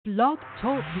Blog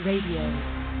Talk Radio.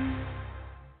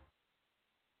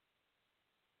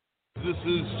 This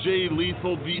is Jay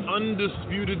Lethal, the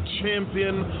undisputed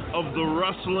champion of the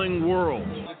wrestling world.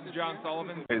 This is John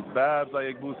Sullivan. It's Babs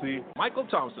Ayagbusi. Michael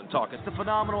Thompson talking. It's the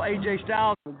phenomenal AJ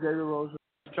Styles. Xavier Rose.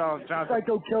 Charles Johnson.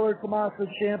 Psycho Killer, Tommaso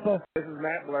Ciampa. This is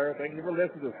Matt Blair. Thank you for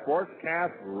listening to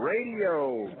Sportscast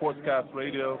Radio. Sportscast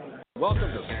Radio. Welcome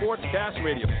to Sportscast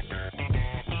Radio.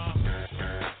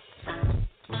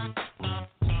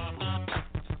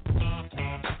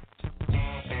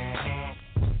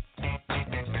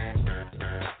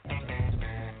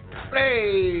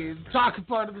 Hey, talking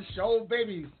part of the show,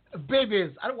 babies. Why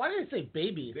did I say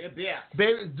babies?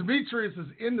 Demetrius is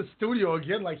in the studio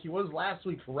again like he was last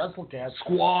week for WrestleCast.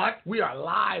 Squad. We are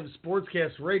live,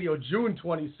 Sportscast Radio, June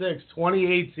 26,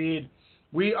 2018.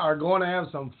 We are going to have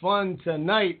some fun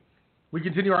tonight. We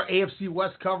continue our AFC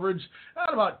West coverage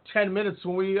in about 10 minutes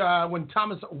when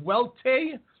Thomas Welt,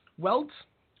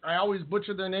 I always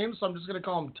butcher their names, so I'm just going to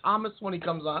call him Thomas when he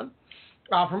comes on.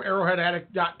 From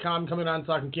ArrowheadAddict.com, coming on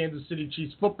talking Kansas City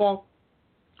Chiefs football.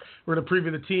 We're going to preview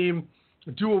the team,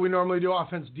 do what we normally do,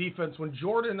 offense, defense. When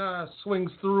Jordan swings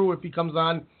through, if he comes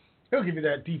on, he'll give you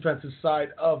that defensive side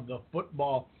of the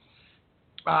football.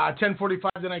 10:45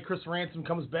 tonight, Chris Ransom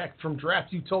comes back from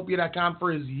DraftUtopia.com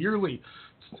for his yearly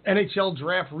NHL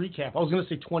draft recap. I was going to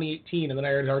say 2018, and then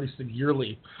I already said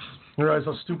yearly. I realized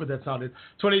how stupid that sounded.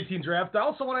 2018 draft. I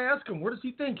also want to ask him, where does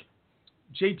he think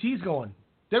JT's going?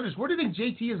 Devers, where do you think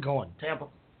JT is going? Tampa.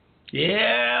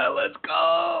 Yeah, let's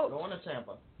go. Going to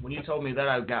Tampa. When you told me that,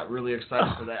 I got really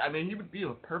excited for that. I mean, he would be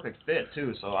a perfect fit,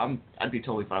 too, so I'd be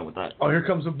totally fine with that. Oh, here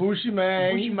comes a Bushi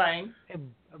man. Bushi man.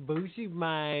 Bushi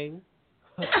man.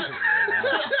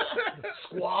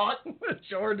 Squat.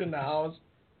 Jordan in the house.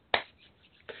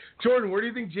 Jordan, where do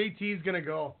you think JT is going to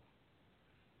go?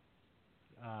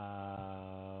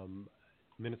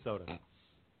 Minnesota.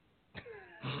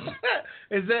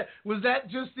 Was that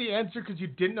just the answer because you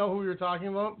didn't know who we were talking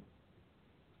about?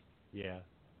 Yeah.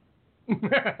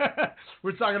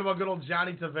 We're talking about good old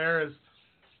Johnny Tavares,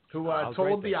 who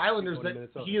told the Islanders that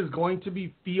he is going to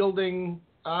be fielding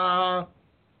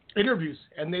interviews,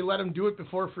 and they let him do it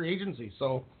before free agency.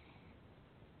 So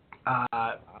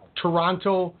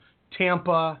Toronto,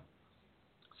 Tampa,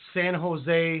 San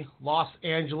Jose, Los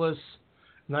Angeles,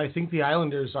 and I think the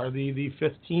Islanders are the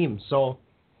fifth team. So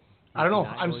I don't know.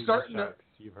 I'm starting to.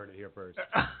 You've heard it here first.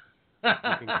 You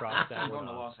can cross that I'm one going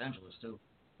to off. Los Angeles, too.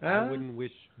 I wouldn't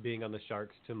wish being on the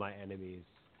Sharks to my enemies.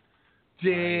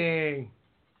 Dang.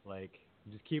 Like,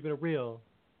 just keeping it real.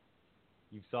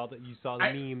 You saw the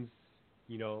memes.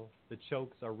 You know, the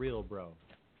chokes are real, bro.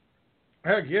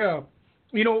 Heck yeah.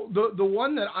 You know, the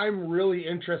one that I'm really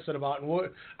interested about, and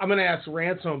I'm going to ask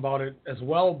Ransom about it as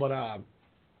well, but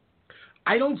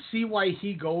I don't see why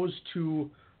he goes to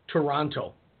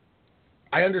Toronto.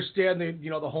 I understand the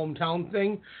hometown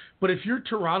thing, but if you're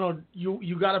Toronto,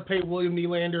 you got to pay William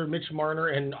Nylander, Mitch Marner,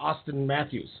 and Austin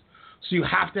Matthews. So you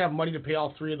have to have money to pay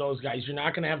all three of those guys. You're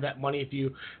not going to have that money if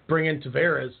you bring in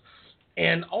Tavares.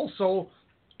 And also,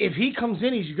 if he comes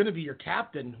in, he's going to be your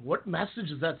captain. What message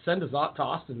does that send to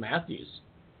Austin Matthews?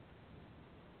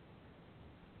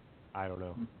 I don't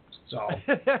know. So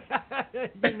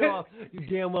you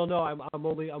damn well know I'm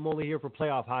only here for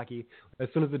playoff hockey. As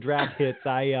soon as the draft hits,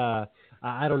 I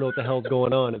don't know what the hell's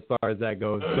going on as far as that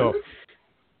goes. So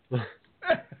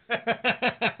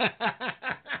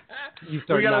you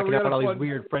start knocking out all these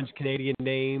weird French Canadian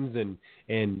names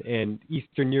and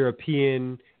Eastern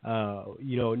European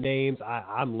names.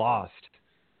 I'm lost.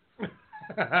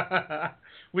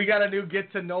 We got a new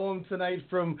get to know him tonight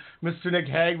from Mr. Nick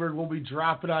Hagberg. We'll be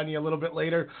dropping on you a little bit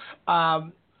later.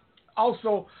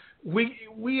 Also,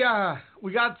 I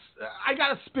got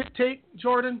a spit take,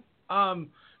 Jordan.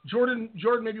 Jordan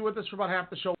may be with us for about half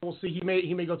the show. We'll see. He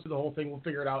may go through the whole thing. We'll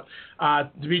figure it out.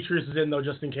 Demetrius is in though,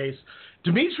 just in case.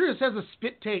 Demetrius has a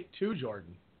spit take too,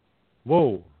 Jordan.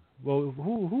 Whoa. Well,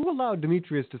 who allowed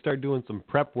Demetrius to start doing some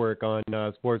prep work on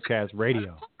Sportscast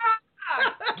Radio?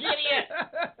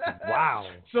 Wow.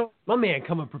 So my man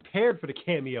coming prepared for the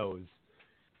cameos.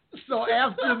 So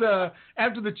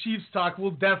after the Chiefs talk,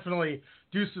 we'll definitely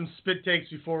do some spit takes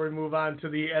before we move on to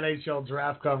the NHL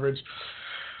draft coverage.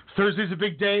 Thursday's a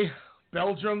big day.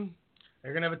 Belgium,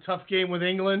 they're going to have a tough game with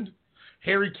England.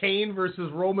 Harry Kane versus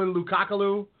Roman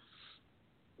Lukaku.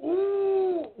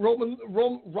 Ooh, Romelu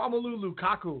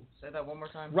Lukaku. Say that one more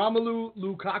time. Romelu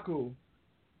Lukaku.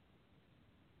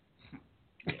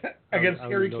 Against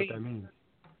Harry Kane. What that means.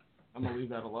 I'm going to leave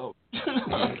that alone.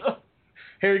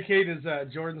 Harry Kane is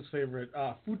Jordan's favorite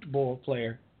football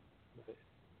player.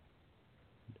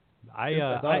 I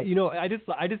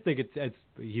just think it's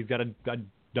he's got a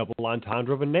double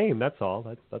entendre of a name. That's all.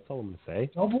 That's all I'm gonna say.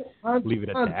 Double entendre. Leave it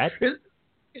at that.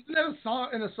 Isn't that a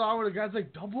song where the guy's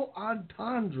like double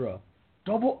entendre?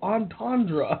 Double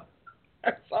entendre.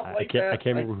 I can't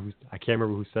remember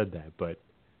who said that, but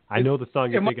I know the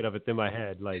song you're thinking of. It's in my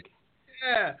head. Like,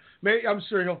 yeah, maybe I'm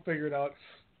sure he'll figure it out.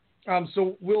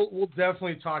 So we'll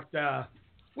definitely talk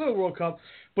Little World Cup,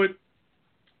 but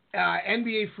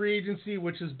NBA free agency,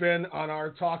 which has been on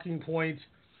our talking point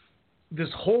this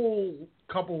whole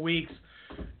couple weeks.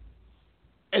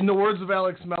 In the words of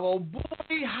Alex Mello, boy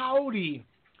howdy,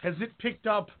 has it picked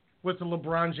up with the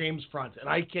LeBron James front, and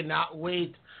I cannot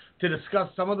wait to discuss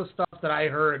some of the stuff that I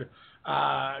heard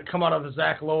come out of the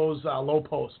Zach Lowe's Low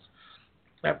Post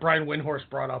that Brian Windhorst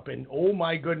brought up. And, oh,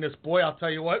 my goodness, boy, I'll tell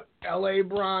you what, L.A.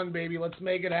 Bron, baby, let's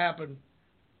make it happen.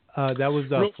 That was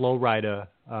Flo Rida,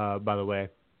 by the way.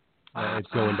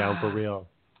 It's going down for real.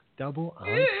 Double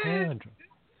entendre.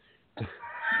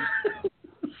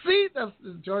 See,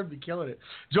 Jordan be killing it.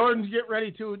 Jordan, get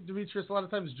ready too, Demetrius. A lot of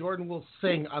times Jordan will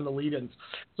sing on the lead-ins.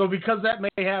 So because that may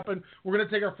happen, we're going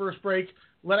to take our first break.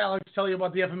 Let Alex tell you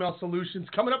about the FML Solutions.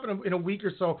 Coming up in a week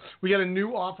or so, we got a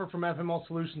new offer from FML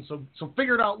Solutions. So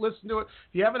figure it out. Listen to it.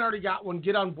 If you haven't already got one,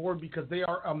 get on board because they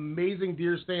are amazing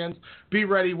deer stands. Be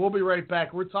ready. We'll be right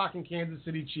back. We're talking Kansas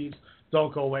City Chiefs.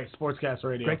 Don't go away. Sportscast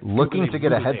Radio. Looking to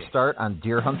get a head start on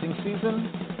deer hunting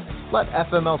season? Let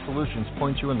FML Solutions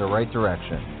point you in the right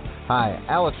direction. Hi,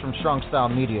 Alex from Strong Style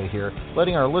Media here,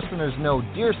 letting our listeners know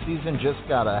deer season just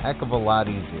got a heck of a lot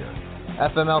easier.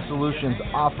 FML Solutions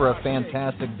offer a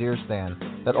fantastic deer stand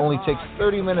that only takes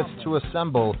 30 minutes to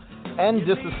assemble and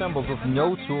disassembles with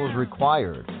no tools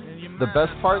required. The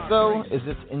best part, though, is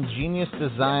its ingenious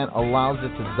design allows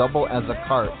it to double as a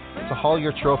cart to haul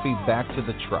your trophy back to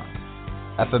the truck.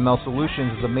 FML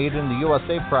Solutions is a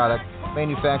made-in-the-USA product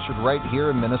manufactured right here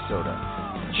in Minnesota.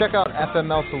 Check out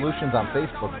FML Solutions on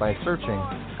Facebook by searching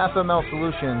FML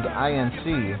Solutions INC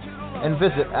and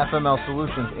visit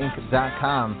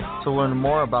FMLSolutionsInc.com to learn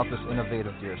more about this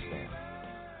innovative deer stand.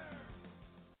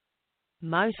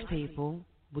 Most people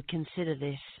would consider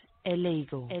this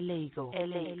illegal.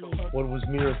 What was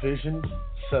mere vision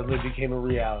suddenly became a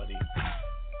reality.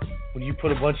 When you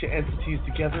put a bunch of entities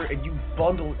together and you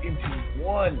bundle into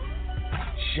one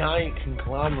giant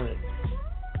conglomerate,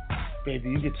 baby,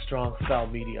 you get Strong Style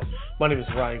Media. My name is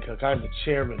Ryan Cook. I'm the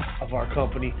chairman of our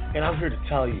company, and I'm here to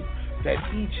tell you that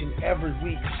each and every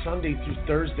week, Sunday through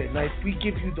Thursday night, we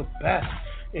give you the best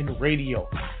in radio.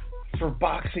 For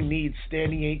boxing needs,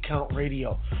 Standing 8 Count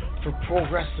Radio. For pro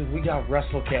wrestling, we got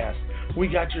WrestleCast. We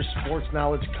got your sports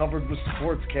knowledge covered with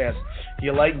Sportscast.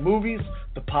 You like movies?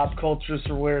 The pop cultures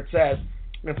are where it's at.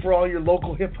 And for all your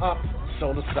local hip-hop,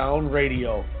 Soda Sound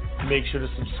Radio. Make sure to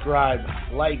subscribe,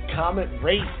 like, comment,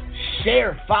 rate,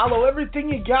 share, follow everything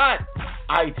you got.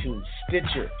 iTunes,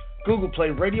 Stitcher, Google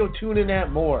Play, Radio TuneIn,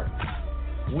 and more.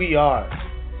 We are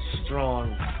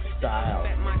Strong Style.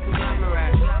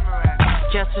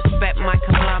 Just respect my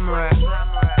conglomerate.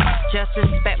 Just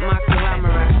respect my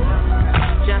conglomerate.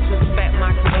 Just respect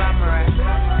my conglomerate.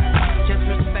 Just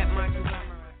respect my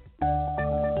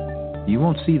conglomerate. You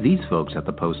won't see these folks at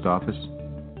the post office.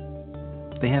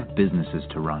 They have businesses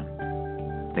to run.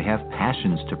 They have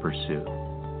passions to pursue.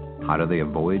 How do they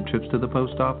avoid trips to the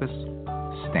post office?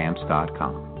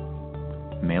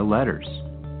 Stamps.com. Mail letters.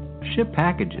 Ship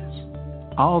packages.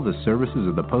 All the services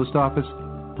of the post office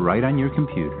right on your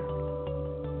computer.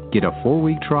 Get a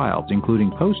 4-week trial,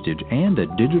 including postage and a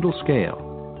digital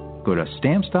scale. Go to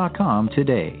Stamps.com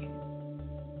today.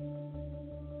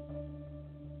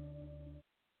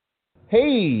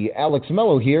 Hey, Alex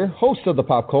Mello here, host of The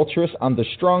Pop Culturist on the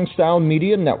Strong Style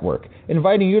Media Network,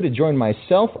 inviting you to join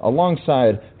myself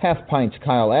alongside Half Pint's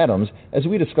Kyle Adams as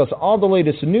we discuss all the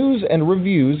latest news and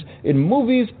reviews in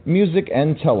movies, music,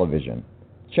 and television.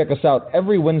 Check us out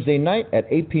every Wednesday night at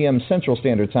 8 p.m. Central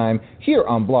Standard Time here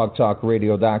on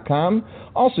blogtalkradio.com.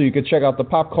 Also, you can check out the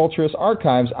Pop Culturist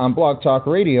archives on Blog Talk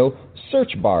Radio,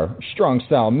 search bar, Strong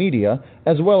Style Media,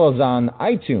 as well as on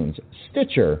iTunes,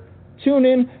 Stitcher,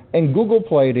 TuneIn, and Google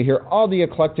Play to hear all the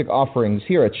eclectic offerings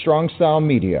here at Strong Style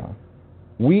Media.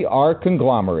 We are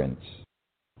conglomerates.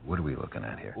 What are we looking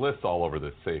at here? Lists all over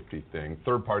this safety thing.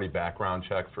 Third-party background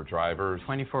checks for drivers.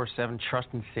 24/7 trust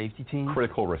and safety team.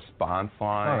 Critical response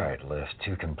line. All right, List,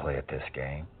 two can play at this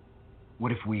game.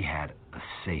 What if we had a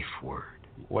safe word?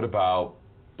 What about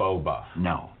boba?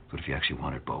 No. What if you actually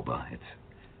wanted boba? It's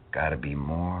got to be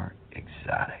more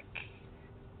exotic.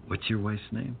 What's your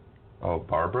wife's name? Oh,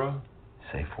 Barbara?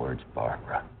 Safe word's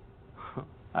Barbara.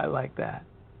 I like that.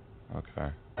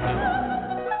 Okay.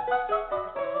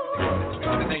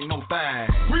 It ain't no bang.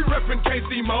 We reppin'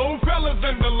 KC Mo, fellas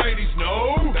and the ladies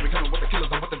know. That we coming with the killers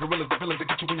and with the gorillas, the villains that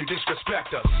get you when you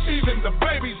disrespect us. Even the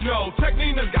babies know, Tech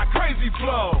Nina's got crazy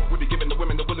flow. We be giving the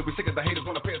women the willy, we sick as the haters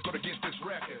wanna pay us for against this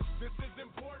record. This is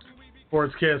important.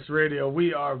 Sportscast Radio,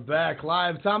 we are back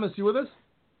live. Thomas, you with us?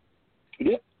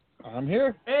 Yep, I'm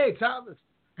here. Hey, Thomas.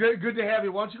 Good to have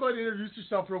you. Why don't you go ahead and introduce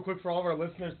yourself real quick for all of our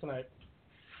listeners tonight?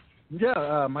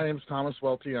 Yeah, my name is Thomas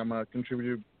Welty. I'm a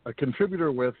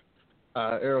contributor with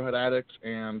Arrowhead Addicts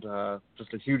and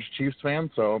just a huge Chiefs fan,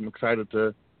 so I'm excited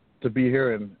to be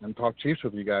here and talk Chiefs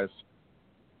with you guys.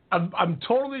 I'm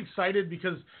totally excited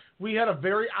because we had a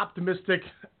very optimistic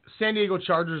San Diego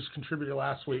Chargers contributor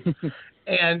last week.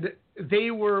 And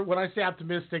they were, when I say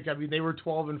optimistic, I mean they were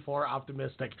 12-4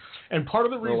 optimistic. And part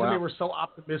of the reason they were so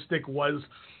optimistic was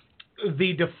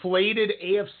the deflated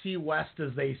AFC West, as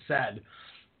they said.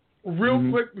 Real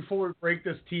quick before we break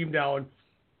this team down,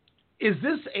 is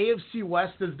this AFC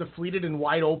West as deflated and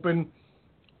wide open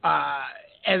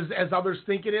as others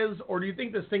think it is, or do you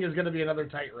think this thing is going to be another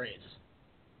tight race?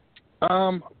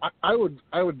 I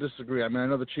would disagree. I mean, I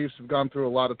know the Chiefs have gone through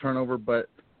a lot of turnover, but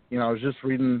I was just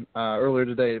reading earlier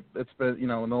today. It's been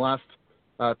in the last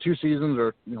 2 seasons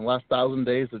or last 1,000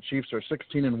 days, the Chiefs are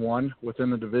 16-1 within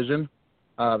the division.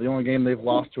 The only game they've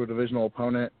lost to a divisional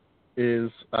opponent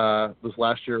is this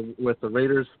last year with the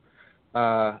Raiders.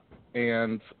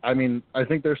 And I mean, I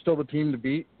think they're still the team to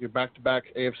beat. You're back-to-back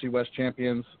AFC West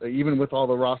champions, even with all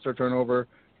the roster turnover.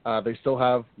 They still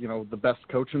have, the best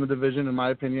coach in the division, in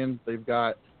my opinion. They've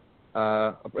got,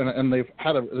 and they've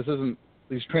had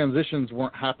these transitions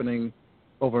weren't happening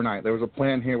overnight. There was a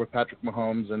plan here with Patrick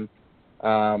Mahomes, and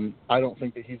I don't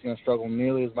think that he's going to struggle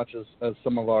nearly as much as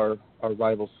some of our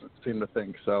rivals seem to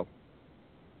think. So.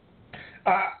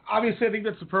 Obviously, I think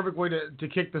that's the perfect way to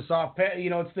kick this off.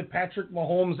 It's the Patrick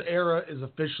Mahomes era is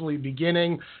officially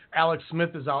beginning. Alex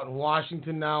Smith is out in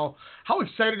Washington now. How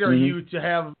excited are you to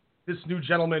have this new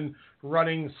gentleman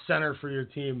running center for your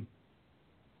team?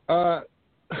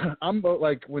 I'm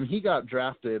like when he got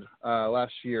drafted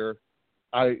last year,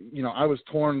 I was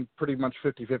torn pretty much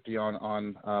 50-50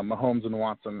 on Mahomes and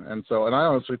Watson, and I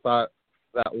honestly thought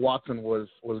that Watson was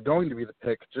going to be the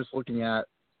pick, just looking at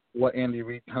what Andy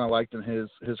Reid kind of liked in his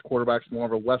quarterbacks, more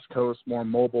of a West Coast, more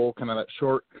mobile, kind of that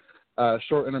short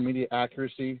intermediate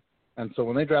accuracy. And so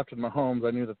when they drafted Mahomes,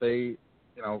 I knew that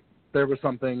there was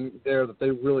something there that they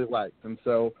really liked. And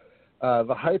so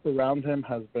the hype around him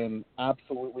has been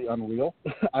absolutely unreal.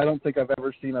 I don't think I've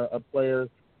ever seen a player,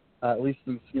 at least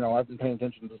since, I've been paying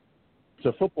attention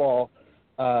to football,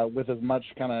 with as much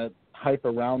kind of hype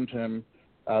around him.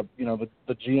 The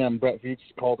GM, Brett Veach,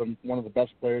 called him one of the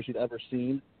best players he'd ever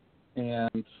seen.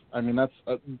 And I mean, that's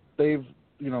there's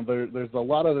a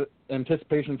lot of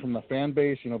anticipation from the fan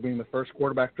base, being the first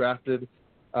quarterback drafted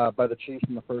by the Chiefs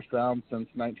in the first round since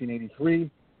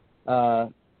 1983.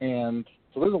 And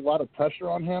so there's a lot of pressure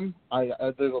on him.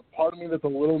 There's a part of me that's a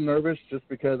little nervous just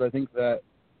because I think that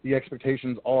the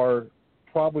expectations are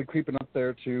probably creeping up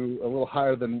there to a little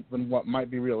higher than what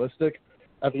might be realistic.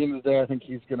 At the end of the day, I think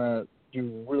he's going to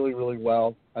do really, really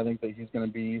well. I think that he's going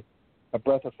to be a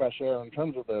breath of fresh air in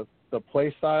terms of the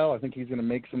play style. I think he's going to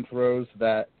make some throws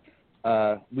that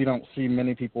we don't see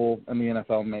many people in the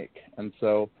NFL make. And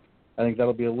so I think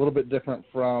that'll be a little bit different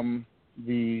from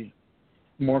the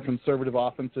more conservative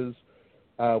offenses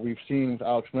we've seen with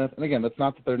Alex Smith. And again, that's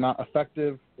not that they're not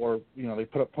effective or, they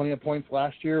put up plenty of points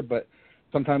last year, but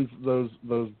sometimes those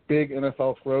big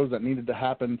NFL throws that needed to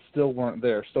happen still weren't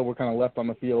there. Still were kind of left on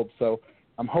the field. So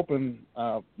I'm hoping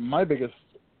my biggest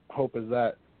hope is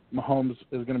that Mahomes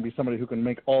is going to be somebody who can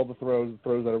make all the throws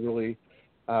that are really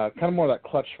kind of more that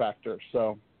clutch factor.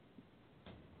 So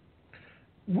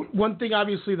one thing,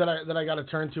 obviously, that I got to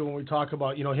turn to when we talk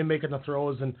about him making the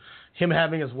throws and him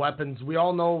having his weapons. We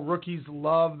all know rookies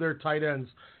love their tight ends.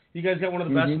 You guys got one of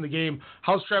the best in the game.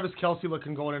 How's Travis Kelce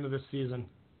looking going into this season?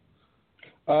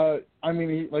 I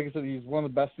mean, like I said, he's one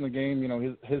of the best in the game.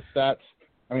 His stats.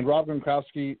 I mean, Rob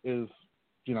Gronkowski is,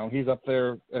 he's up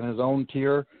there in his own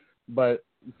tier, but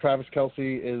Travis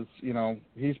Kelce is,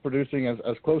 he's producing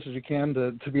as close as you can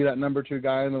to be that number 2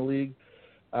 guy in the league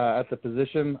at the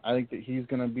position. I think that he's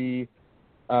going to be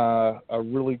a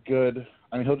really good.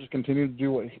 I mean, he'll just continue to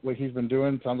do what he's been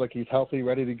doing. Sounds like he's healthy,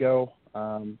 ready to go.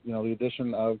 The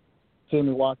addition of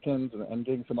Sammy Watkins and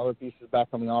getting some other pieces back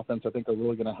on the offense, I think, are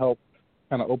really going to help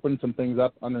kind of open some things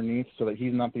up underneath so that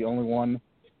he's not the only one,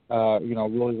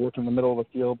 really working in the middle of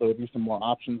the field. There will be some more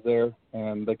options there,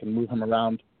 and they can move him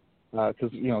around.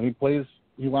 Because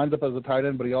he lines up as a tight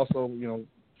end, but he also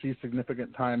sees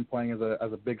significant time playing as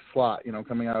a big slot,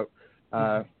 coming out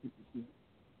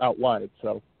out wide.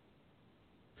 So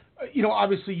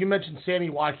obviously you mentioned Sammy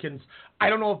Watkins. I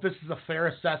don't know if this is a fair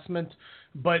assessment,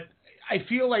 but I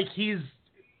feel like he's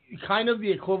kind of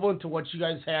the equivalent to what you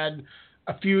guys had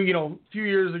a few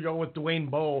years ago with Dwayne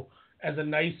Bowe as a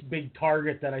nice big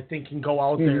target that I think can go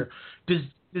out there.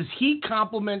 Does he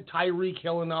complement Tyreek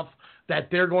Hill enough that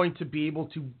they're going to be able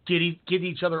to get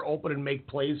each other open and make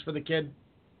plays for the kid?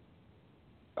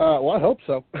 Well, I hope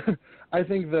so. I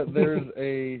think that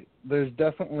there's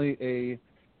definitely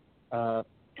a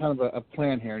kind of a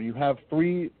plan here. You have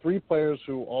three players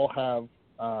who all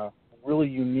have really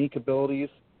unique abilities.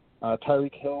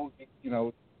 Tyreek Hill,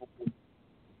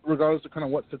 regardless of kind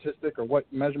of what statistic or what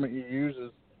measurement you use,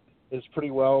 is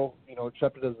pretty well,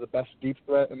 accepted as the best deep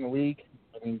threat in the league.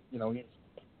 I mean,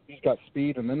 he's got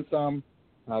speed and then some.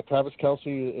 Travis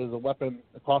Kelce is a weapon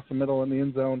across the middle in the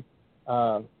end zone.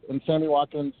 And Sammy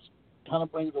Watkins kind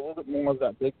of brings a little bit more of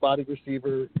that big body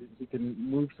receiver. He can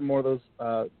move some more of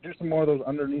those, do some more of those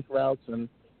underneath routes and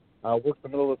work the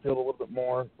middle of the field a little bit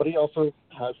more. But he also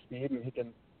has speed and he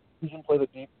can play the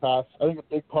deep pass. I think a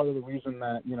big part of the reason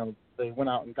that they went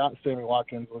out and got Sammy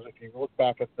Watkins was, if you look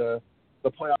back at the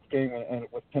playoff game and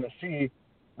with Tennessee,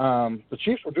 the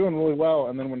Chiefs were doing really well,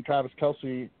 and then when Travis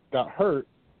Kelce got hurt,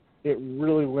 it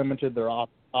really limited their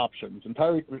options. And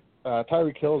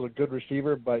Tyreek Hill is a good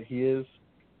receiver, but he's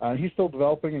still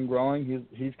developing and growing.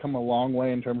 He's come a long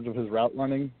way in terms of his route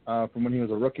running from when he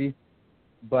was a rookie,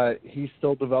 but he's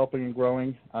still developing and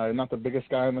growing. Not the biggest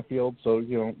guy in the field, so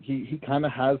he kind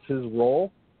of has his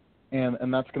role,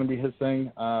 and that's going to be his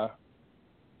thing.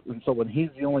 And so when he's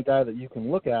the only guy that you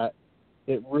can look at,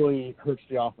 it really hurts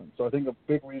the offense. So I think a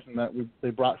big reason that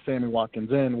they brought Sammy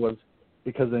Watkins in was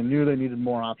because they knew they needed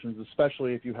more options,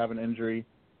 especially if you have an injury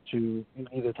to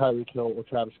either Tyreek Hill or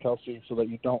Travis Kelce, so that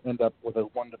you don't end up with a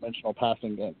one-dimensional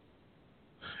passing game.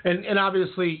 And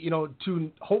obviously,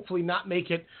 to hopefully not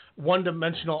make it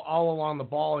one-dimensional all along the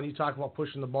ball, and you talk about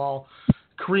pushing the ball,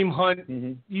 Kareem Hunt,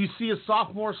 you see a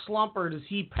sophomore slump, or does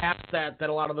he pass that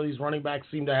a lot of these running backs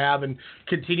seem to have and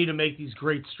continue to make these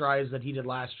great strides that he did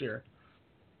last year?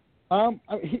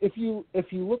 If you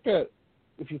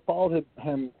followed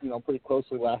him, pretty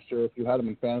closely last year, if you had him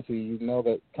in fantasy, you know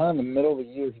that kind of in the middle of the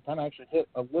year, he kind of actually hit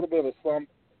a little bit of a slump.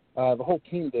 The whole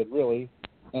team did, really,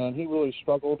 and he really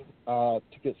struggled to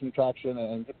get some traction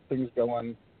and get things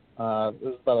going. It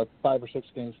was about a 5 or 6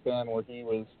 game span where he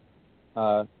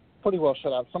was pretty well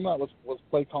shut out. Some of that was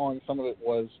play calling. Some of it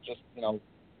was just,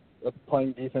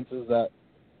 playing defenses that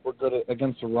were good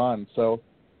against the run. So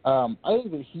I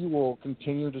think that he will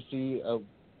continue to see a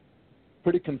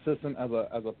pretty consistent as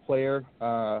a player.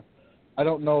 I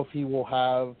don't know if he will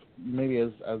have maybe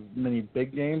as many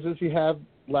big games as he had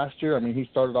last year. I mean, he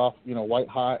started off, white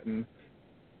hot, and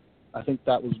I think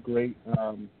that was great.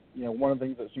 One of the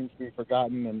things that seems to be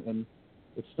forgotten, and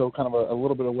it's still kind of a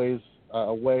little bit of ways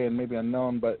away and maybe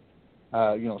unknown, but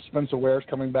Spencer Ware's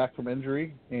coming back from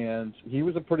injury, and he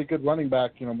was a pretty good running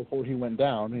back, before he went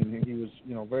down, and he was,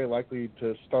 very likely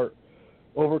to start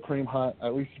over Kareem Hunt,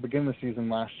 at least to begin the season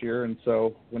last year. And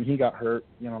so when he got hurt,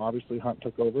 obviously Hunt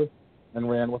took over and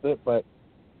ran with it. But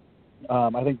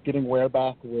I think getting Ware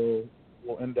back will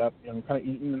end up, kind of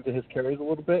eating into his carries a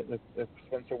little bit if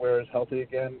Spencer Ware is healthy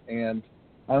again. And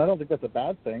I don't think that's a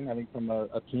bad thing. I think from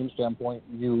a team standpoint,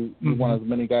 you want as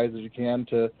many guys as you can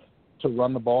to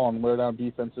run the ball and wear down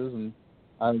defenses. And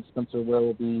I think Spencer Ware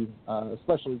will be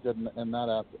especially good in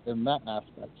that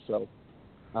aspect. So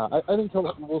I think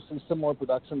we'll see similar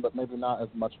production, but maybe not as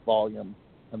much volume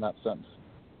in that sense.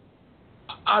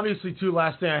 Obviously, too,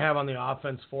 last thing I have on the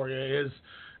offense for you is,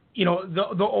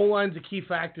 the O-line's a key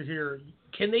factor here.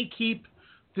 Can they keep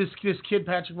this kid,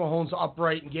 Patrick Mahomes,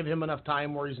 upright and give him enough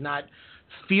time where he's not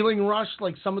feeling rushed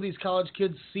like some of these college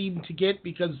kids seem to get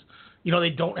because, they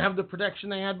don't have the protection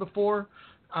they had before?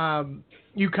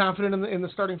 You confident in the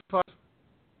starting five?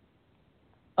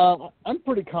 I'm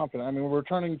pretty confident. I mean, we're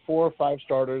returning 4 or 5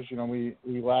 starters. We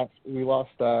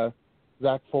lost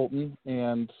Zach Fulton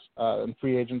and in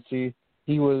free agency.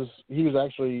 He was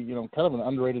actually kind of an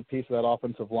underrated piece of that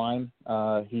offensive line.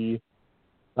 He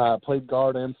played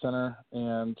guard and center,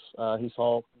 and he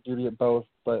saw duty at both.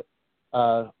 But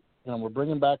we're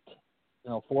bringing back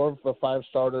 4 of the 5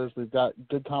 starters. We've got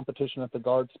good competition at the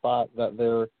guard spot that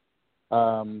they're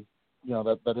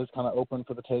that is kind of open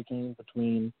for the taking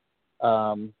between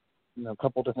a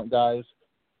couple different guys.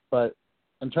 But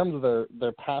in terms of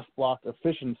their pass block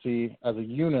efficiency as a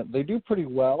unit, they do pretty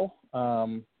well.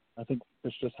 I think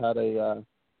Fish just had a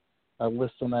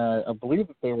list on there. I believe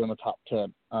that they were in the top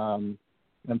 10.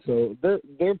 And so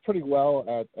they're pretty well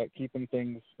at keeping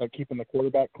the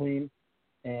quarterback clean.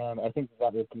 And I think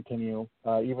that will continue,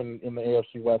 even in the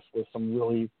AFC West with some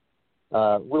really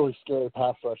really scary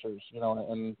pass rushers,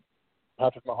 and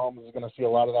Patrick Mahomes is going to see a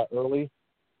lot of that early.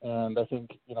 And I think,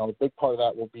 a big part of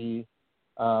that will be,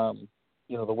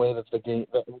 the way that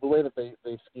the way that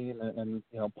they scheme and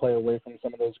play away from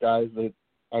some of those guys.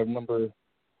 I remember,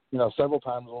 several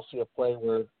times we'll see a play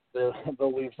where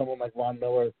they'll leave someone like Von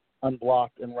Miller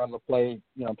unblocked and run the play,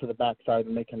 to the backside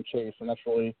and make him chase. And that's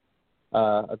really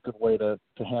a good way to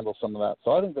handle some of that.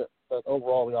 So I think that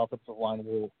overall the offensive line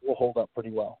will hold up pretty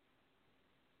well.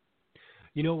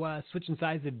 Switching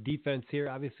sides of defense here,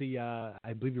 obviously,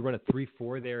 I believe you run a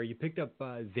 3-4 there. You picked up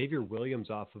Xavier Williams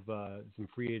off of some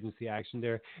free agency action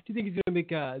there. Do you think he's going to make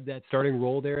that starting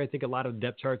role there? I think a lot of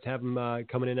depth charts have him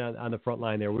coming in on the front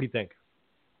line there. What do you think?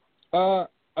 I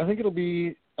think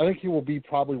he will be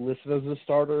probably listed as a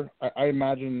starter. I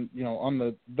imagine,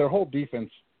 their whole defense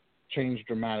changed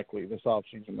dramatically this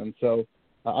offseason. And so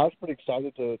I was pretty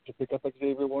excited to pick up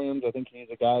Xavier Williams. I think he's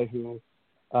a guy who,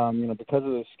 because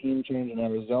of the scheme change in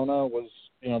Arizona,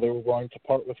 they were going to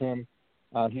part with him.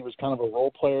 He was kind of a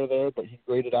role player there, but he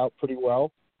graded out pretty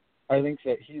well. I think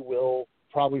that he will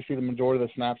probably see the majority of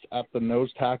the snaps at the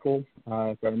nose tackle.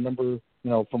 If I remember,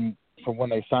 from when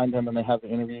they signed him and they had the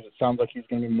interviews, it sounds like he's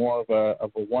going to be more of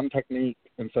a one technique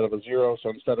instead of a zero. So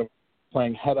instead of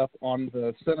playing head up on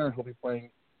the center, he'll be playing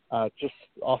just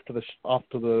off to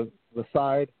the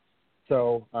side.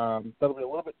 So that'll be a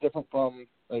little bit different from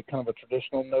a kind of a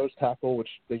traditional nose tackle, which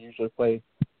they usually play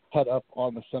head up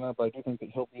on the center. But I do think that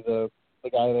he'll be the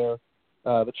guy there.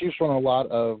 The Chiefs run a lot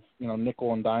of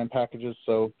nickel and dime packages,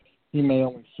 so he may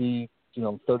only see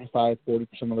 35-40%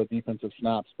 of the defensive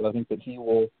snaps. But I think that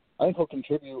he'll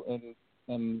contribute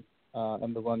in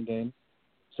the run game.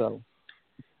 So.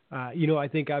 I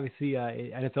think obviously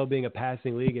NFL being a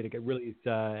passing league, it really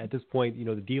at this point,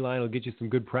 the D-line will get you some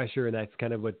good pressure, and that's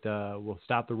kind of what will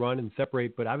stop the run and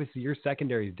separate. But obviously your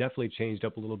secondary has definitely changed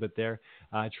up a little bit there.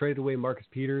 Traded away Marcus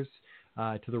Peters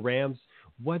to the Rams.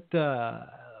 What do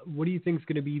you think is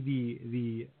going to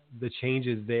be the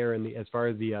changes there as far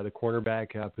as the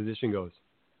cornerback position goes?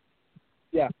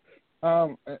 Yeah,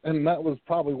 and that was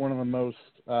probably one of the most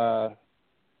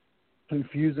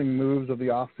confusing moves of the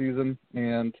offseason,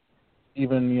 and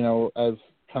even as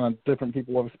kind of different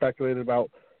people have speculated about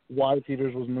why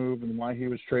Peters was moved and why he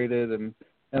was traded and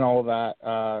all of that,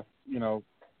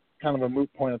 kind of a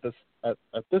moot point at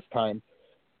this time.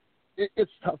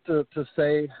 It's tough to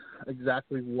say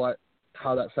exactly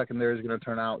how that secondary is going to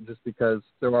turn out, just because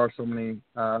there are so many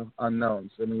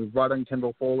unknowns. I mean, we've brought in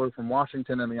Kendall Fuller from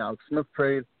Washington in the Alex Smith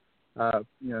trade.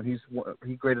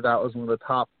 He graded out as one of the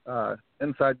top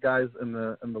inside guys in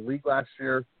the league last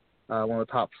year, one of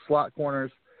the top slot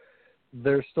corners.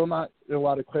 There's still not a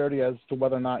lot of clarity as to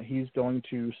whether or not he's going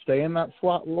to stay in that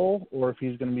slot role or if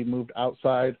he's going to be moved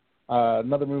outside.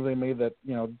 Another move they made that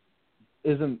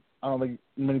isn't, I don't think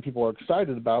many people are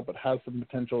excited about, but has some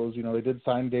potential is they did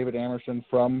sign David Amerson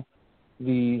from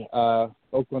the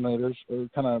Oakland Raiders. It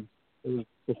was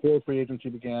before free agency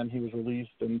began. He was released,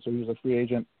 and so he was a free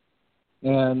agent.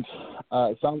 And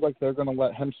it sounds like they're going to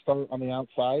let him start on the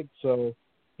outside. So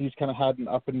he's kind of had an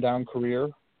up and down career.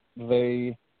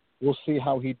 We'll see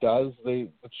how he does. The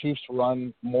Chiefs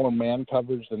run more man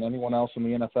coverage than anyone else in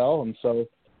the NFL, and so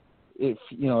if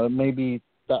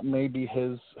that may be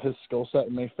his skill set.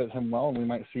 It may fit him well, and we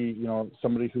might see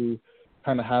somebody who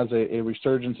kind of has a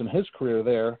resurgence in his career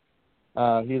there.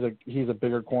 He's a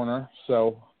bigger corner,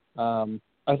 so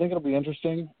I think it'll be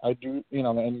interesting. I do,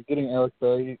 and getting Eric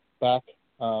Berry back,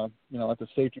 at the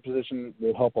safety position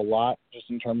will help a lot, just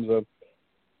in terms of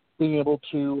being able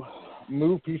to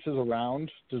move pieces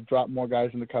around to drop more guys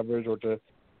into coverage, or to,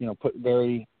 put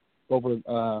Berry over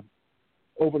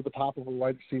the top of a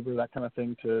wide receiver, that kind of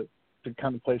thing, to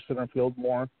kind of play center field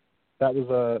more. That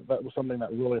was something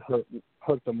that really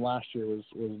hurt them last year, was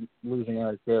losing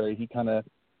Eric Berry. He kind of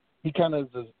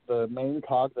is the main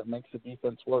cog that makes the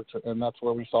defense work, and that's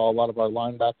where we saw a lot of our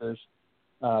linebackers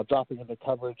dropping into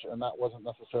coverage, and that wasn't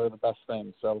necessarily the best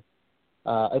thing. So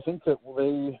I think that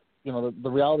the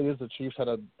reality is the Chiefs had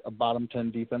a bottom 10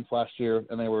 defense last year,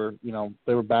 and they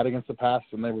were bad against the pass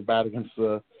and they were bad against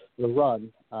the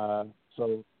run.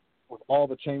 So with all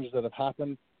the changes that have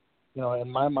happened, in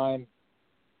my mind,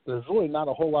 there's really not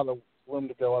a whole lot of room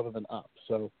to go other than up.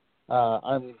 So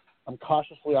I'm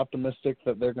cautiously optimistic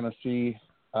that they're going to see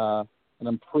an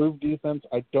improved defense.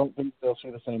 I don't think they'll see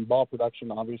the same ball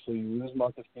production. Obviously, you lose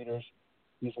Marcus Peters.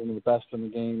 He's one of the best in the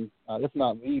game, if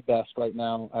not the best right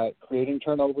now at creating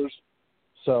turnovers.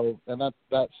 So, and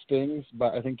that stings.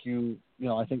 But I think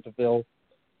I think that they'll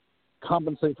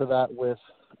compensate for that with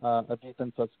a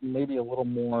defense that's maybe a little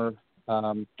more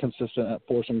consistent at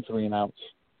forcing 3 and outs.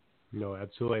 No,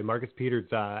 absolutely. Marcus Peters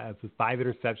has 5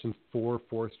 interceptions, 4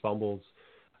 forced fumbles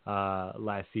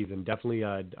last season. Definitely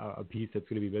a piece that's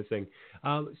going to be missing.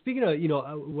 Speaking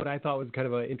of, what I thought was kind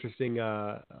of an interesting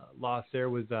loss there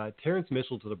was Terrence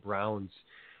Mitchell to the Browns.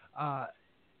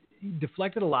 He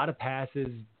deflected a lot of passes,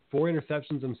 4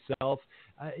 interceptions himself.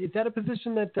 Is that a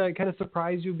position that kind of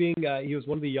surprised you, being he was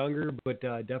one of the younger but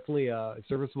definitely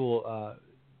serviceable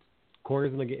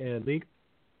corners in the league?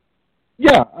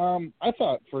 Yeah, I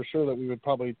thought for sure that we would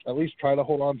probably at least try to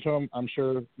hold on to him. I'm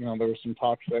sure, there was some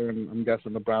talks there, and I'm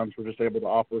guessing the Browns were just able to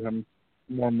offer him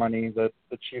more money. The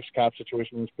Chiefs cap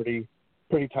situation was pretty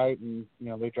tight, and,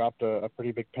 they dropped a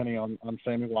pretty big penny on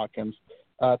Sammy Watkins.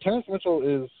 Terrence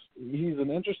Mitchell he's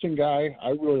an interesting guy. I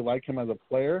really like him as a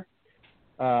player.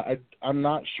 I'm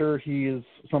not sure he is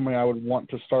somebody I would want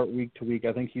to start week to week.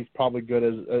 I think he's probably good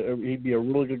he'd be a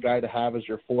really good guy to have as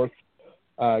your fourth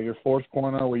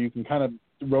corner, where you can kind of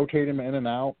rotate him in and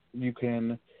out. You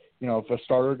can, if a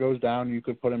starter goes down, you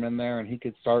could put him in there and he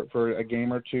could start for a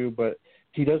game or two. But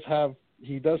he does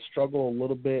struggle a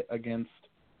little bit against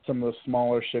some of the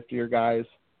smaller, shiftier guys.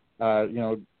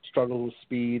 Struggles with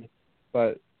speed.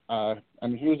 But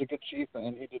he was a good Chief,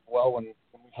 and he did well when we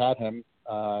had him.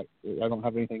 I don't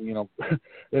have anything.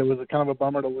 It was kind of a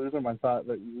bummer to lose him. I thought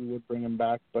that we would bring him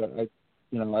back, but I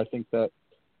think that.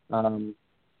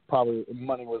 Probably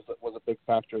money was a big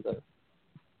factor there.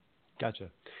 Gotcha.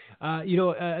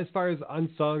 As far as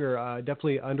unsung or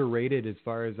definitely underrated as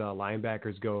far as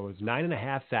linebackers go, it was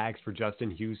 9.5 sacks for Justin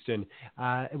Houston.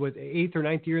 It was 8th or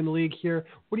 9th year in the league here.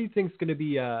 What do you think is going to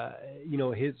be,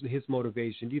 his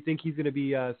motivation? Do you think he's going to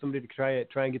be somebody to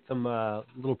try and get some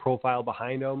little profile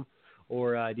behind him,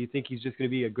 or do you think he's just going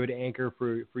to be a good anchor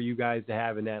for you guys to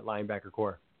have in that linebacker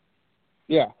core?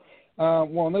 Yeah.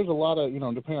 Well, and there's a lot of,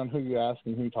 depending on who you ask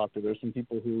and who you talk to, there's some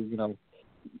people who,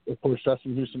 of course,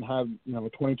 Justin Houston had, a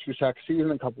 22-sack season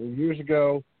a couple of years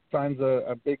ago, signs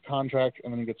a big contract,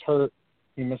 and then he gets hurt.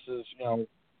 He misses,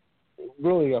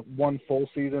 really one full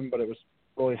season, but it was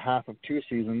really half of 2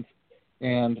 seasons.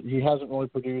 And he hasn't really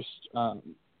produced,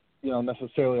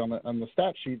 necessarily on the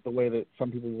stat sheet the way that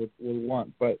some people would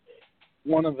want. But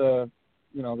one of the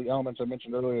elements I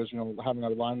mentioned earlier is, having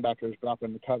our linebackers drop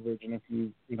into coverage. And if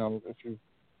you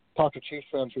talk to Chiefs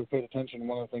fans who have paid attention,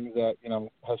 one of the things that,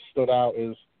 has stood out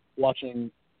is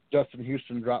watching Justin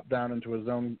Houston drop down into a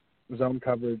zone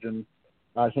coverage. And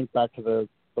I think back to the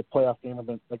playoff game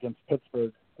against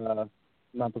Pittsburgh,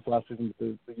 not this last season, but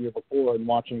the year before, and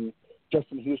watching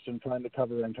Justin Houston trying to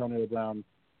cover Antonio Brown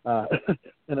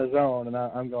in a zone. And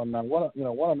I'm going, now, what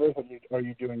on earth are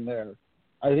you doing there?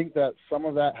 I think that some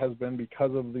of that has been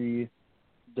because of the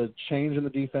change in the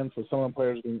defense, with some of the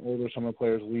players being older, some of the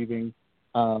players leaving.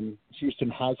 Houston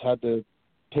has had to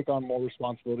take on more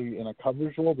responsibility in a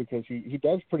coverage role because he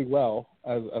does pretty well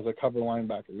as a cover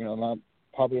linebacker. Not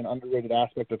probably an underrated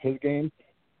aspect of his game.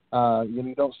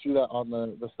 You don't see that on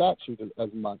the stat sheet as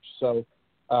much. So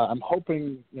I'm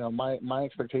hoping, my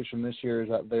expectation this year is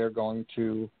that they're going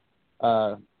to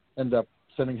end up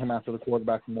sending him after the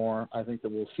quarterback more. I think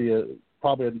that we'll see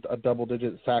probably a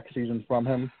double-digit sack season from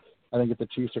him. I think if the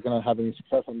Chiefs are going to have any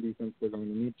success on defense, they're going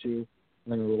to need to.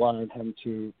 They're going to rely on him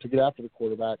to get after the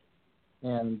quarterback.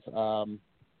 And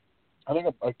I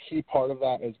think a key part of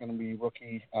that is going to be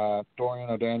rookie Dorian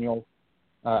O'Daniel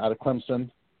out of Clemson.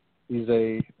 He's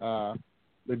they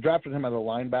drafted him as a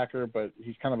linebacker, but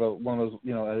he's kind of one of those,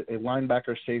 a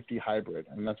linebacker safety hybrid.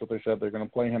 And that's what they said. They're going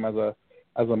to play him as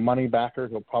a money backer.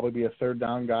 He'll probably be a third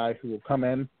down guy who will come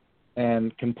in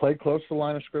and can play close to the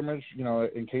line of scrimmage,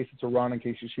 in case it's a run, in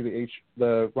case you see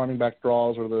the running back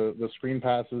draws or the screen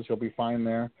passes, he'll be fine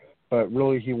there. But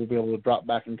really, he will be able to drop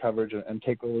back in coverage and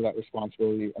take over that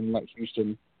responsibility and let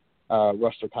Houston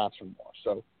rush their passer more.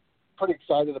 So pretty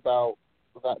excited about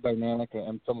that dynamic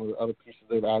and some of the other pieces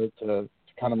they've added to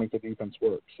kind of make the defense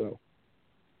work. So.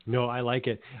 No, I like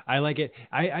it.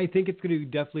 I think it's going to be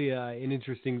definitely an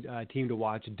interesting team to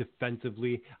watch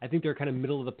defensively. I think they're kind of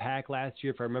middle of the pack last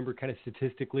year, if I remember, kind of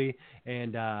statistically.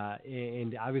 And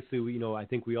obviously, I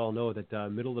think we all know that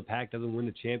middle of the pack doesn't win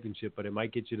the championship, but it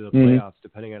might get you to the playoffs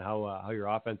depending on how your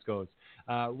offense goes.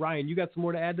 Ryan, you got some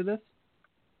more to add to this?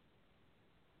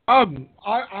 I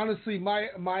honestly, my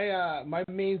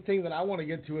main thing that I want to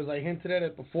get to is I hinted at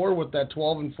it before with that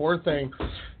 12-4 thing.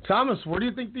 Thomas, where do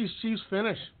you think these Chiefs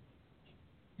finish?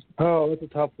 Oh, that's a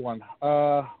tough one.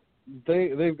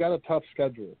 They've got a tough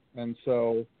schedule, and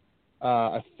so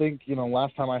I think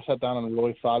last time I sat down and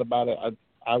really thought about it,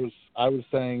 I was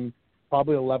saying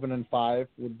probably 11-5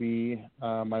 would be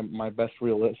my best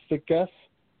realistic guess.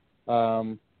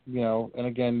 And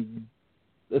again,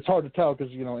 it's hard to tell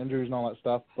because, injuries and all that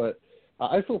stuff, but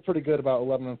I feel pretty good about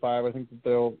 11-5. I think that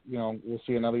we'll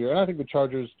see another year, and I think the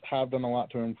Chargers have done a lot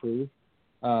to improve.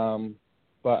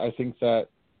 But I think that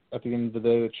at the end of the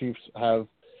day, the Chiefs have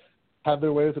had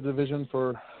their way with the division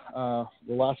for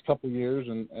the last couple of years,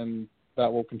 and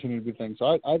that will continue to be things.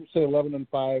 So I'd say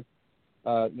 11-5.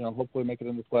 Hopefully make it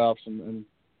into the playoffs and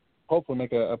hopefully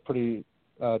make a pretty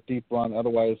deep run.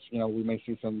 Otherwise, we may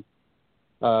see some.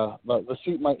 The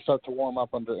seat might start to warm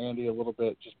up under Andy a little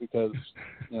bit, just because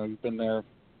you've been there.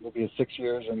 It'll be 6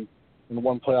 years and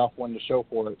one playoff win to show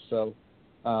for it. So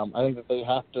I think that they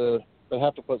have to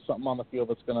put something on the field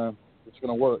that's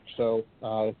gonna work. So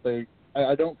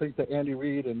I don't think that Andy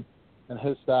Reid and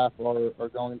his staff are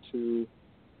going to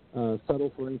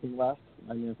settle for anything less.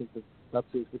 I mean, I think that's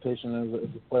the expectation is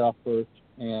a playoff berth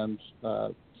and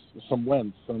some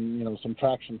wins, some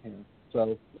traction here.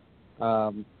 So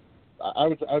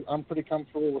I'm pretty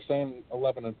comfortable with saying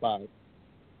 11-5.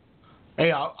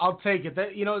 Hey, I'll take it.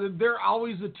 They're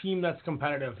always a team that's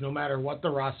competitive, no matter what the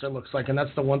roster looks like, and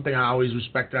that's the one thing I always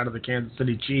respect out of the Kansas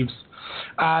City Chiefs.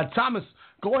 Thomas,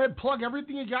 go ahead, plug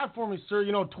everything you got for me, sir.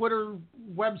 Twitter,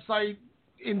 website,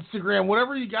 Instagram,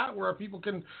 whatever you got, where people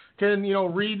can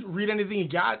read anything you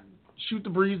got, shoot the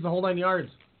breeze, the whole 9 yards.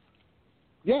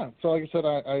 Yeah, so like I said,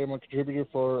 I am a contributor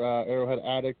for Arrowhead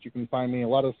Addict. You can find me. A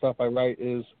lot of the stuff I write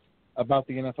is about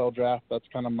the NFL draft. That's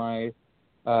kind of my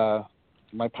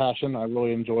passion. I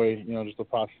really enjoy, just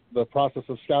the process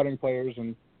of scouting players,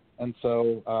 and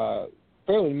so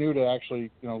fairly new to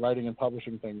actually, writing and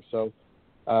publishing things. So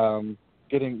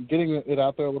getting it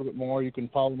out there a little bit more. You can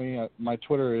follow me. My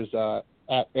Twitter is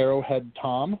at Arrowhead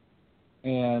Tom,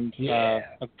 and I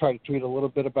try to tweet a little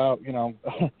bit about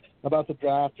about the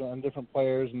draft and different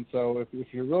players. And so if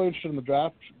you're really interested in the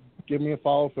draft, give me a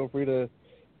follow. Feel free to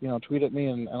tweet at me,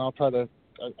 and I'll try to.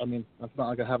 I mean, it's not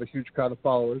like I have a huge crowd of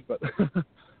followers, but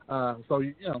so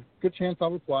good chance I'll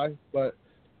reply. But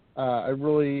I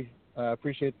really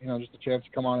appreciate just the chance to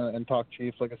come on and talk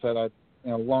Chiefs. Like I said,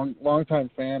 long time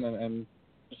fan and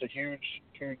just a huge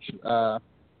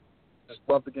just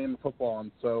love the game of football.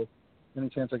 And so any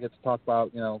chance I get to talk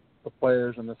about the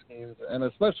players and the schemes, and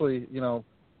especially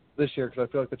this year, because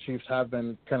I feel like the Chiefs have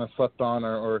been kind of slept on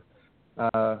or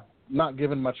not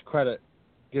given much credit,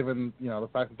 given the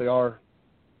fact that they are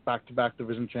back-to-back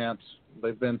division champs.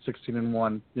 They've been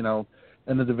 16-1,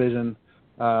 in the division.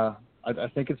 I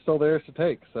think it's still theirs to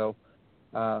take. So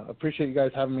appreciate you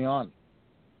guys having me on.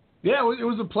 Yeah, it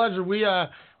was a pleasure.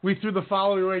 We threw the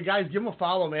follow your way, guys. Give him a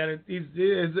follow, man.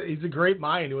 He's a great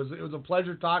mind. It was a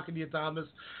pleasure talking to you, Thomas.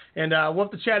 And we'll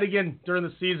have to chat again during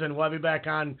the season. We'll have you back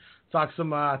on, talk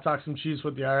some Chiefs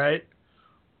with you. All right?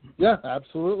 Yeah,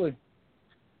 absolutely.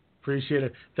 Appreciate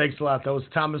it. Thanks a lot. That was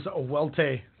Thomas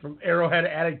Welte from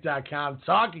ArrowheadAddict.com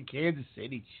talking Kansas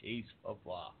City Chiefs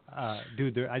football.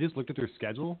 Dude, I just looked at their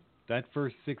schedule. That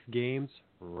first 6 games,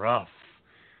 rough.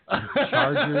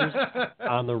 Chargers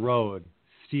on the road.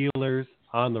 Steelers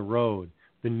on the road.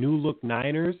 The new look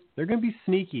Niners, they're going to be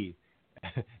sneaky.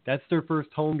 That's their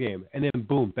first home game. And then,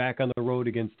 boom, back on the road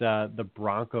against the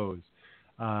Broncos.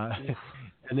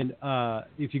 And then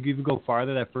if you even go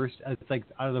farther, it's like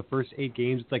out of the first 8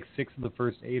 games, it's like 6 of the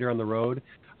first 8 are on the road.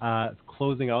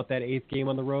 Closing out that 8th game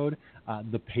on the road,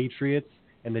 the Patriots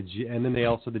and then they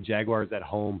also the Jaguars at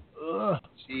home. Well,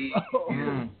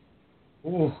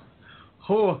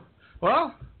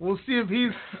 we'll see if he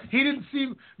didn't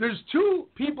see. There's 2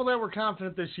 people that were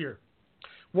confident this year.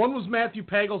 One was Matthew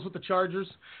Pagels with the Chargers,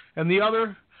 and the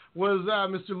other was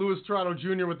Mr. Louis Toronto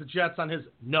Jr. with the Jets on his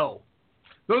no.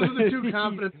 Those are the 2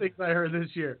 confident things I heard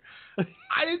this year.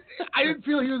 I didn't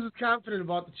feel he was as confident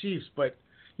about the Chiefs, but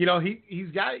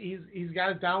he's got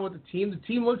it down with the team. The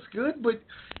team looks good, but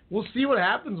we'll see what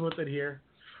happens with it here.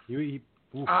 We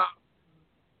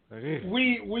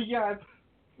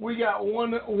got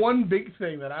one big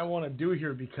thing that I want to do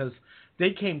here, because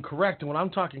they came correct, and when I'm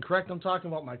talking correct, I'm talking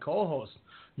about my co-host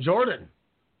Jordan.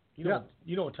 You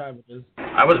know what time it is.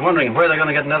 I was wondering where they're going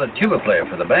to get another tuba player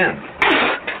for the band.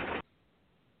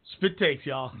 Spit takes,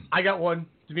 y'all. I got one.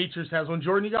 Demetrius has one.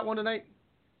 Jordan, you got one tonight?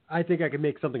 I think I can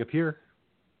make something appear.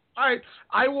 All right.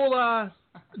 I will,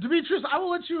 Demetrius, I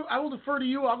will defer to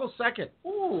you. I'll go second.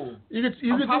 Ooh. You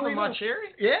can popping my cherry?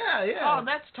 Yeah. Oh,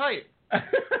 that's tight.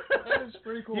 That is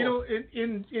pretty cool.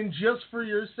 In just for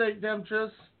your sake,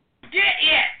 Demetrius. Get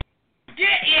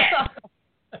it!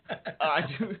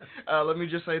 Let me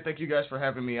just say thank you guys for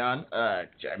having me on.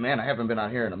 Man, I haven't been on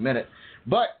here in a minute.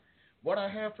 But what I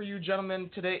have for you gentlemen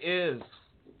today is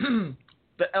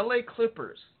the LA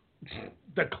Clippers.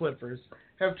 The Clippers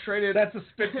have traded. That's a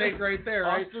spit take right there,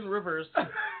 right? Austin Rivers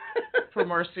for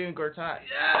Marcin Gortat.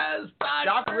 Yes,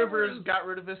 Doc Rivers got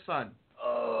rid of his son.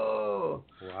 Oh.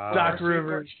 Wow. Doc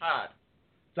Rivers.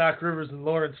 Doc Rivers and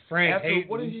Lawrence Frank.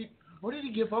 What did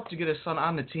he give up to get his son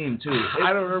on the team, too?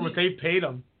 I don't remember what they paid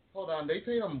him. Hold on. They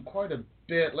paid him quite a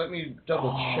bit. Let me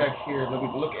double check here. Let me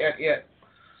look at it.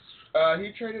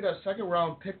 He traded a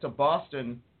second-round pick to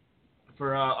Boston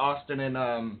for Austin in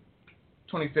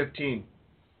 2015.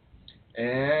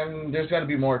 And there's got to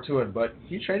be more to it, but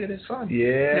he traded his son.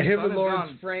 Yeah, his him son and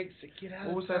Lawrence Frank. Get out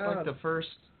what was of that, town. like the first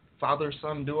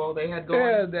father-son duo they had going?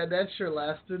 Yeah, that sure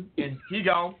lasted. And he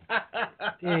gone.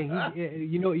 Dang,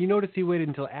 you notice he waited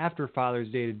until after Father's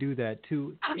Day to do that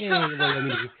too. Dang, well, I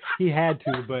mean, he had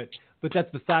to, but that's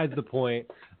besides the point.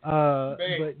 But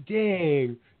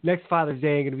dang, next Father's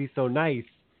Day ain't gonna be so nice.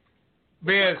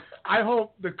 Man, I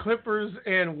hope the Clippers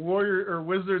and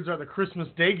Wizards are the Christmas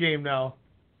Day game now.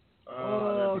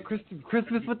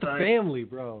 Christmas with the family,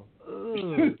 bro.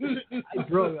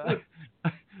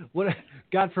 What?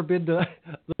 God forbid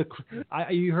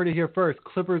you heard it here first.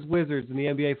 Clippers Wizards in the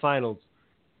NBA Finals.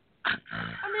 I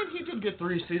mean, he did get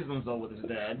 3 seasons though with his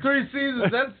dad. 3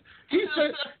 seasons.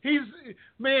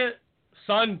 Man,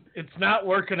 son, it's not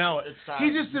working out.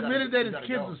 He just admitted that his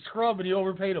kid's a scrub and he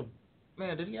overpaid him.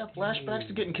 Man, did he have flashbacks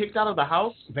to getting kicked out of the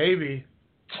house? Baby.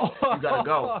 You gotta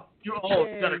go. You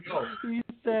gotta go. He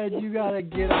said you gotta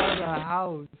get out of the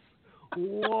house.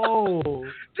 Whoa.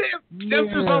 Damn,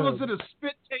 Steph was almost in a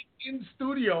spit take in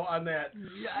studio on that.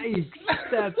 Yikes,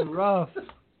 that's rough.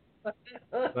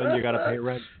 Then you gotta pay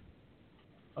rent.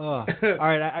 All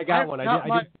right, I got one.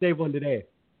 I did save one today.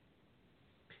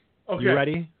 Okay. You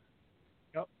ready?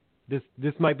 Yep.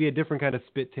 This might be a different kind of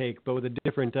spit take, but with a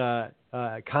different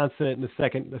consonant in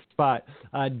the spot.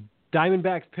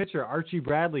 Diamondbacks pitcher Archie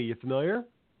Bradley, you familiar?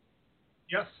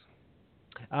 Yes.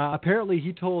 Apparently,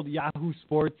 he told Yahoo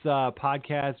Sports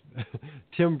podcast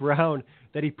Tim Brown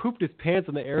that he pooped his pants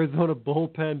in the Arizona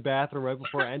bullpen bathroom right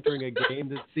before entering a game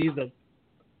this season.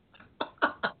 Oh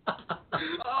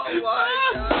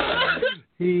my God!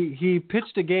 He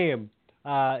pitched a game.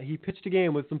 He pitched a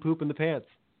game with some poop in the pants.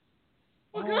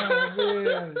 Oh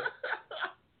man!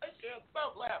 I can't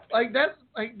stop laughing. Like that's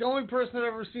like the only person I've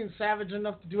ever seen savage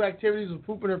enough to do activities with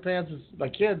poop in her pants is my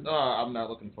kid. I'm not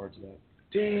looking forward to that.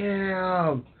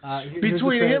 Damn.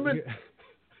 Between him and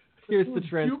here's the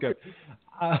transcript.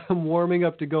 I'm warming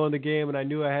up to go in the game, and I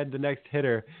knew I had the next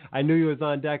hitter. I knew he was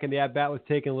on deck, and the at bat was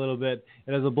taking a little bit.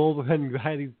 And as a bullpen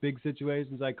guy, these big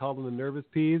situations, I called them the nervous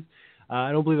peas.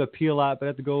 I don't believe I pee a lot, but I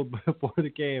have to go before the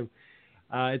game.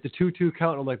 It's a 2-2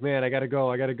 count, and I'm like, man, I gotta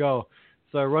go.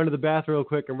 So I run to the bathroom real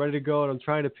quick. I'm ready to go, and I'm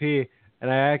trying to pee,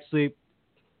 and I actually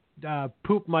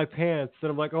poop my pants.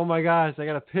 And I'm like, oh my gosh, I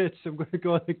got to pitch. I'm going to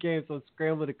go in the game. So I'm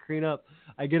scrambling to clean up.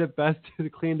 I get it best to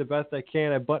clean the best I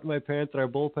can. I button my pants, and our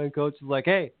bullpen coach is like,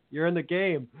 hey, you're in the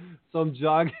game. So I'm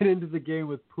jogging into the game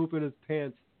with poop in his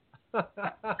pants.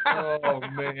 Oh,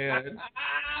 man.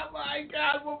 Oh, my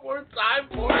God. One more time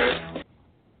for it.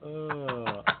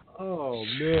 Oh,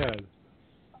 man.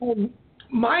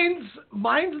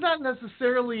 Mine's not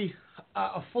necessarily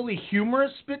a fully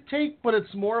humorous spit take, but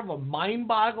it's more of a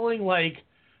mind-boggling, like,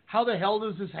 how the hell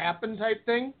does this happen type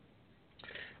thing.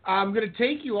 I'm going to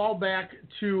take you all back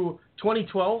to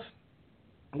 2012,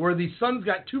 where the Suns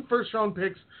got 2 first-round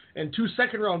picks and 2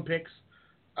 second-round picks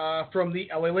from the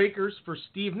LA Lakers for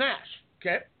Steve Nash,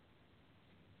 okay?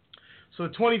 So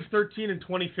 2013 and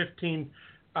 2015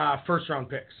 first-round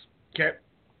picks, okay?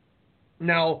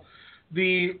 Now,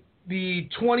 the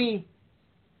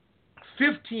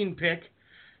 2015 pick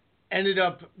ended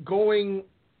up going.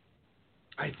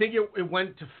 I think it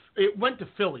went to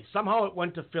Philly. Somehow it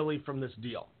went to Philly from this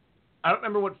deal. I don't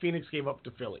remember what Phoenix gave up to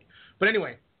Philly, but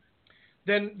anyway,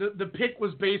 then the pick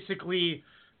was basically,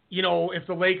 if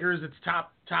the Lakers, it's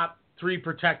top 3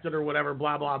 protected or whatever,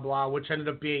 blah blah blah, which ended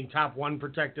up being top 1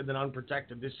 protected then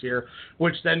unprotected this year,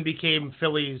 which then became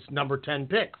Philly's number 10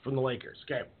 pick from the Lakers.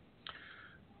 Okay.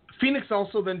 Phoenix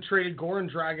also then traded Goran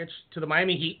Dragic to the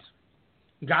Miami Heat,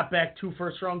 got back 2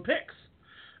 first-round picks.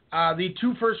 The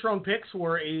 2 first-round picks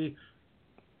were a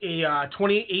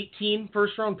 2018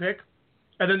 first-round pick,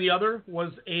 and then the other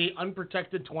was a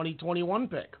unprotected 2021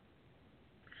 pick.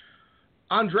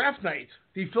 On draft night,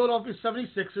 the Philadelphia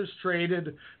 76ers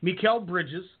traded Mikal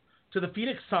Bridges to the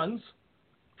Phoenix Suns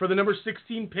for the number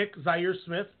 16 pick, Zaire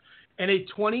Smith, and a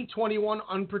 2021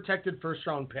 unprotected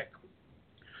first-round pick.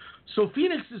 So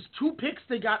Phoenix's 2 picks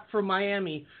they got from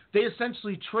Miami, they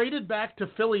essentially traded back to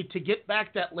Philly to get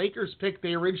back that Lakers pick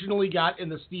they originally got in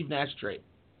the Steve Nash trade.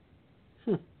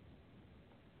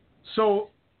 So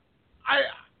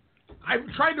I'm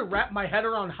trying to wrap my head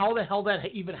around how the hell that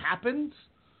even happens.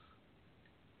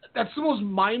 That's the most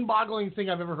mind-boggling thing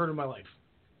I've ever heard in my life.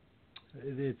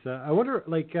 It's I wonder,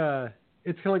 like,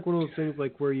 it's kind of like one of those things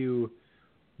like where you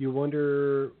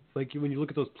wonder, like when you look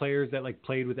at those players that like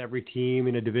played with every team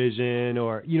in a division,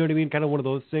 or you know what I mean, kind of one of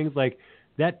those things. Like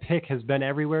that pick has been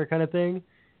everywhere, kind of thing.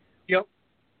 Yep.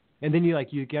 And then you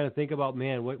got to think about,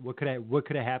 man, what could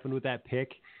have happened with that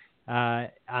pick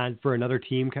for another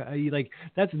team? Like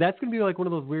that's gonna be like one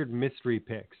of those weird mystery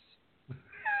picks.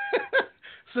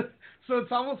 So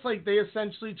it's almost like they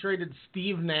essentially traded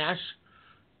Steve Nash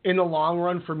in the long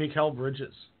run for Mikal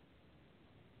Bridges.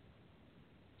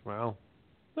 Wow.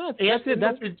 And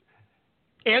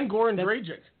Goran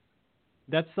Dragic.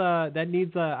 That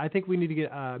needs. I think we need to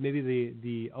get maybe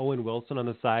the Owen Wilson on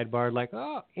the sidebar, like,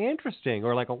 oh, interesting,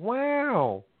 or like a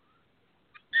wow,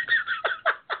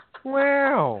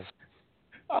 wow.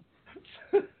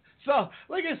 So,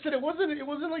 like I said, it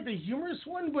wasn't like the humorous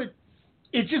one, but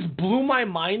it just blew my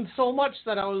mind so much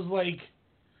that I was like,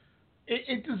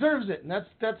 it deserves it, and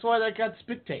that's why that got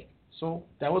spit take. So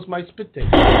that was my spit take.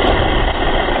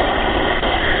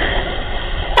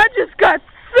 I just got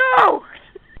soaked.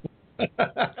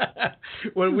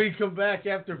 When we come back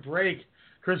after break,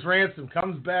 Chris Ransom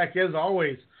comes back as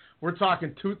always. We're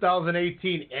talking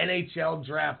 2018 NHL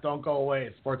Draft. Don't go away.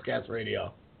 Sportscast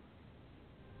Radio.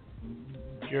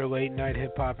 Your late night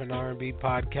hip hop and R&B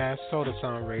podcast, Soda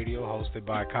Sound Radio, hosted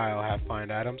by Kyle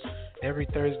Halfpint Adams, every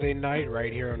Thursday night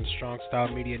right here on the Strong Style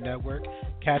Media Network.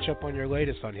 Catch up on your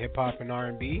latest on hip hop and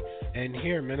R&B, and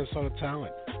hear Minnesota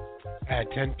talent at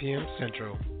 10 p.m.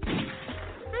 Central.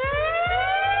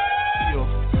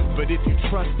 But if you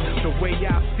trust the way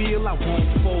I feel, I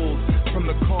won't fold from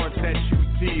the cards that you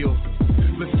deal.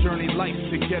 Let's journey life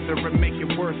together and make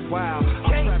it worthwhile.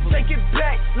 Can't take it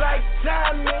back like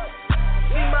timing.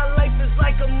 See, my life is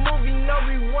like a movie, no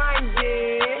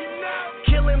rewinding.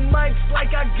 Killing mics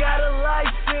like I got a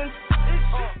license.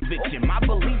 Conviction, my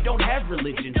belief don't have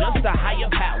religion, just a higher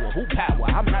power. Who power?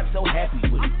 I'm not so happy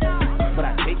with it, but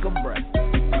I take a breath,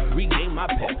 regain my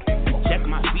pep, check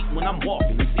my feet when I'm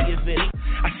walking to see if it ain't.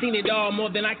 I seen it all more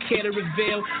than I care to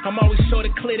reveal. I'm always sure to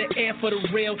clear the air for the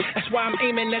real. That's why I'm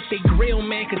aiming at they grill,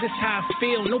 man, cause it's how I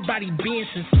feel. Nobody being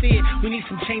sincere. We need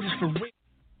some changes for real.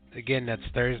 Again, that's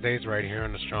Thursdays right here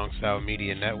on the Strong Style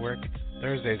Media Network.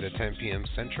 Thursdays at 10 p.m.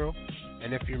 Central.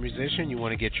 And if you're a musician, you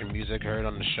want to get your music heard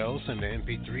on the show, send the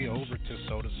MP3 over to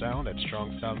Soda Sound at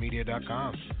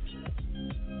strongstylemedia.com.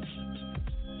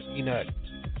 Peanut.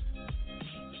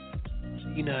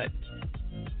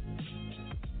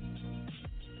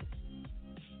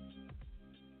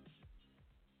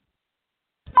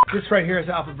 This right here is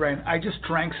Alpha Brain. I just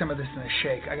drank some of this in a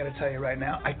shake. I got to tell you right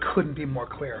now, I couldn't be more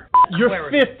clear. You're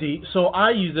Clarity. 50, so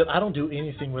I use it. I don't do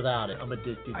anything without it. I'm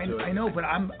addicted to it. I know, but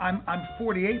I'm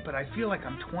 48, but I feel like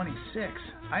I'm 26.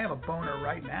 I have a boner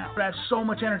right now. I have so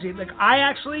much energy. Like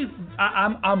I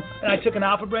took an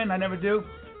Alpha Brain. I never do.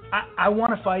 I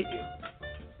want to fight you.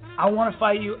 I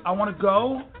want to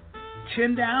go,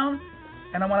 chin down,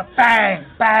 and I want to bang,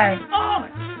 bang. Oh.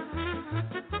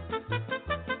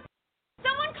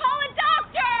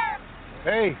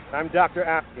 Hey, I'm Dr.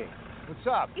 Apke. What's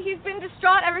up? He's been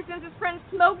distraught ever since his friend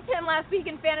smoked him last week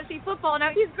in fantasy football. Now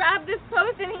he's grabbed this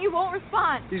post and he won't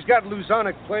respond. He's got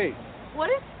Luzonic plague. What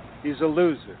is? He's a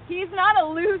loser. He's not a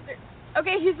loser.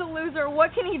 Okay, he's a loser.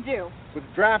 What can he do? With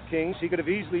DraftKings, he could have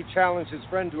easily challenged his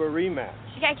friend to a rematch.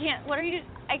 I can't. What are you?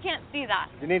 I can't see that.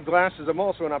 You need glasses. I'm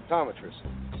also an optometrist.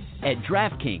 At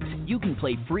DraftKings, you can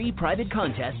play free private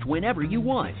contests whenever you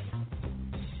want.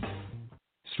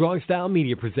 Strong Style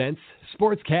Media presents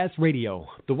Sportscast Radio,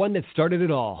 the one that started it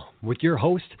all, with your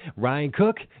host, Ryan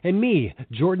Cook, and me,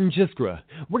 Jordan Jiskra.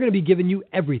 We're going to be giving you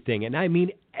everything, and I mean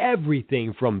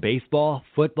everything from baseball,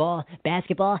 football,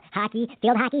 basketball, hockey,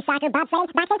 field hockey, soccer,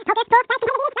 bobsleigh, boxing, poker, sports,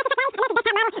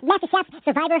 Master Chef,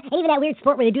 Survivor, and even that weird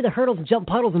sport where they do the hurdles and jump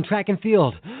puddles in track and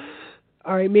field.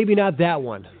 All right, maybe not that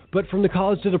one, but from the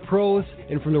college to the pros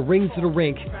and from the rings to the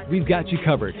rink, we've got you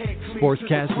covered.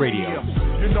 Sportscast Radio.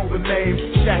 You know the name,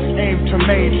 Shaq aim to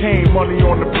maintain money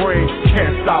on the brain,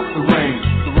 can't stop the rain.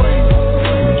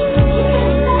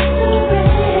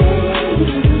 You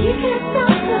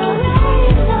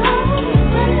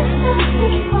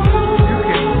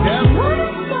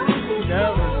can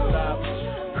never stop.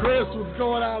 Chris, what's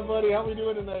going on, buddy? How we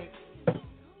doing tonight?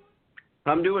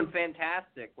 I'm doing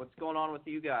fantastic. What's going on with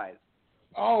you guys?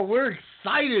 Oh, we're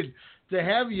excited to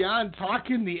have you on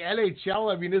talking the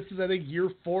NHL. I mean, this is, I think, year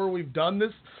 4 we've done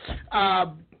this.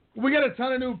 We got a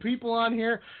ton of new people on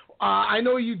here. I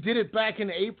know you did it back in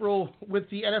April with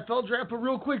the NFL draft, but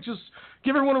real quick, just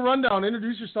give everyone a rundown.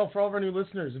 Introduce yourself for all of our new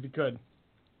listeners, if you could.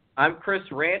 I'm Chris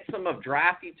Ransom of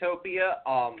Draft Utopia.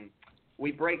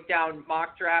 We break down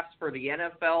mock drafts for the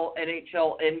NFL,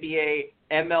 NHL, NBA,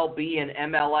 MLB,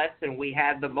 and MLS, and we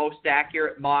had the most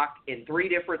accurate mock in 3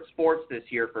 different sports this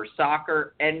year for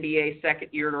soccer, NBA, second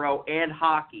year in a row, and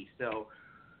hockey. So,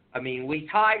 I mean, we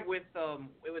tied with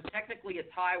it was technically a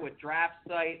tie with Draft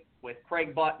Site, with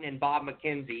Craig Button and Bob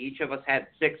McKenzie. Each of us had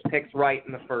 6 picks right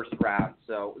in the first round.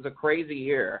 So it was a crazy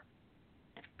year.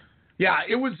 Yeah,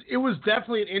 it was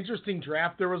definitely an interesting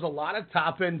draft. There was a lot of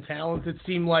top-end talent. It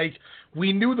seemed like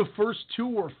we knew the first 2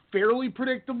 were fairly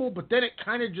predictable, but then it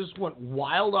kind of just went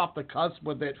wild off the cusp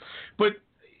with it. But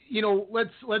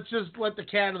let's just let the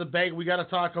cat out of the bag. We got to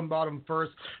talk about him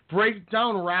first. Break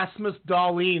down Rasmus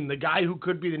Dahlin, the guy who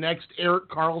could be the next Erik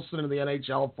Karlsson in the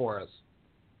NHL for us.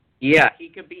 Yeah, he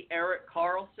could be Erik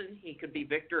Karlsson. He could be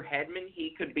Victor Hedman.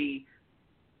 He could be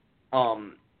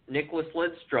Nicholas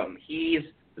Lidstrom. He's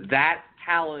that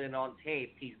talented on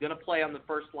tape. He's going to play on the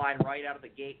first line right out of the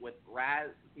gate with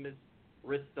Rasmus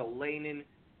Ristolainen,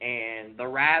 and the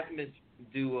Rasmus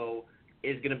duo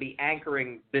is going to be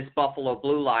anchoring this Buffalo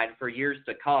Blue Line for years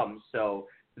to come. So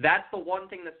that's the one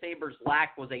thing the Sabres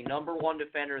lacked, was a number 1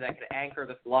 defender that could anchor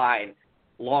the line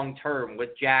long term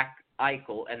with Jack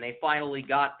Eichel, and they finally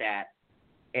got that.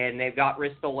 And they've got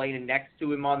Ristolainen next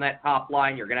to him on that top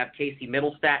line. You're going to have Casey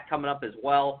Middlestat coming up as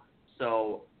well.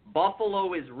 So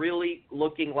Buffalo is really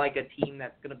looking like a team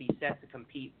that's going to be set to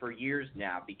compete for years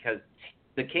now, because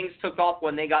the Kings took off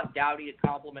when they got Doughty to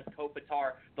complement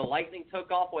Kopitar. The Lightning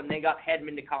took off when they got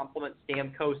Hedman to complement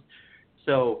Stamkos.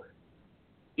 So,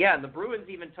 yeah, and the Bruins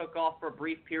even took off for a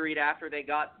brief period after they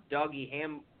got Dougie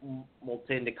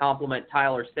Hamilton to complement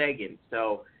Tyler Seguin.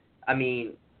 So, I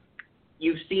mean,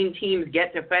 you've seen teams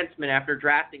get defensemen after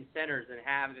drafting centers and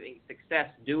having success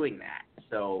doing that.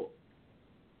 So,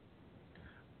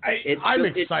 I'm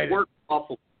excited. It's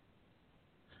awful.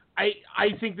 I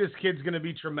think this kid's going to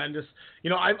be tremendous.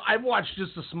 I've watched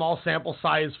just a small sample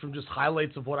size from just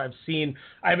highlights of what I've seen.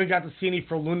 I haven't got to see any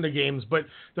Frölunda games, but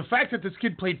the fact that this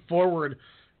kid played forward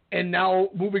and now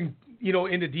moving,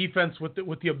 into defense with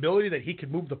the ability that he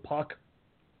could move the puck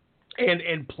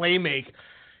and play make,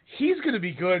 he's going to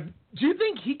be good. Do you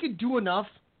think he could do enough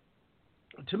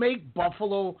to make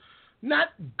Buffalo not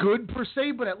good per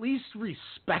se, but at least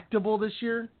respectable this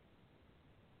year?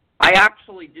 I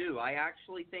actually do. I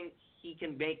actually think he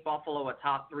can make Buffalo a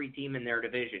top 3 team in their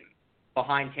division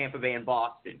behind Tampa Bay and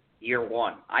Boston year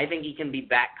 1. I think he can be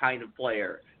that kind of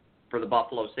player for the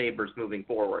Buffalo Sabres moving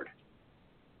forward.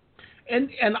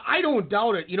 And I don't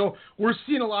doubt it. We're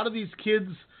seeing a lot of these kids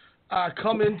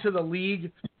come into the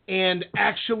league and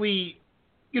actually,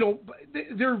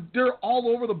 they're all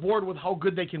over the board with how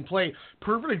good they can play.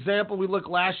 Perfect example, we look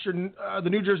last year, the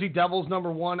New Jersey Devils,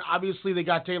 number 1. Obviously, they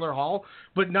got Taylor Hall,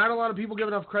 but not a lot of people give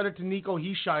enough credit to Nico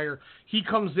Hischier. He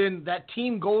comes in, that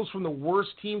team goes from the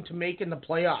worst team to making the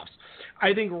playoffs.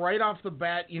 I think right off the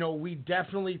bat, we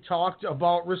definitely talked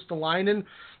about Ristolainen,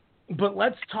 but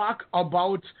let's talk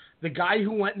about the guy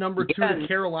who went number 2 to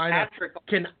Carolina.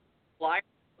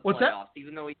 What's that?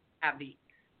 Even though he have the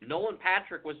Nolan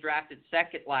Patrick was drafted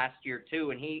 2nd last year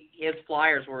too, and his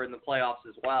Flyers were in the playoffs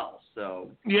as well. So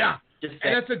yeah,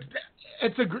 and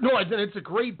it's a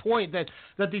great point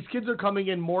that these kids are coming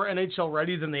in more NHL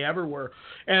ready than they ever were.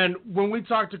 And when we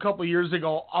talked a couple years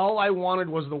ago, all I wanted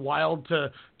was the Wild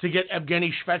to get Evgeny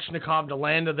Svechnikov to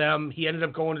land to them. He ended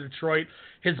up going to Detroit.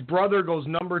 His brother goes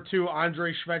number 2.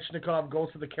 Andrei Svechnikov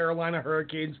goes to the Carolina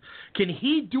Hurricanes. Can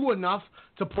he do enough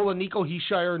to pull a Nico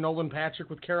Hischier or Nolan Patrick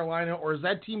with Carolina, or is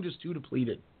that team just too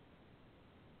depleted?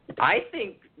 I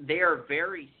think they are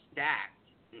very stacked.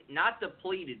 Not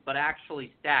depleted, but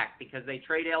actually stacked, because they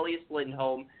trade Elias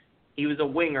Lindholm. He was a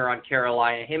winger on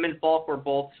Carolina. Him and Falk were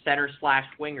both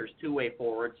center/wingers, 2-way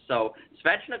forwards. So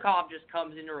Svechnikov just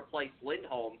comes in to replace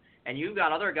Lindholm, and you've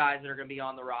got other guys that are going to be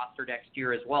on the roster next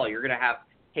year as well. You're going to have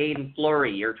Hayden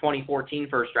Fleury, your 2014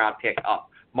 first-round pick, up.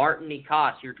 Martin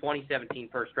Nikas, your 2017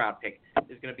 first-round pick,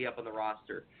 is going to be up on the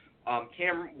roster.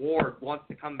 Cam Ward wants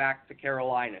to come back to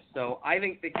Carolina. So I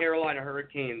think the Carolina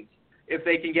Hurricanes, if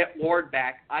they can get Ward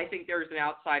back, I think there's an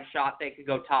outside shot they could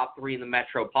go top 3 in the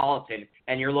Metropolitan,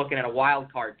 and you're looking at a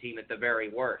wild card team at the very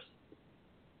worst.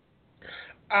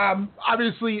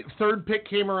 Obviously, 3rd pick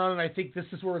came around, and I think this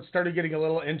is where it started getting a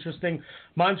little interesting.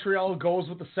 Montreal goes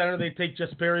with the center. They take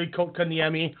Jesperi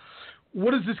Kotkaniemi.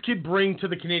 What does this kid bring to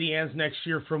the Canadiens next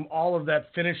year from all of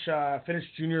that Finnish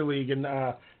junior league and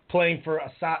playing for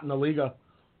Assat in the Liga?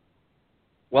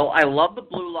 Well, I love the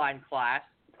blue line class.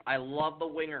 I love the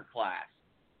winger class.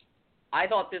 I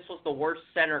thought this was the worst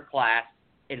center class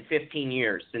in 15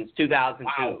 years, since 2002.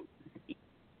 Wow.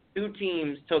 2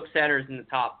 teams took centers in the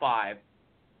top 5.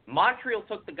 Montreal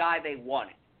took the guy they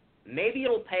wanted. Maybe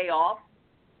it'll pay off,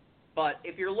 But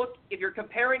if you're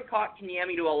comparing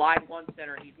Kotkaniemi to a line one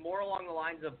center, he's more along the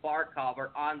lines of Barkov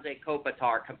or Anze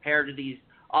Kopitar compared to these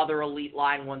other elite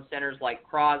line one centers like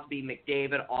Crosby,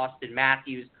 McDavid, Austin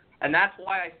Matthews. And that's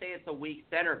why I say it's a weak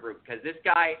center group, because this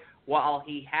guy, while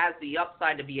he has the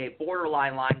upside to be a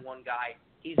borderline line one guy,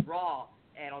 he's raw.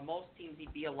 And on most teams,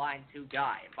 he'd be a line two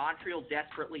guy. Montreal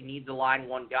desperately needs a line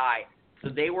one guy. So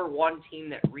they were one team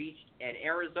that reached. And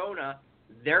Arizona,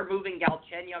 they're moving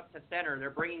Galchenyuk to center.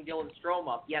 They're bringing Dylan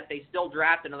Strome up, yet they still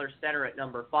draft another center at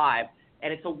number 5.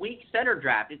 And it's a weak center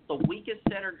draft. It's the weakest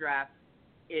center draft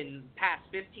in past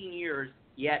 15 years,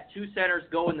 yet 2 centers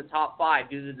go in the top 5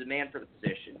 due to the demand for the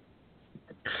position.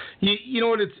 You know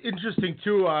what? It's interesting,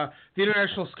 too. The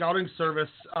International Scouting Service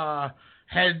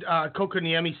had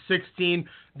Kotkaniemi 16.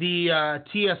 The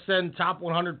TSN Top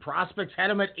 100 Prospects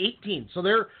had him at 18. So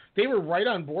they were right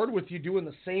on board with you doing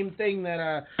the same thing,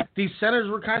 that these centers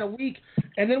were kind of weak.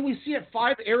 And then we see at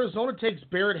 5, Arizona takes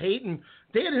Barrett Hayton.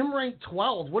 They had him ranked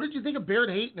 12. What did you think of Barrett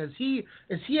Hayton? Is he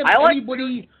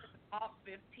anybody? Top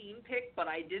 15 pick, but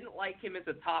I didn't like him as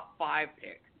a top 5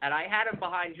 pick. And I had him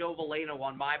behind Joe Veleno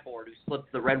on my board, who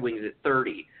slipped the Red Wings at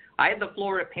 30. I had the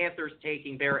Florida Panthers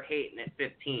taking Barrett Hayton at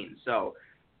 15. So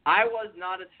I was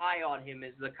not as high on him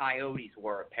as the Coyotes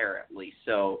were, apparently.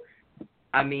 So,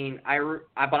 I mean,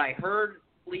 but I heard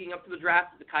leading up to the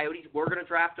draft that the Coyotes were going to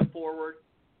draft a forward,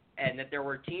 and that there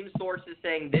were team sources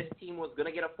saying this team was going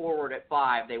to get a forward at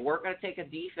 5. They weren't going to take a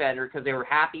defender because they were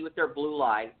happy with their blue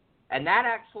line. And that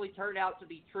actually turned out to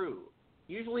be true.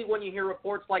 Usually when you hear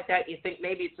reports like that, you think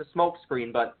maybe it's a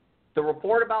smokescreen, but the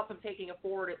report about them taking a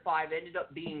forward at 5 ended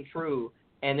up being true,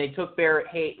 and they took Barrett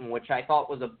Hayton, which I thought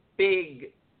was a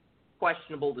big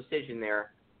questionable decision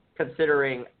there,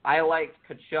 considering I liked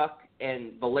Tkachuk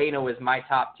and Veleno as my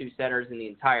top 2 centers in the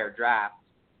entire draft,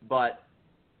 but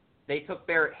they took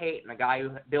Barrett Hayton, a guy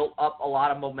who built up a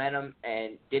lot of momentum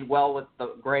and did well with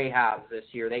the Greyhounds this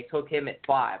year. They took him at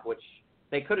 5, which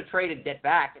they could have traded it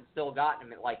back and still gotten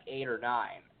him at like 8 or 9.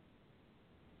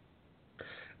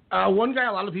 One guy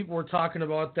a lot of people were talking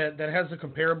about that has a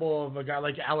comparable of a guy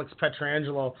like Alex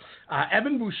Pietrangelo,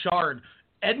 Evan Bouchard.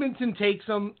 Edmonton takes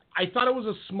him. I thought it was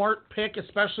a smart pick,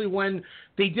 especially when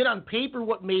they did on paper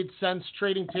what made sense,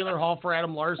 trading Taylor Hall for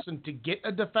Adam Larson to get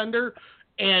a defender,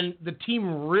 and the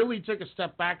team really took a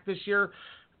step back this year.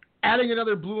 Adding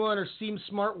another blue liner seems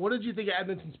smart. What did you think of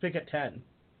Edmonton's pick at 10?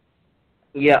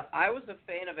 Yeah, I was a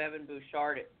fan of Evan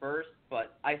Bouchard at first,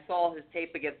 but I saw his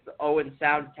tape against the Owen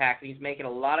Sound Attack, and he's making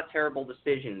a lot of terrible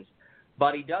decisions.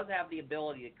 But he does have the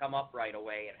ability to come up right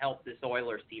away and help this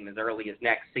Oilers team as early as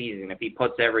next season if he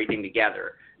puts everything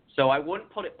together. So I wouldn't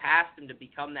put it past him to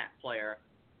become that player,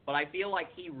 but I feel like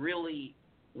he really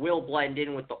will blend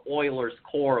in with the Oilers'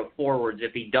 core of forwards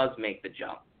if he does make the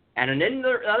jump. And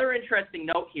another interesting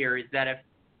note here is that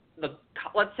if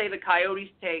let's say the Coyotes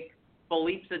take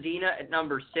Philippe Zadina at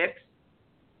number 6,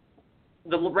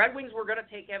 the Red Wings were going to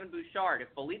take Evan Bouchard. If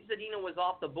Philippe Zadina was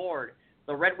off the board,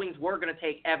 the Red Wings were going to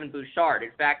take Evan Bouchard. In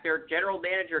fact, their general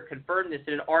manager confirmed this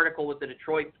in an article with the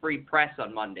Detroit Free Press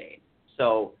on Monday.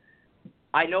 So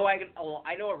I know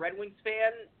a Red Wings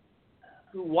fan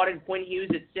who wanted Quinn Hughes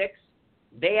at 6.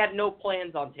 They had no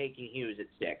plans on taking Hughes at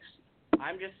 6.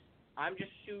 I'm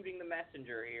just shooting the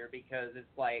messenger here because it's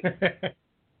like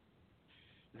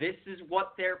this is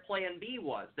what their plan B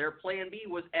was. Their plan B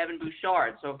was Evan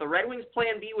Bouchard. So if the Red Wings'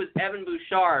 plan B was Evan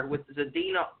Bouchard with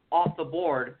Zadina off the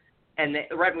board, and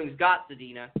the Red Wings got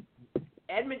Zadina,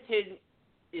 Edmonton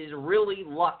is really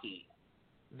lucky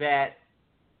that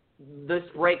this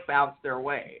break bounced their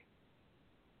way.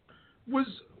 Was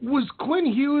Quinn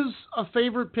Hughes a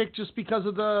favorite pick just because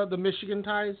of the Michigan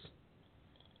ties?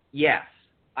 Yes,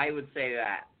 I would say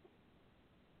that.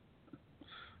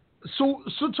 So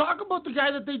talk about the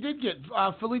guy that they did get,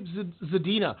 Philippe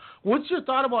Zadina. What's your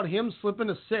thought about him slipping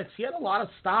to 6? He had a lot of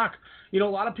stock. You know,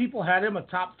 a lot of people had him a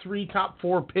top 3, top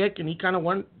 4 pick, and he kind of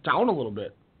went down a little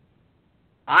bit.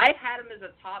 I had him as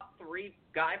a top 3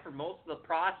 guy for most of the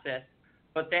process,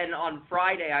 but then on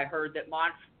Friday I heard that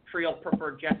Montreal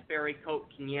preferred Jesperi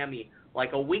Kotkaniemi.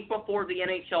 Like a week before the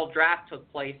NHL draft took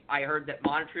place, I heard that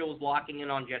Montreal was locking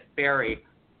in on Jesperi,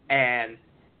 and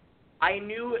I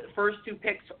knew the first 2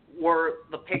 picks were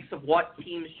the picks of what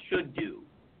teams should do.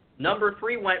 Number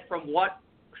 3 went from what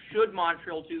should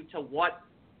Montreal do to what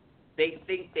they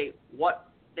think what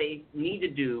they need to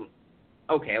do.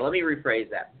 Okay, let me rephrase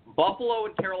that. Buffalo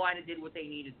and Carolina did what they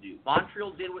needed to do.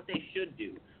 Montreal did what they should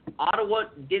do. Ottawa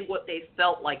did what they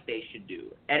felt like they should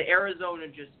do. And Arizona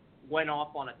just went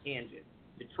off on a tangent.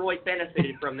 Detroit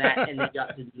benefited from that, and they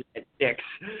got to do it at 6.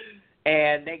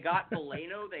 And they got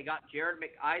Veleno, they got Jared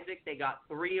McIsaac, they got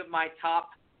 3 of my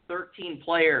top 13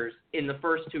 players in the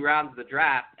first 2 rounds of the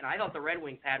draft, and I thought the Red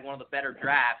Wings had one of the better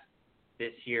drafts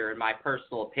this year, in my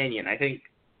personal opinion. I think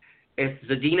if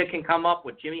Zadina can come up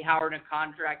with Jimmy Howard in a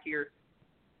contract here,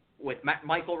 with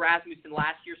Michael Rasmussen,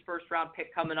 last year's first-round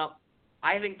pick coming up,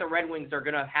 I think the Red Wings are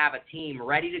going to have a team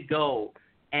ready to go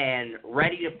and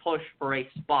ready to push for a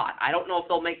spot. I don't know if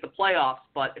they'll make the playoffs,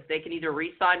 but if they can either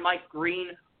re-sign Mike Green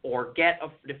or get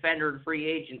a defender in free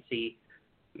agency,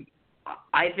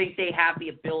 I think they have the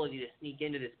ability to sneak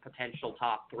into this potential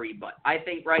top 3. But I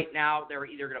think right now they're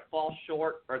either going to fall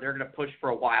short or they're going to push for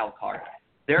a wild card.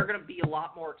 They're going to be a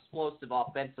lot more explosive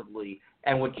offensively.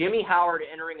 And with Jimmy Howard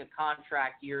entering a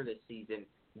contract year this season,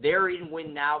 they're in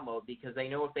win-now mode because they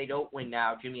know if they don't win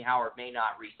now, Jimmy Howard may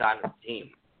not re-sign with the team.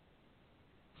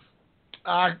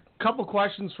 Couple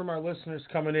questions from our listeners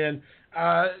coming in.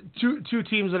 Two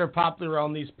teams that are popular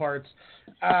around these parts.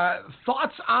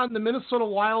 Thoughts on the Minnesota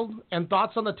Wild and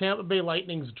thoughts on the Tampa Bay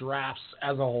Lightning's drafts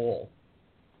as a whole?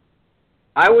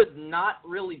 I was not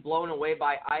really blown away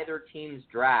by either team's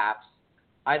drafts.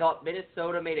 I thought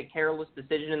Minnesota made a careless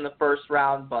decision in the first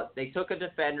round, but they took a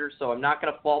defender, so I'm not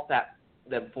going to fault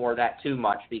them for that too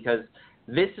much because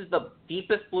this is the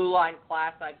deepest blue line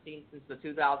class I've seen since the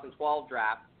 2012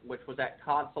 draft, which was at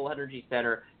Consol Energy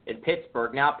Center in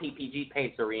Pittsburgh, now PPG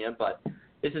Paints Arena, but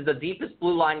this is the deepest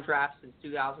blue line draft since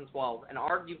 2012 and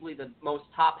arguably the most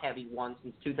top-heavy one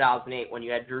since 2008 when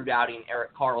you had Drew Doughty and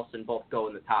Erik Karlsson both go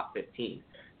in the top 15.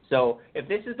 So if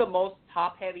this is the most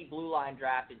top-heavy blue line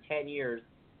draft in 10 years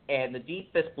and the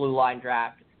deepest blue line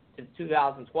draft since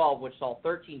 2012, which saw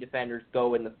 13 defenders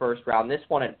go in the first round, this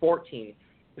one at 14,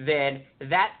 then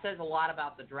that says a lot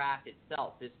about the draft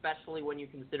itself, especially when you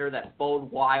consider that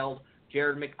Bode Wild,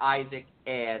 Jared McIsaac,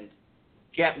 and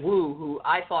Jet Wu, who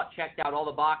I thought checked out all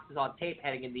the boxes on tape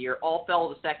heading in the year, all fell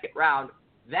to the second round.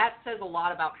 That says a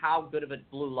lot about how good of a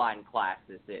blue line class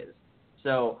this is.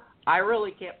 So I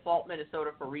really can't fault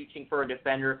Minnesota for reaching for a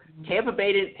defender. Tampa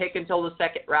Bay didn't pick until the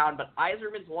second round, but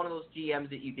Yzerman's one of those GMs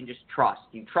that you can just trust.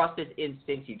 You trust his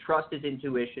instincts, you trust his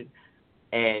intuition,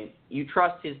 and you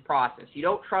trust his process. You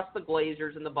don't trust the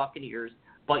Glazers and the Buccaneers,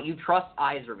 but you trust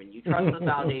Yzerman. You trust the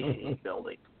foundation he's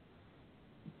building.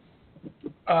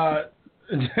 But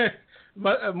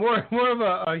more of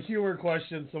a humor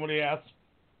question somebody asked.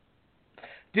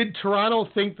 Did Toronto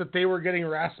think that they were getting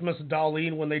Rasmus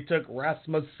Dahlin when they took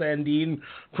Rasmus Sandin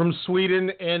from Sweden?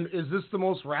 And is this the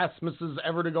most Rasmuses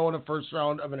ever to go in a first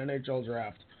round of an NHL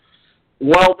draft?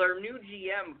 Well, their new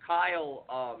GM, Kyle,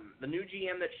 the new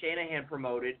GM that Shanahan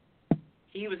promoted,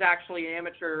 he was actually an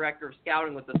amateur director of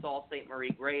scouting with the Sault Ste.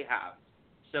 Marie Greyhounds.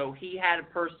 So he had a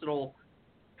personal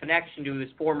connection to his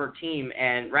former team,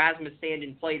 and Rasmus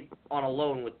Sandin played on a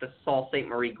loan with the Sault Ste.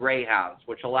 Marie Greyhounds,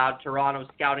 which allowed Toronto's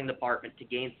scouting department to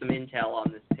gain some intel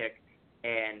on this pick,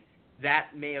 and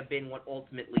that may have been what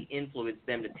ultimately influenced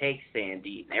them to take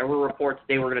Sandin. There were reports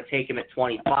they were going to take him at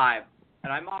 25,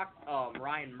 and I mocked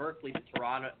Ryan Merkley to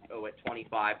Toronto at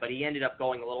 25, but he ended up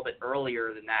going a little bit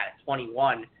earlier than that at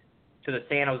 21 to the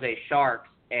San Jose Sharks,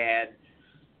 and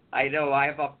I know I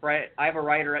have a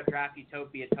writer at Draft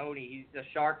Utopia, Tony. He's a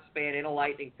Sharks fan and a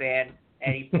Lightning fan,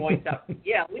 and he points out,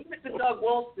 yeah, leave it to Doug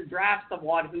Wilson to draft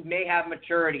someone who may have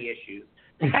maturity issues.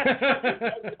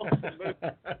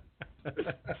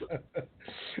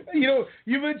 You know,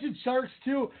 you mentioned Sharks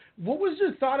too. What was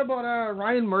your thought about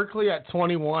Ryan Merkley at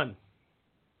 21?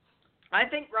 I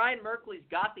think Ryan Merkley's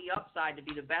got the upside to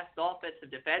be the best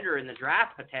offensive defender in the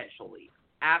draft potentially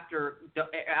after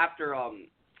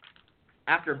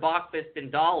Bachfist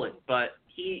and Dahlin, but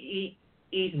he's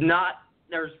not.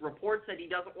 There's reports that he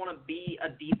doesn't want to be a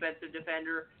defensive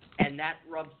defender, and that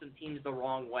rubs some teams the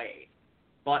wrong way.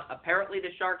 But apparently the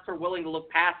Sharks are willing to look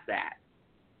past that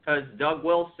because Doug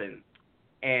Wilson,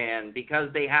 and because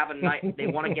they have they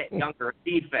want to get younger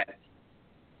defense.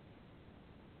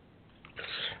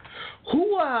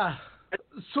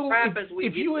 So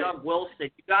if you Doug Wilson, you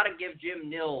got to give Jim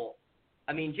Nill.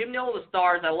 I mean, Jim Nill the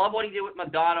stars. I love what he did with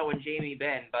Madonna and Jamie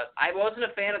Benn, but I wasn't a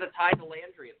fan of the Ty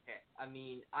Dellandrea pick. I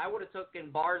mean, I would have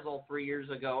taken Barzal 3 years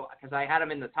ago because I had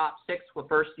him in the top 6 the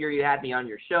first year you had me on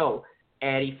your show,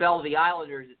 and he fell to the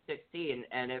Islanders at 16.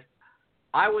 And if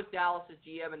I was Dallas's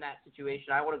GM in that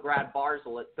situation, I would have grabbed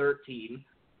Barzal at 13.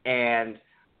 And,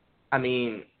 I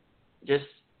mean, just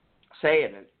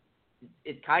saying,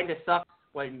 it kind of sucks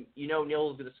when you know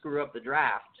Nill's going to screw up the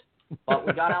draft. But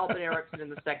we got Alvin Erickson in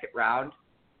the second round.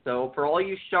 So for all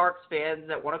you Sharks fans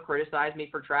that want to criticize me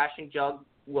for trashing Doug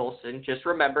Wilson, just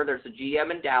remember there's a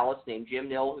GM in Dallas named Jim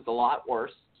Nill who's a lot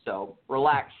worse. So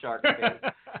relax, Sharks fans.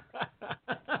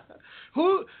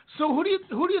 Who do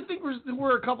you think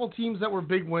were a couple teams that were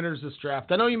big winners this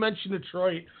draft? I know you mentioned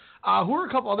Detroit. Who are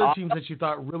a couple other teams that you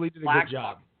thought really did a good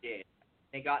job? Did.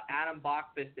 They got Adam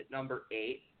Bachfist at number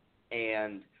 8,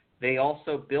 and they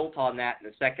also built on that in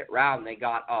the second round. They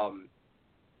got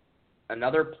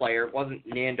another player. It wasn't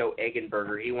Nando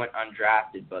Eggenberger. He went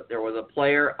undrafted, but there was a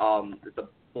player that the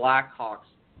Blackhawks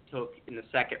took in the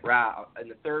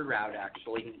third round,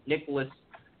 actually. Nicholas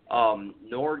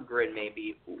Nordgren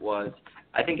maybe was.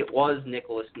 I think it was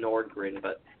Nicholas Nordgren,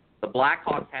 but the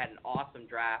Blackhawks had an awesome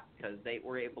draft because they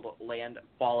were able to land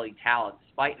quality talent.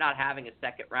 Despite not having a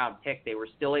second-round pick, they were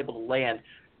still able to land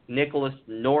Nicholas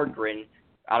Nordgren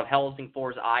out of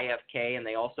Helsingfors IFK, and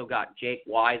they also got Jake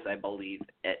Wise, I believe,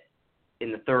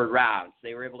 in the third round. So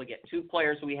they were able to get 2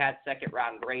 players we had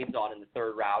second-round grades on in the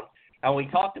third round. And we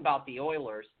talked about the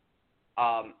Oilers.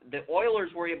 The Oilers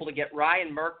were able to get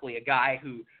Ryan Merkley, a guy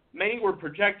who many were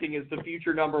projecting as the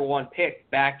future number 1 pick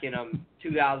back in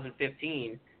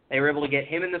 2015. They were able to get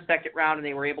him in the second round, and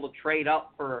they were able to trade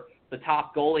up for the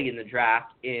top goalie in the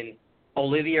draft in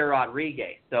Olivier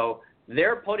Rodriguez. So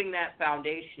they're putting that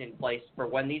foundation in place for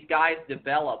when these guys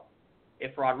develop.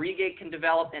 If Rodriguez can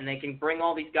develop and they can bring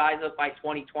all these guys up by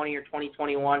 2020 or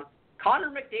 2021,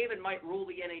 Connor McDavid might rule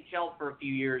the NHL for a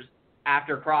few years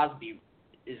after Crosby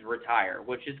is retired,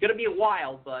 which is going to be a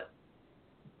while, but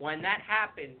when that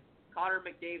happens, Connor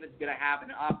McDavid's going to have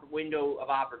an window of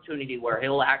opportunity where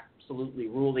he'll absolutely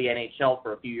rule the NHL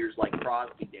for a few years like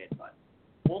Crosby did. But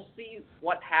we'll see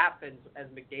what happens as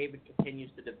McDavid continues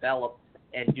to develop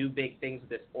and do big things with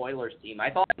this Oilers team. I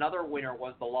thought another winner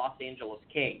was the Los Angeles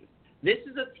Kings. This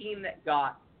is a team that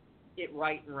got it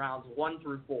right in rounds 1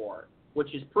 through 4,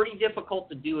 which is pretty difficult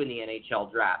to do in the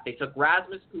NHL draft. They took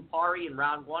Rasmus Kupari in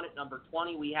round 1 at number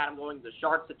 20. We had him going to the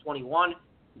Sharks at 21.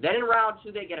 Then in round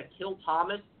 2, they get a Kill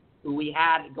Thomas, who we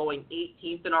had going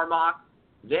 18th in our mock.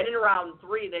 Then in round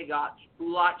 3, they got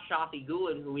Bulat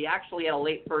Shafiqullin, who we actually had a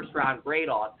late first-round grade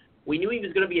on. We knew he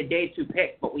was going to be a day 2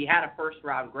 pick, but we had a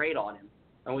first-round grade on him,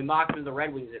 and we mocked him to the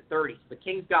Red Wings at 30. So the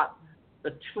Kings got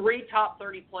the 3 top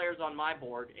 30 players on my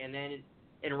board, and then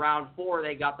in round 4,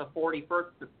 they got the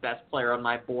 41st best player on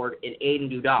my board in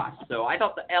Aiden Dudas. So I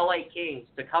thought the LA Kings,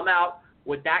 to come out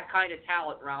with that kind of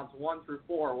talent in rounds 1 through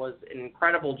 4, was an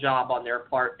incredible job on their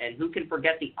part. And who can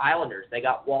forget the Islanders? They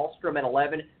got Wallstrom at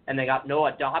 11, and they got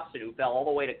Noah Dobson, who fell all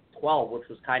the way to 12, which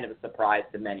was kind of a surprise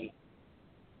to many.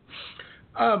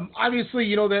 Obviously,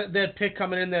 you know, that pick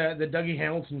coming in, the Dougie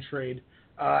Hamilton trade,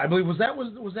 I believe, was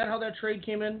that how that trade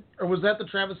came in? Or was that the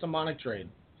Travis Hamonic trade?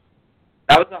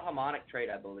 That was a Hamonic trade,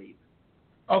 I believe.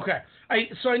 Okay.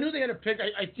 So I knew they had a pick.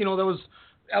 There was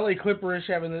LA Clipperish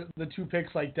having the 2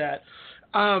 picks like that.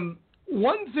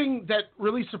 One thing that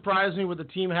really surprised me with the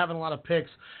team having a lot of picks,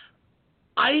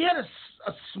 I had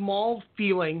a small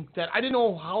feeling that I didn't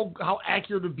know how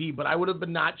accurate it would be, but I would have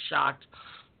been not shocked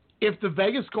if the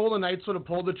Vegas Golden Knights would have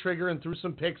pulled the trigger and threw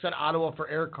some picks at Ottawa for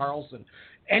Erik Karlsson.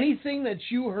 Anything that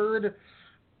you heard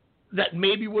that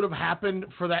maybe would have happened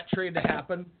for that trade to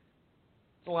happen?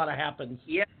 It's a lot of happens.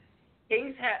 Yeah.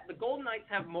 The Golden Knights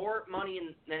have more money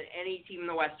than any team in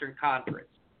the Western Conference.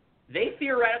 They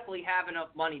theoretically have enough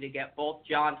money to get both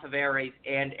John Tavares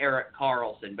and Erik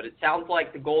Karlsson, but it sounds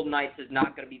like the Golden Knights is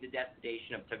not going to be the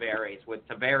destination of Tavares, with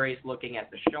Tavares looking at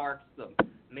the Sharks, the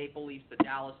Maple Leafs, the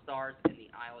Dallas Stars, and the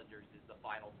Islanders as the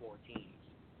final 4 teams.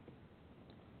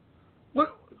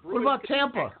 What about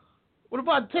Tampa? What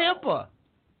about Tampa?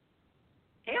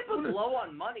 Tampa's low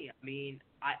on money. I mean,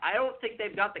 I don't think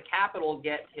they've got the capital to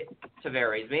get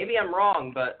Tavares. Maybe I'm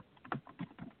wrong, but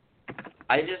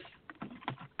I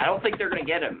don't think they're going to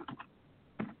get him.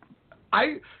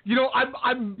 I'm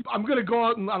going to go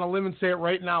out on a limb and say it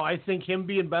right now. I think him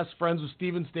being best friends with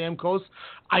Steven Stamkos,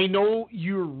 I know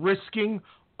you're risking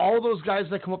all those guys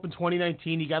that come up in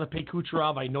 2019. You got to pay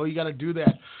Kucherov. I know you got to do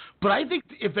that. But I think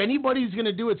if anybody's going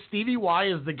to do it, Stevie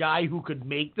Y is the guy who could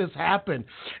make this happen.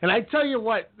 And I tell you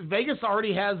what, Vegas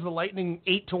already has the Lightning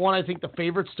 8-1, I think, the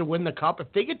favorites to win the Cup.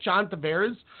 If they get John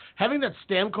Tavares, having that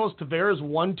Stamkos-Tavares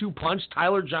 1-2 punch,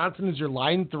 Tyler Johnson is your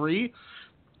line 3,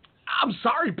 I'm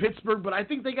sorry, Pittsburgh, but I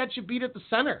think they got you beat at the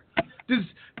center.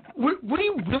 What do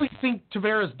you really think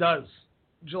Tavares does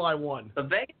July 1? The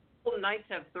Vegas Golden Knights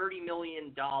have $30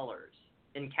 million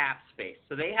in cap space,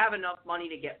 so they have enough money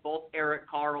to get both Erik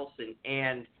Karlsson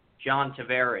and John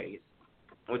Tavares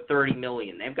with $30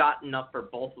 million. They've got enough for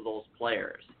both of those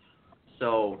players.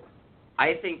 So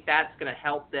I think that's going to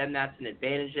help them. That's an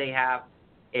advantage they have.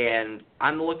 And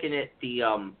I'm looking at the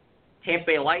Tampa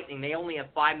Bay Lightning. They only have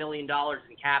 $5 million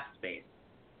in cap space.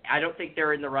 I don't think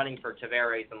they're in the running for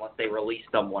Tavares unless they release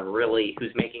someone really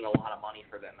who's making a lot of money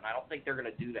for them. And I don't think they're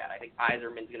going to do that. I think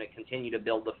Yzerman's going to continue to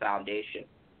build the foundation.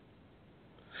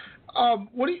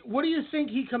 What do you think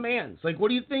he commands? Like, what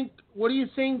do you think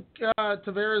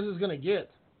Tavares is going to get?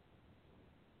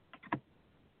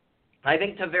 I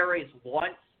think Tavares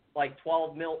wants like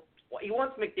 12 mil. He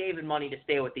wants McDavid money to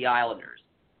stay with the Islanders,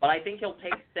 but I think he'll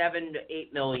take $7 to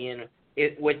 $8 million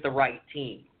with the right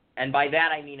team, and by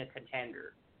that I mean a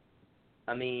contender.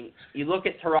 I mean, you look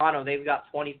at Toronto; they've got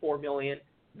 $24 million.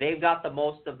 They've got the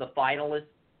most of the finalists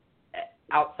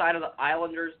outside of the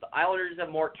Islanders. The Islanders have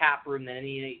more cap room than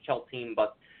any NHL team,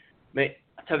 but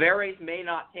Tavares may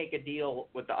not take a deal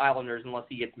with the Islanders unless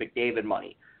he gets McDavid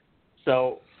money.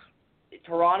 So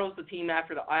Toronto's the team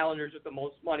after the Islanders with the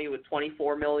most money with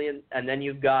 $24 million, and then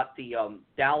you've got the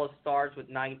Dallas Stars with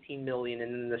 $19 million,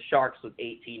 and then the Sharks with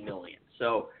 $18 million.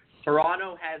 So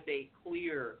Toronto has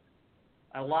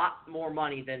a lot more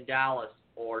money than Dallas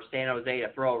or San Jose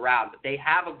to throw around, but they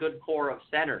have a good core of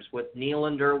centers with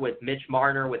Nylander, with Mitch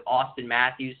Marner, with Austin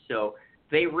Matthews, so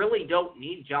they really don't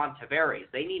need John Tavares.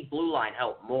 They need blue line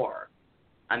help more.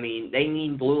 I mean, they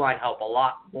need blue line help a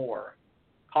lot more.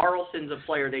 Carlson's a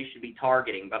player they should be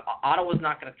targeting, but Ottawa's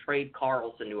not going to trade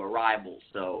Carlson to a rival,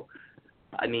 so,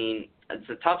 I mean, it's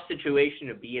a tough situation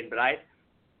to be in, but I'd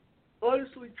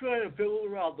honestly try to build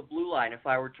around the blue line if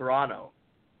I were Toronto.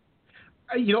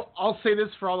 I'll say this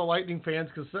for all the Lightning fans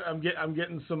because I'm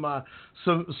getting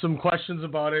some questions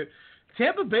about it.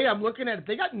 Tampa Bay, I'm looking at it.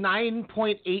 They got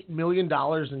 $9.8 million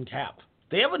in cap.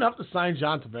 They have enough to sign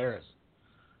John Tavares.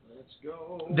 Let's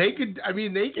go. They could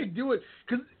do it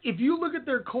because if you look at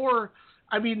their core,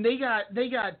 I mean, they got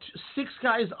 6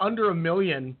 guys under $1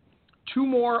 million, 2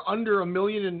 more under $1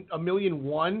 million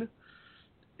 1.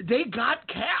 They got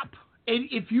cap, and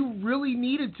if you really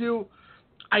needed to.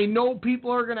 I know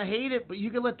people are going to hate it, but you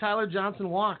can let Tyler Johnson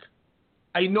walk.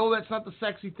 I know that's not the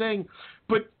sexy thing,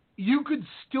 but you could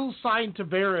still sign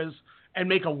Tavares and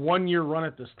make a 1-year run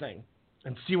at this thing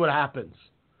and see what happens.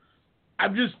 I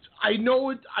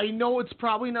know it's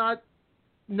probably not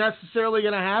necessarily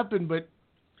going to happen, but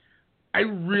I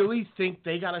really think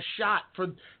they got a shot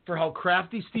for how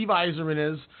crafty Steve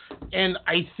Yzerman is, and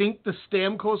I think the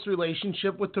Stamkos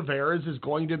relationship with Tavares is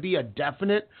going to be a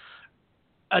definite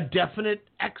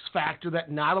X factor that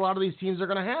not a lot of these teams are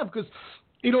going to have. Because,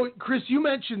 Chris, you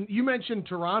mentioned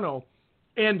Toronto,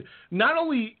 and not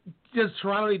only does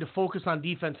Toronto need to focus on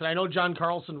defense, and I know John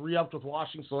Carlson re-upped with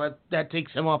Washington, so that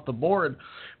takes him off the board,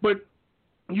 but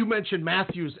you mentioned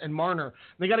Matthews and Marner.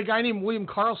 They got a guy named William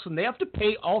Karlsson. They have to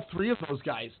pay all 3 of those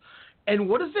guys. And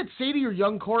what does that say to your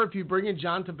young core if you bring in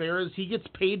John Tavares? He gets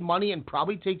paid money and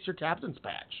probably takes your captain's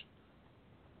patch.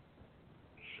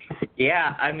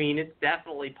 Yeah, I mean, it's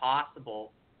definitely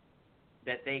possible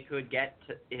that they could get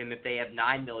to him if they have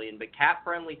 $9 million, but Cap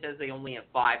Friendly says they only have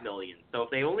 $5 million. So if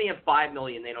they only have $5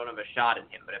 million, they don't have a shot at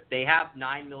him. But if they have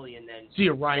 $9 million, then see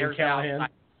a Ryan Callahan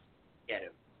get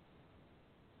him.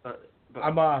 But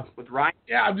I'm with Ryan,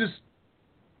 yeah,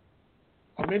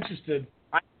 I'm interested.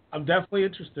 I'm definitely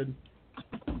interested.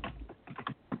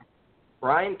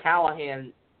 Ryan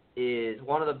Callahan is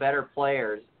one of the better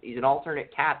players. He's an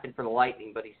alternate captain for the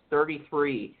Lightning, but he's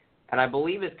 33, and I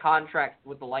believe his contract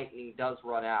with the Lightning does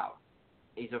run out.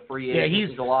 He's a free agent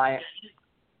in July.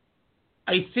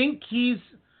 I think he's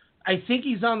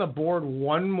on the board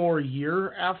one more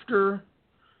year after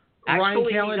Ryan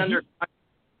Callahan. He's under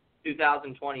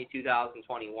 2020,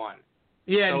 2021.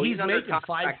 Yeah, so and he's making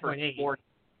 5.8.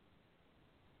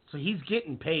 So he's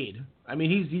getting paid. I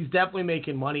mean, he's definitely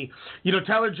making money.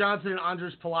 Tyler Johnson and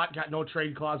Andres Palat got no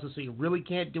trade clauses, so you really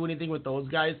can't do anything with those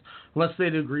guys unless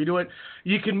they'd agree to it.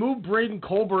 You can move Braden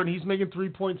Colburn. He's making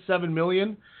 $3.7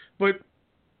 million. But,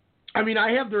 I mean,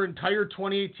 I have their entire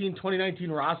 2018-2019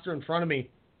 roster in front of me.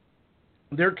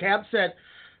 Their cap set,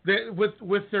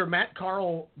 with their Matt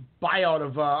Carl buyout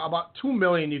of about $2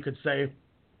 million, you could say,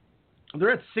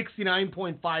 they're at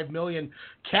 $69.5 million.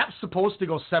 Cap's supposed to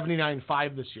go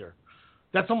 $79.5 this year.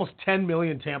 That's almost $10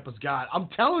 million Tampa's got. I'm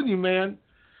telling you, man.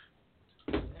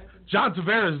 John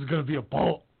Tavares is going to be a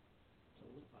bolt.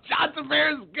 John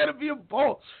Tavares is going to be a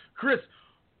bolt. Chris,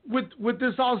 with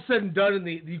this all said and done and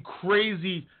the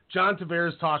crazy John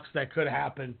Tavares talks that could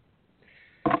happen,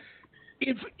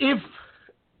 if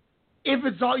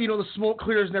it's all, the smoke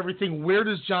clears and everything, where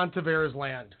does John Tavares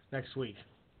land next week?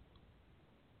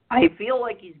 I feel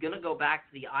like he's going to go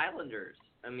back to the Islanders.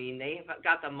 I mean, they've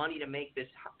got the money to make this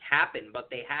happen, but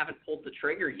they haven't pulled the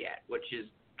trigger yet, which is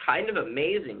kind of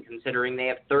amazing considering they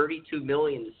have $32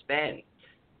 million to spend.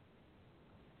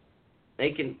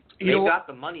 They've got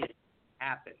the money to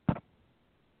happen.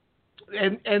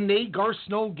 And Gar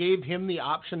Snow gave him the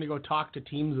option to go talk to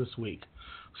teams this week,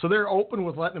 so they're open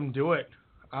with letting him do it.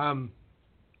 I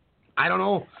don't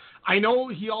know. I know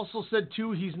he also said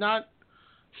too he's not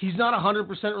he's not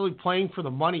 100% really playing for the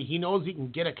money. He knows he can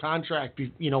get a contract,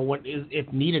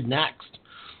 if needed next.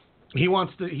 He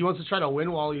wants to try to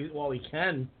win while he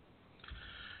can.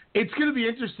 It's going to be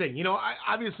interesting.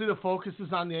 Obviously the focus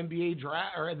is on the NBA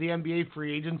draft or the NBA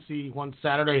free agency once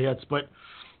Saturday hits, but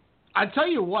I tell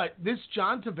you what, this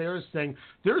John Tavares thing,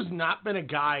 there's not been a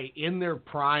guy in their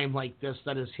prime like this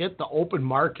that has hit the open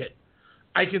market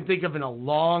I can think of in a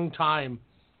long time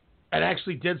and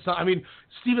actually did something. I mean,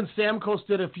 Steven Stamkos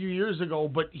did a few years ago,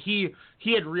 but he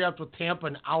had re-upped with Tampa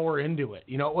an hour into it.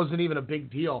 It wasn't even a big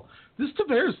deal. This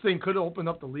Tavares thing could open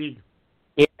up the league.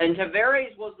 Yeah, and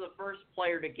Tavares was the first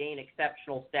player to gain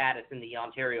exceptional status in the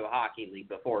Ontario Hockey League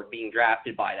before being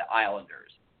drafted by the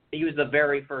Islanders. He was the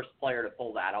very first player to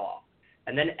pull that off.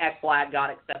 And then Ekblad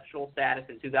got exceptional status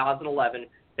in 2011,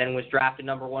 then was drafted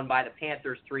number 1 by the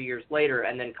Panthers 3 years later,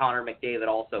 and then Connor McDavid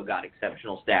also got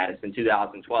exceptional status in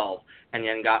 2012, and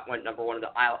then went number 1 of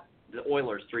the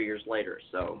Oilers 3 years later.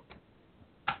 So,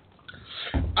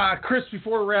 Chris,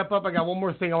 before we wrap up, I got one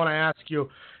more thing I want to ask you.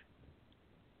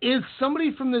 Is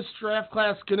somebody from this draft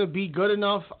class going to be good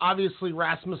enough? Obviously,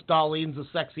 Rasmus Dahlin's a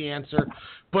sexy answer,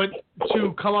 but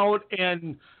to come out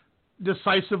and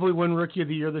decisively win Rookie of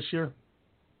the Year this year?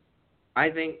 I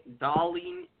think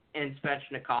Dahlin and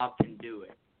Svechnikov can do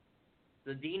it.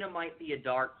 Zadina might be a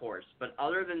dark horse, but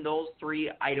other than those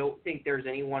three, I don't think there's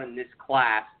anyone in this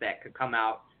class that could come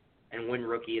out and win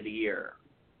Rookie of the Year.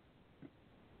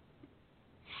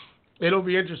 It'll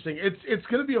be interesting. It's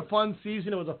going to be a fun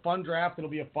season. It was a fun draft. It'll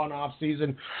be a fun off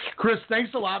season. Chris,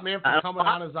 thanks a lot, man, for coming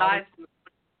on as always. From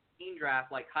the team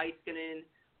draft like Heiskanen,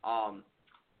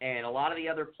 and a lot of the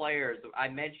other players. I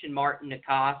mentioned Martin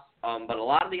Nikas, but a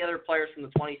lot of the other players from the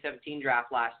 2017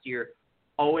 draft last year,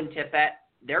 Owen Tippett,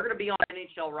 they're going to be on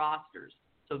NHL rosters.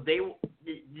 So these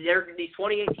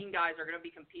 2018 guys are going to be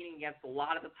competing against a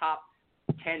lot of the top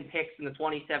 10 picks in the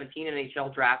 2017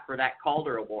 NHL draft for that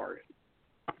Calder Award.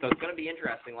 So it's going to be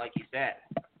interesting, like you said,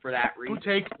 for that reason.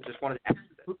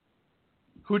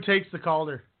 Who takes the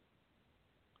Calder?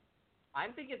 I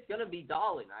think it's going to be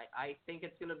Dahlin. I think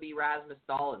it's going to be Rasmus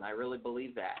Dahlin. I really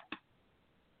believe that.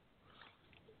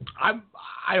 I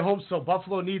hope so.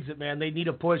 Buffalo needs it, man. They need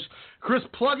a push. Chris,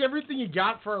 plug everything you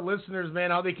got for our listeners, man,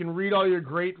 how they can read all your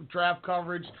great draft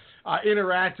coverage,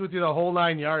 interact with you the whole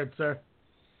 9 yards, sir.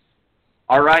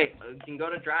 All right. You can go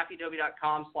to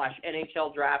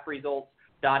draftyw.com/NHL draft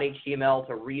results.html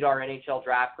to read our NHL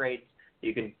draft grades.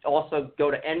 You can also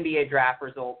go to NBA draft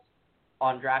results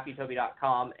on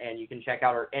draftytopia.com, and you can check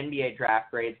out our NBA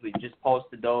draft grades. We just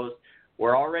posted those.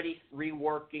 We're already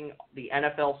reworking the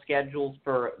NFL schedules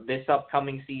for this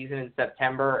upcoming season in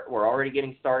September. We're already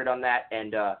getting started on that,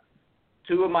 and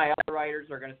two of my other writers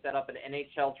are going to set up an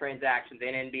NHL transactions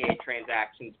and NBA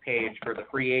transactions page for the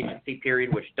free agency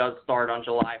period, which does start on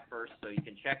July 1st, so you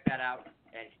can check that out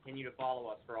and continue to follow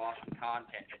us for awesome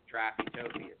content at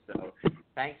Draftytopia. So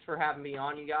thanks for having me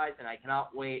on, you guys, and I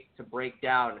cannot wait to break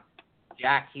down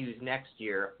Jack Hughes next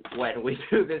year when we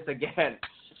do this again.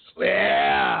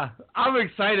 Yeah, I'm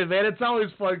excited, man. It's always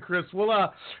fun, Chris. We'll,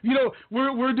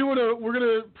 we're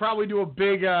gonna probably do a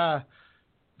big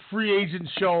free agent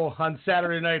show on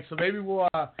Saturday night. So maybe we'll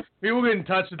get in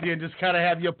touch with you and just kind of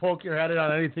have you poke your head in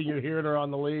on anything you're hearing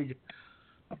around the league.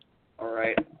 All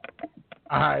right.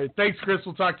 All right. Thanks, Chris.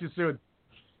 We'll talk to you soon.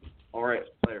 All right.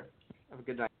 Later. Have a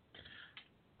good night.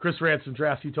 Chris Ransom,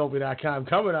 DraftUtopia.com,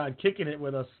 coming on, kicking it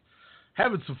with us,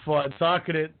 having some fun,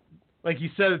 talking it. Like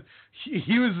he said,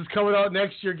 Hughes is coming out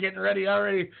next year, getting ready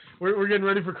already. We're getting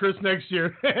ready for Chris next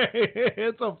year.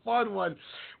 It's a fun one.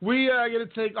 We are going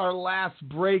to take our last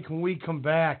break. When we come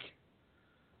back,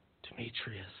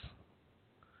 Demetrius,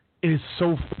 it is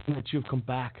so fun that you've come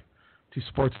back to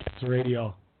Sportscast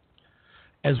Radio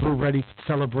as we're ready to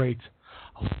celebrate.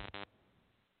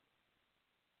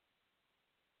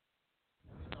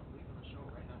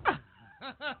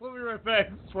 We'll be right back.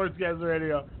 Sportscast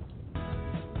Radio.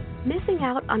 Missing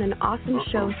out on an awesome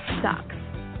show sucks.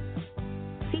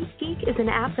 SeatGeek is an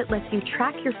app that lets you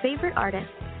track your favorite artists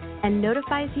and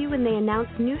notifies you when they announce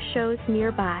new shows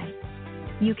nearby.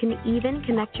 You can even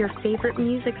connect your favorite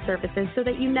music services so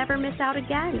that you never miss out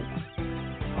again.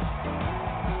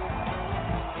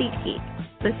 SeatGeek,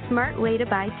 the smart way to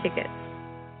buy tickets.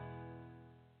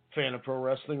 Fan of pro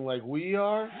wrestling like we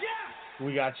are? Yeah!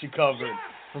 We got you covered. Yeah!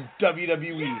 From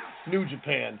WWE, New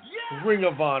Japan, Ring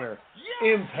of Honor,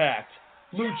 Impact,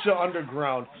 Lucha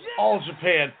Underground, All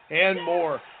Japan, and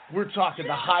more. We're talking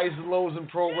the highs and lows in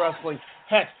pro wrestling.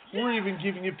 Heck, we're even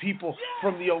giving you people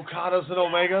from the Okadas and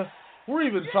Omega. We're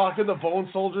even talking the Bone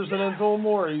Soldiers and Enzo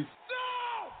Amore's.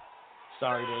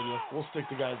 Sorry, Daniel. We'll stick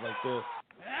to guys like this.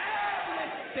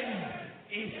 Everything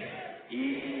is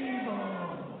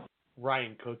evil.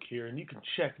 Ryan Cook here, and you can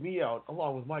check me out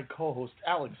along with my co-host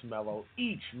Alex Mello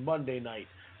each Monday night,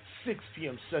 6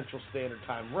 p.m. Central Standard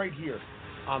Time, right here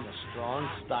on the Strong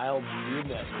Style Media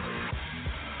Network.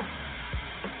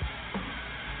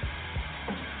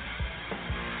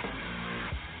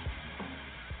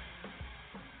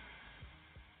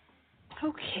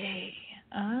 Okay,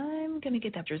 I'm going to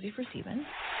get that jersey for Steven.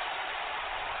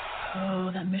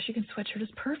 Oh, that Michigan sweatshirt is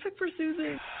perfect for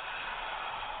Susie.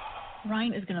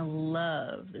 Ryan is going to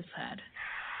love this hat.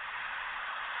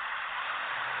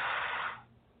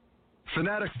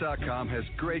 Fanatics.com has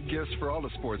great gifts for all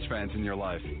the sports fans in your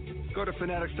life. Go to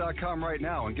Fanatics.com right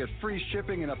now and get free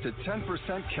shipping and up to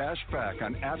 10% cash back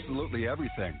on absolutely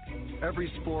everything.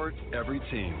 Every sport, every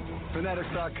team.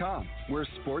 Fanatics.com, where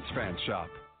sports fans shop.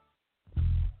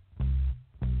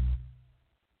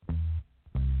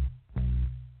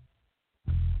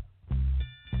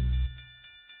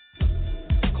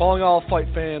 Calling all fight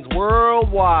fans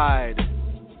worldwide.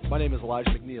 My name is Elijah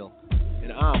McNeil,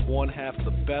 and I'm one half of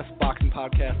the best boxing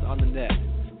podcast on the net,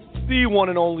 the one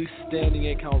and only Standing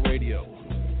 8 Count Radio.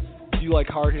 Do you like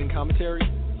hard-hitting commentary,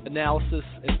 analysis,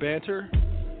 and banter?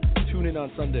 Tune in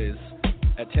on Sundays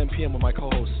at 10 p.m. with my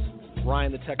co-host,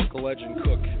 Ryan the Technical Legend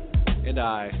Cook, and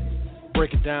I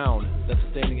break it down. That's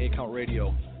Standing 8 Count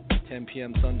Radio, 10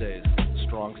 p.m. Sundays,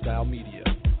 Strong Style Media.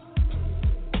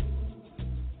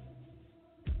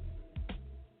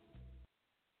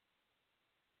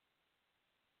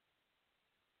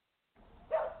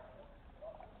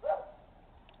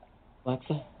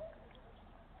 Alexa,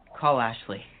 call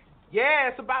Ashley. Yeah,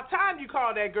 it's about time you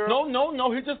called that girl.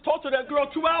 No, he just talked to that girl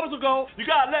 2 hours ago. You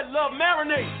gotta let love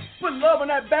marinate. Put love in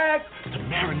that bag. To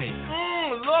marinate.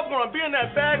 Love gonna be in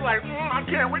that bag like, I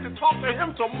can't wait to talk to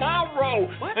him tomorrow.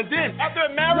 What? And then after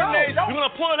it marinates, you're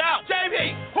gonna pull it out.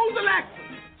 JB, who's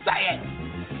Alexa? Say it,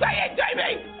 JB.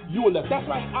 You Alexa. That's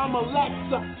right, I'm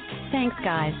Alexa. Thanks,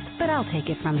 guys, but I'll take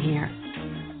it from here.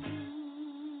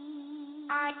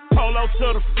 Polo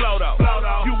to the flow,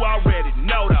 you already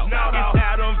know, though. It's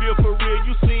Adamville for real,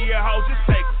 you see your hoes, just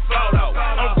take a photo.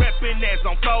 I'm reppin' as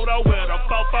on photo with a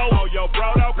fofo on your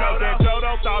brodo. Cause that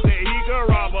Jodo thought that he could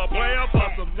rob a player for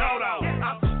some dodo.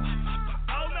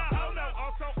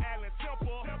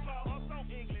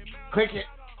 Click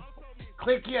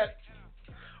it.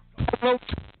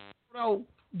 Photo,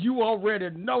 you already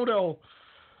know, though.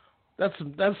 That's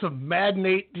some Madden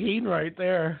 18 right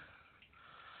there.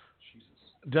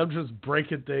 Them just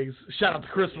breaking things. Shout out to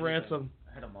Chris Ransom.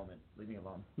 I had a moment. Leave me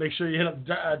alone. Make sure you hit up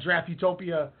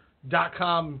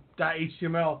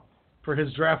draftutopia.com.html for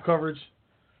his draft coverage.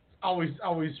 Always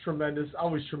tremendous.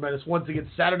 Always tremendous. Once again,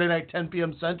 Saturday night, 10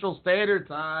 p.m. Central Standard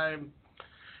Time.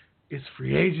 It's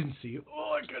free agency.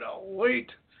 Oh, I cannot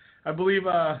wait. I believe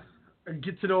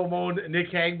Get to Know Moan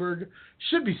Nick Hagberg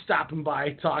should be stopping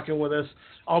by talking with us.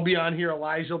 I'll be on here.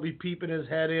 Elijah will be peeping his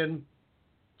head in.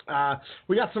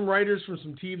 We got some writers from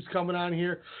some teams coming on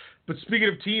here. But speaking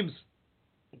of teams,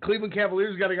 Cleveland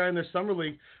Cavaliers got a guy in their summer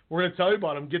league. We're going to tell you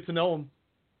about him. Get to know him.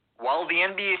 While the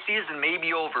NBA season may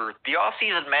be over, the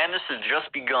off-season madness has just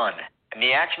begun. And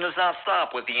the action does not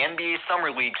stop with the NBA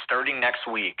Summer League starting next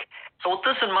week. So with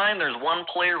this in mind, there's one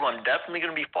player who I'm definitely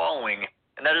going to be following,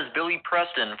 and that is Billy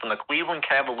Preston from the Cleveland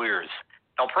Cavaliers.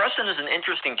 Now, Preston is an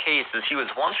interesting case as he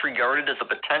was once regarded as a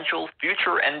potential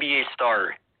future NBA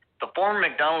star. The former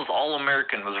McDonald's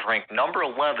All-American was ranked number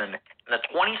 11 in the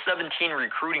 2017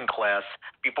 recruiting class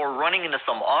before running into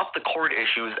some off-the-court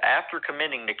issues after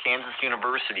committing to Kansas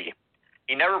University.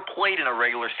 He never played in a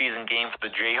regular season game for the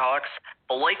Jayhawks,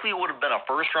 but likely would have been a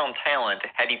first-round talent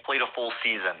had he played a full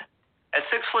season. At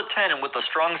 6'10" and with a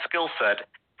strong skill set,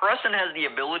 Preston has the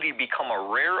ability to become a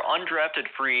rare undrafted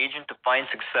free agent to find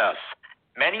success.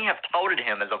 Many have touted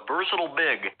him as a versatile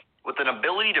big with an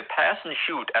ability to pass and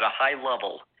shoot at a high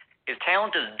level. His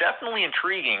talent is definitely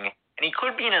intriguing, and he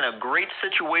could be in a great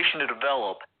situation to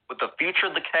develop, with the future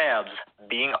of the Cavs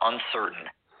being uncertain.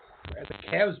 The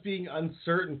Cavs being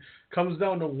uncertain comes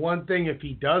down to one thing. If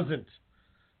he doesn't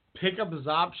pick up his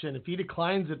option, if he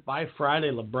declines it by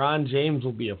Friday, LeBron James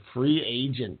will be a free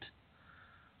agent.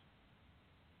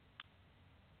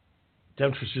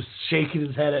 Demetrius just shaking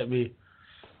his head at me.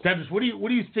 Demetrius, what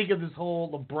do you think of this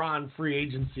whole LeBron free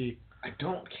agency? I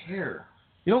don't care.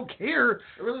 You don't care?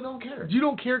 I really don't care. You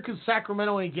don't care because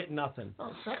Sacramento ain't getting nothing.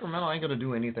 Well, Sacramento ain't going to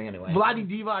do anything anyway. Vlade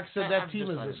Divac said that team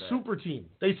is a super team.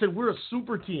 They said we're a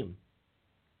super team.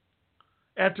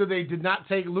 After they did not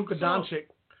take Luka Doncic.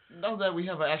 Now that we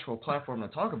have an actual platform to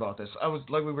talk about this, I was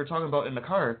like we were talking about in the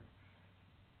car.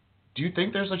 Do you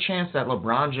think there's a chance that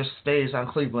LeBron just stays on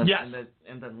Cleveland yes.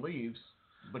 and then leaves?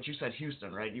 But you said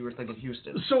Houston, right? You were thinking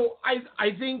Houston. So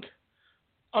I think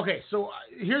Okay, so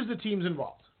here's the teams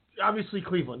involved. Obviously,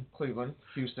 Cleveland.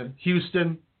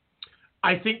 Houston.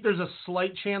 I think there's a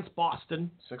slight chance Boston.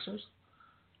 Sixers?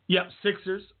 Yep,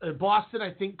 Sixers. Boston,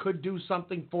 I think, could do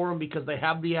something for them because they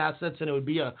have the assets, and it would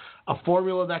be a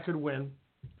formula that could win.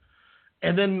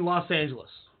 And then Los Angeles.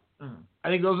 I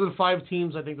think those are the 5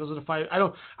 teams. I think those are the 5. I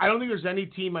don't think there's any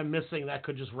team I'm missing that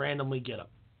could just randomly get them.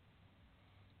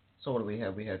 So what do we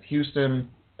have? We have Houston,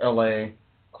 L.A.,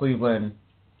 Cleveland.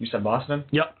 You said Boston?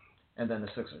 Yep. And then the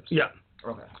Sixers? Yep.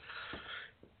 Okay.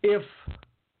 If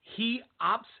he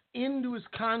opts into his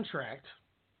contract,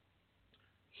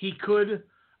 he could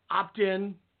opt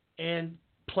in and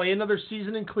play another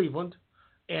season in Cleveland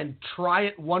and try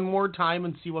it one more time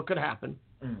and see what could happen.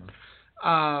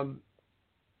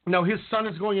 Now, his son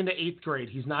is going into 8th grade.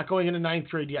 He's not going into 9th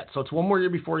grade yet, so it's one more year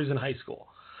before he's in high school.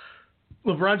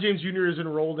 LeBron James Jr. is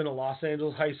enrolled in a Los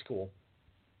Angeles high school,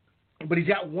 but he's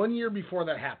got 1 year before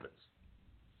that happens.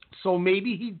 So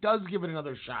maybe he does give it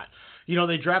another shot. You know,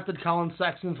 they drafted Colin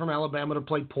Sexton from Alabama to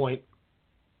play point.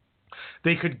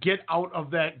 They could get out of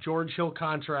that George Hill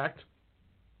contract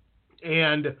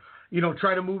and, you know,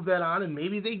 try to move that on, and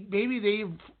maybe they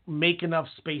make enough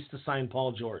space to sign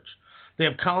Paul George. They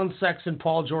have Colin Sexton,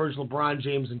 Paul George, LeBron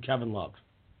James, and Kevin Love.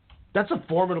 That's a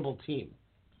formidable team.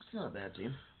 It's not a bad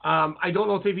team. I don't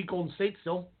know if they beat Golden State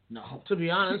still. No. To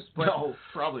be honest. But, no,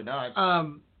 probably not.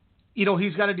 You know,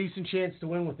 he's got a decent chance to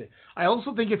win with it. I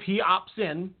also think if he opts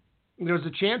in, there's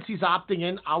a chance he's opting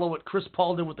in, a la what Chris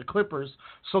Paul did with the Clippers,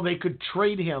 so they could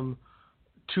trade him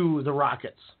to the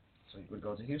Rockets. So he would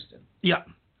go to Houston. Yeah.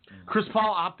 Chris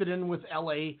Paul opted in with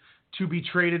L.A. to be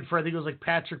traded for, I think it was like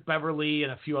Patrick Beverly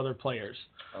and a few other players.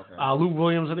 Okay. Lou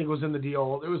Williams, I think, was in the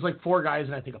deal. It was like 4 guys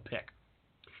and I think a pick.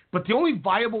 But the only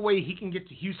viable way he can get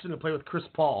to Houston to play with Chris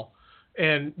Paul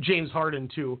and James Harden,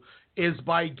 too, is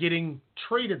by getting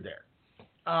traded there.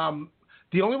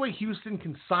 The only way Houston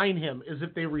can sign him is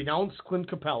if they renounce Clint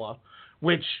Capella,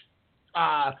 which,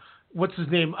 what's his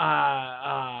name?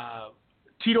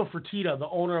 Tito Fertitta, the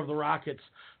owner of the Rockets,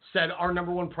 said our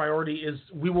number one priority is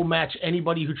we will match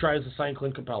anybody who tries to sign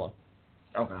Clint Capella.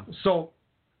 Okay. So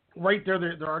right there,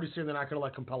 they're already saying they're not going to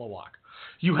let Capella walk.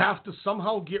 You have to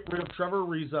somehow get rid of Trevor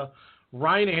Ariza,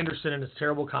 Ryan Anderson in his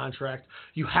terrible contract.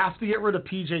 You have to get rid of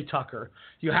P.J. Tucker.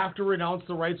 You have to renounce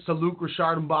the rights to Luke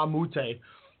Richard and Mbah a Moute.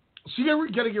 So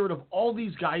you got to get rid of all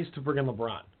these guys to bring in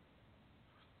LeBron.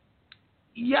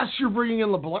 Yes, you're bringing in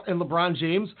LeBron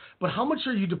James, but how much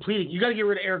are you depleting? You got to get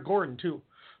rid of Eric Gordon, too.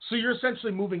 So you're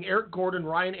essentially moving Eric Gordon,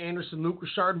 Ryan Anderson, Luke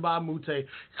Richard and Mbah a Moute,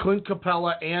 Clint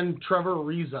Capella, and Trevor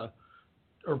Ariza,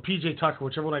 or P.J. Tucker,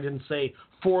 whichever one I didn't say,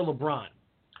 for LeBron.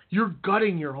 You're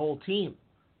gutting your whole team.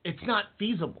 It's not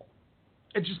feasible.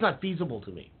 It's just not feasible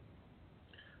to me.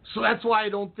 So that's why I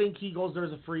don't think he goes there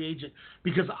as a free agent.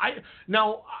 Because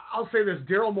I'll say this,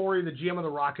 Daryl Morey, the GM of the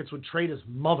Rockets, would trade his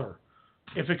mother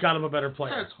if it got him a better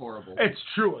player. That's horrible. It's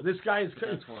true. This guy is...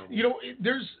 That's horrible. You know,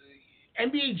 there's...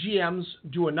 NBA GMs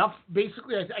do enough.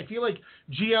 Basically, I feel like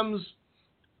GMs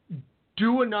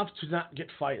do enough to not get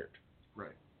fired.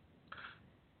 Right.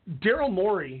 Daryl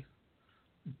Morey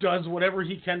does whatever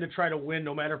he can to try to win,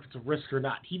 no matter if it's a risk or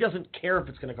not. He doesn't care if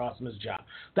it's going to cost him his job.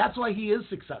 That's why he is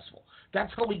successful.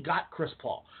 That's how he got Chris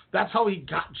Paul. That's how he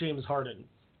got James Harden.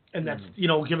 And that's,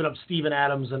 giving up Steven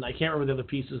Adams, and I can't remember the other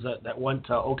pieces that went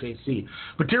to OKC.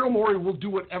 But Daryl Morey will do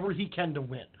whatever he can to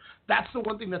win. That's the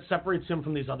one thing that separates him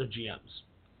from these other GMs.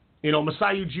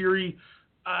 Masai Ujiri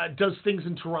does things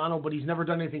in Toronto, but he's never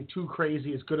done anything too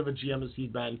crazy, as good of a GM as he's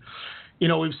been.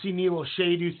 We've seen Neil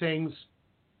O'Shea do things.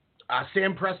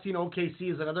 Sam Presti in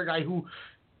OKC is another guy who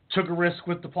took a risk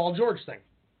with the Paul George thing.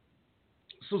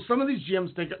 So some of these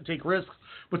GMs take risks,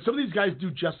 but some of these guys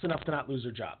do just enough to not lose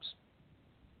their jobs.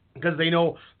 Because they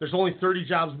know there's only 30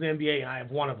 jobs in the NBA, and I have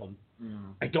one of them.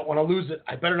 I don't want to lose it.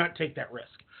 I better not take that risk.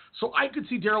 So I could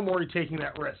see Daryl Morey taking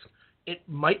that risk. It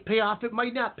might pay off. It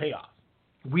might not pay off.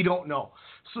 We don't know.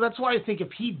 So that's why I think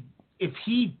if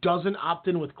he doesn't opt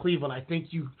in with Cleveland, I think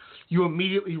you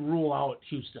immediately rule out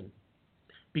Houston.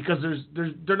 Because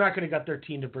they're not going to get their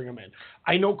team to bring him in.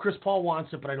 I know Chris Paul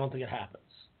wants it, but I don't think it happens.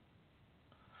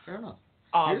 Fair enough.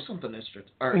 Here's something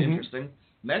interesting.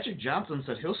 Magic Johnson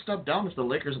said he'll step down if the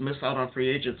Lakers miss out on free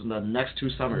agents in the next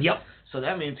 2 summers. Yep. So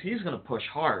that means he's going to push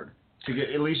hard to get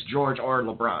at least George or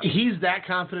LeBron. He's that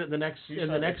confident in the next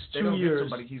 2 years.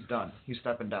 Somebody, he's done. He's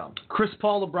stepping down. Chris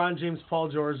Paul, LeBron James, Paul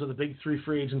George are the big 3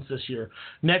 free agents this year.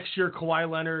 Next year, Kawhi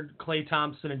Leonard, Klay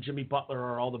Thompson, and Jimmy Butler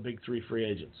are all the big 3 free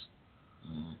agents.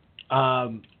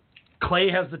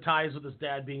 Klay has the ties with his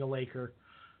dad being a Laker.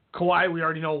 Kawhi, we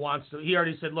already know, wants to. He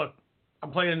already said, look,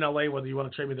 I'm playing in L.A. whether you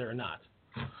want to trade me there or not.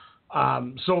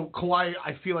 So Kawhi,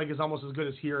 I feel like, is almost as good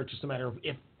as here. It's just a matter of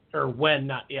if or when,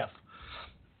 not if.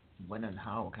 When and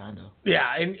how, kind of.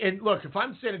 Yeah, and look, if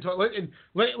I'm San Antonio,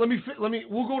 let me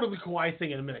we'll go to the Kawhi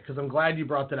thing in a minute because I'm glad you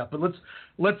brought that up. But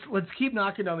let's keep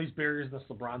knocking down these barriers in this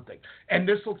LeBron thing, and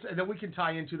then we can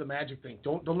tie into the Magic thing.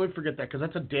 Don't let me forget that because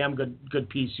that's a damn good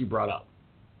piece you brought up.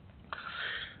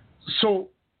 So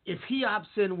if he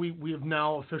opts in, we have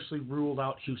now officially ruled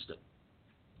out Houston.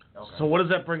 Okay. So what does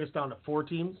that bring us down to? 4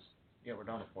 teams? Yeah, we're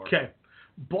down to 4. Okay.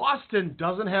 Boston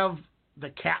doesn't have the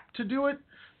cap to do it.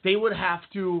 They would have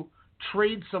to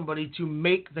trade somebody to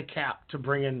make the cap to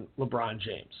bring in LeBron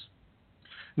James.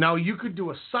 Now, you could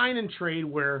do a sign and trade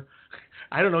where,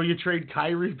 I don't know, you trade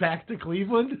Kyrie back to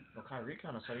Cleveland. Well, Kyrie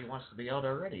kind of said he wants to be out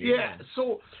already. Yeah,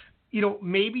 so,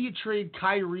 maybe you trade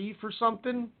Kyrie for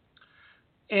something.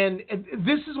 And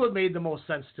this is what made the most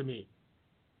sense to me,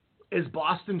 is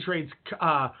Boston trades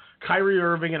Kyrie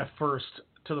Irving and a first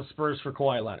to the Spurs for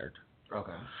Kawhi Leonard.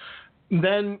 Okay.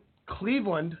 Then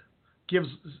Cleveland gives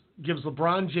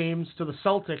LeBron James to the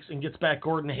Celtics and gets back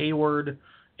Gordon Hayward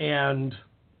and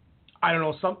I don't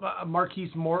know Marcus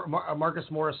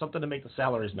Morris, something to make the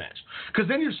salaries match. Because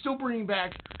then you're still bringing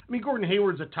back. I mean, Gordon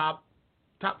Hayward's a top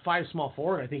 5 small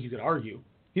forward. I think you could argue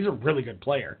he's a really good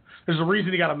player. There's a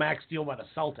reason he got a max deal by the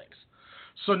Celtics.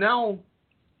 So now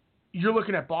you're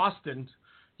looking at Boston.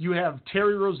 You have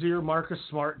Terry Rozier, Marcus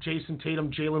Smart, Jason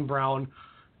Tatum, Jaylen Brown,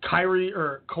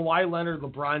 Kawhi Leonard,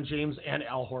 LeBron James, and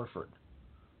Al Horford.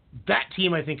 That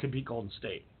team, I think, could beat Golden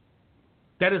State.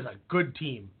 That is a good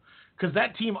team. Because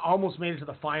that team almost made it to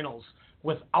the finals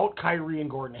without Kyrie and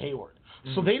Gordon Hayward.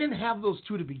 Mm-hmm. So they didn't have those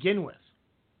two to begin with.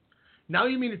 Now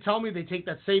you mean to tell me they take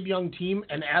that same young team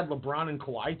and add LeBron and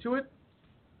Kawhi to it?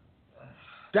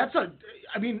 I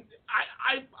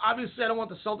obviously I don't want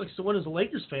the Celtics to win as a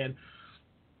Lakers fan,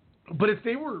 but if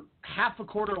they were half a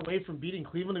quarter away from beating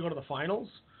Cleveland to go to the finals,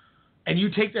 and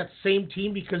you take that same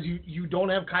team because you don't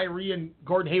have Kyrie and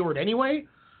Gordon Hayward anyway,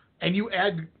 and you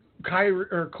add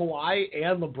Kawhi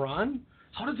and LeBron,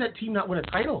 how does that team not win a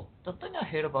title? The thing I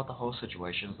hate about the whole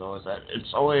situation, though, is that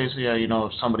it's always,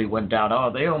 if somebody went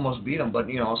down, they almost beat them, but,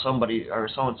 somebody or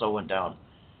so-and-so went down.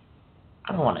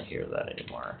 I don't want to hear that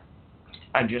anymore.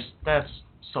 That's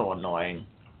so annoying.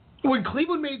 When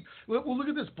Cleveland look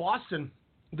at this, Boston,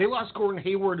 they lost Gordon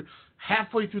Hayward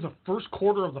halfway through the first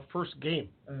quarter of the first game.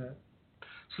 Uh-huh.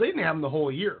 So they didn't have him the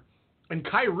whole year. And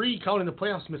Kyrie, counting the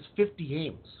playoffs, missed 50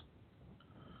 games.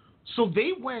 So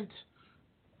they went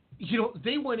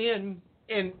in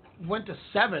and went to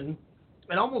 7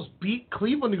 and almost beat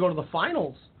Cleveland to go to the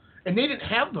finals. And they didn't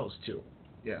have those two.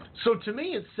 Yeah. So to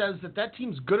me, it says that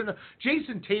team's good enough.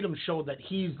 Jason Tatum showed that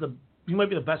he might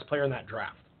be the best player in that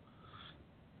draft.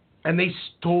 And they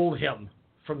stole him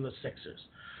from the Sixers.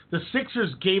 The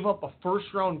Sixers gave up a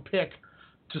first-round pick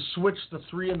to switch the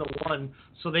 3 and the 1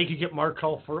 so they could get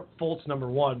Markelle Fultz number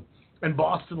 1. And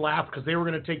Boston laughed because they were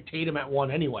going to take Tatum at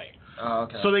 1 anyway. Oh,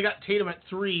 okay. So they got Tatum at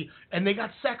 3, and they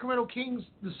got the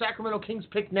Sacramento Kings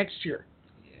pick next year.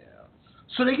 Yeah.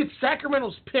 So they get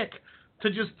Sacramento's pick to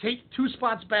just take 2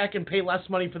 spots back and pay less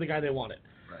money for the guy they wanted.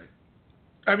 Right.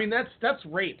 I mean, that's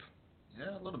rape.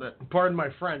 Yeah, a little bit. Pardon my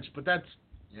French, but that's...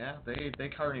 Yeah, they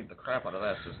carried the crap out of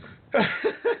that system.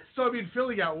 So, I mean,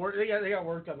 Philly got worked. They got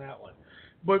worked on that one.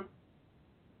 But,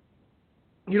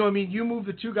 you move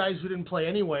the 2 guys who didn't play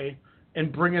anyway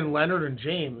and bring in Leonard and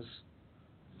James.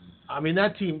 I mean,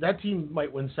 that team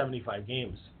might win 75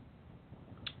 games.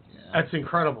 Yeah. That's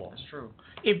incredible. That's true.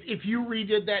 If you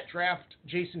redid that draft,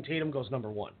 Jason Tatum goes number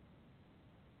 1.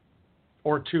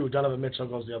 Or 2, Donovan Mitchell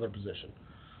goes the other position.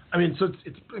 I mean, so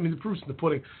it's the proof's in the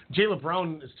pudding. Jaylen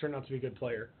Brown has turned out to be a good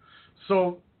player.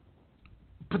 So,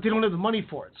 but they don't have the money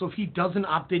for it. So if he doesn't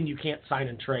opt in, you can't sign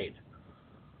and trade.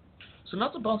 So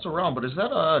not to bounce around, but is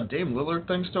that a Dame Lillard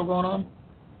thing still going on?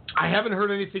 I haven't heard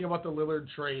anything about the Lillard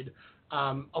trade.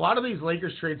 A lot of these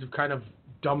Lakers trades have kind of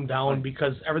dumbed down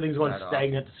because everything's going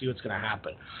stagnant to see what's going to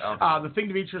happen. Okay. The thing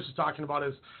Demetrius is talking about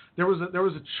is there was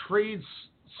a trade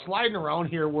sliding around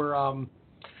here where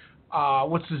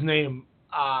what's his name?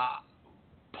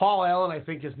 Paul Allen, I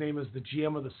think his name is, the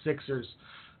GM of the Sixers,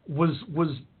 was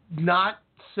not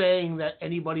saying that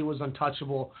anybody was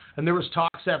untouchable, and there was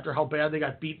talks after how bad they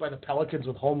got beat by the Pelicans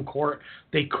with home court,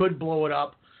 they could blow it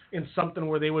up in something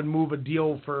where they would move a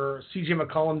deal for C.J.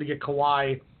 McCollum to get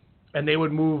Kawhi, and they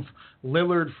would move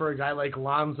Lillard for a guy like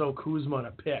Lonzo Kuzma and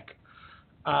a pick.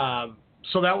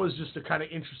 So that was just a kind of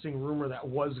interesting rumor that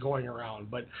was going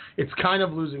around, but it's kind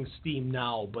of losing steam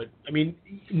now. But, I mean,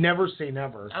 never say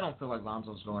never. I don't feel like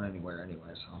Lonzo's going anywhere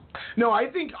anyway. So no, I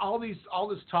think all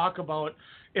this talk about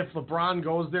if LeBron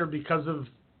goes there because of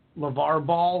LeVar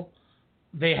Ball,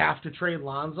 they have to trade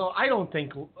Lonzo. I don't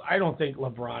think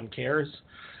LeBron cares.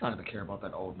 He's not going to care about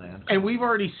that old man. And we've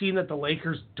already seen that the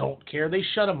Lakers don't care. They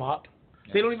shut him up.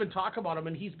 Yes. They don't even talk about him,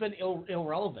 and he's been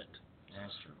irrelevant.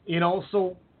 That's true. You know,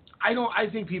 so I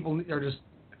think people are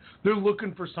they're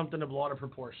looking for something to blow out of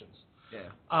proportions.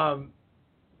 Yeah.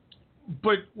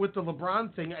 But with the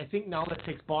LeBron thing, I think now that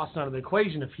takes Boston out of the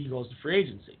equation if he goes to free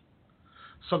agency.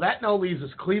 So that now leaves us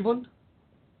Cleveland,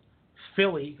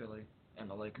 Philly, and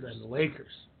the Lakers.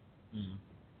 Mm-hmm.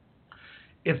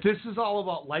 If this is all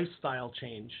about lifestyle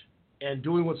change and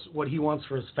doing what he wants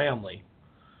for his family,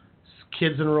 his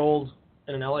kids enrolled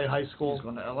in an LA high school. He's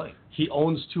going to LA. He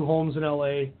owns 2 homes in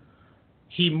LA.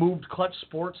 He moved Clutch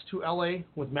Sports to LA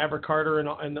with Maverick Carter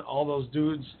and all those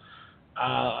dudes.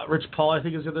 Rich Paul, I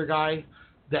think, is the other guy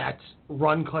that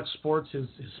run Clutch Sports, his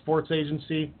sports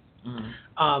agency.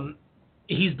 Mm-hmm.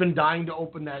 He's been dying to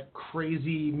open that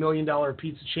crazy $1 million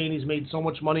pizza chain he's made so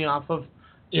much money off of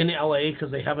in LA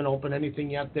because they haven't opened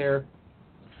anything yet there.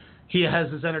 He has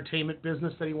his entertainment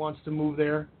business that he wants to move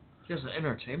there. He has an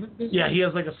entertainment business? Yeah, he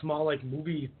has like a small like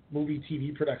movie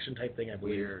TV production type thing, I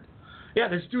believe. Weird. Yeah,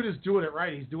 this dude is doing it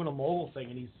right. He's doing a mobile thing,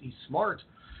 and he's smart.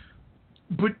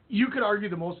 But you could argue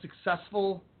the most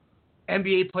successful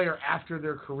NBA player after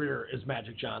their career is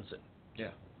Magic Johnson.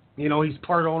 Yeah. You know, he's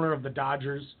part owner of the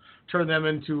Dodgers, turned them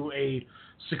into a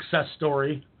success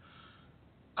story.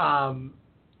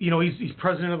 You know, he's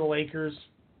president of the Lakers.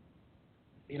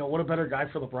 You know, what a better guy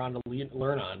for LeBron to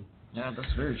learn on. Yeah,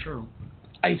 that's very true.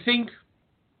 I think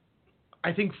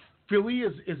Philly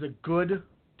is a good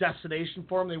destination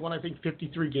for him. They won, I think,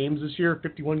 53 games this year,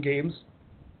 51 games,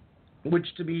 which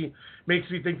to me makes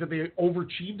me think that they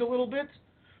overachieved a little bit.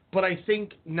 But I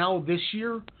think now this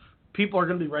year, people are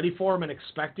going to be ready for him and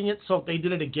expecting it. So if they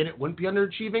did it again, it wouldn't be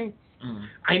underachieving. Mm.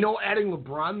 I know adding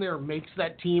LeBron there makes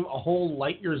that team a whole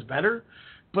light years better.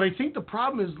 But I think the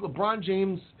problem is LeBron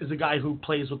James is a guy who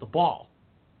plays with the ball.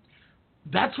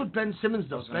 That's what Ben Simmons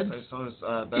does. Ben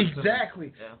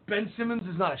exactly. Yeah. Ben Simmons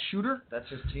is not a shooter. That's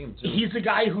his team, too. He's a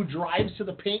guy who drives to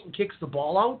the paint and kicks the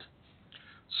ball out.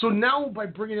 So now by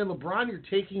bringing in LeBron, you're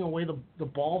taking away the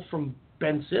ball from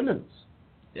Ben Simmons.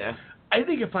 Yeah. I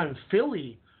think if I'm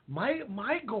Philly, my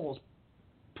goal is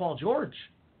Paul George.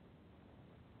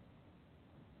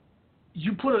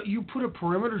 You put a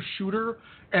perimeter shooter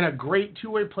and a great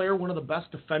two-way player, one of the best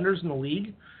defenders in the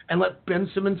league, and let Ben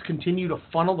Simmons continue to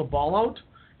funnel the ball out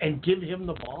and give him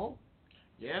the ball?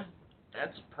 Yeah,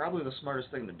 that's probably the smartest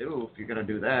thing to do if you're going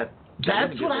to do that.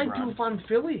 That's what I'd do if I'm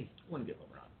Philly. I wouldn't get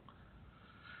LeBron.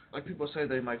 Like people say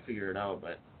they might figure it out,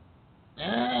 but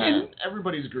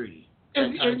everybody's greedy.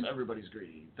 Sometimes everybody's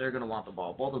greedy. They're going to want the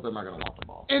ball. Both of them are going to want the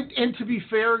ball. And to be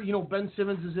fair, you know, Ben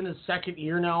Simmons is in his second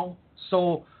year now,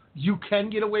 so you can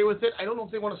get away with it. I don't know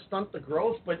if they want to stunt the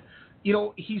growth, but, you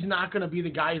know, he's not going to be the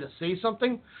guy to say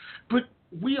something. But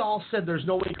we all said there's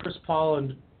no way Chris Paul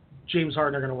and James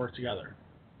Harden are going to work together.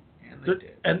 And they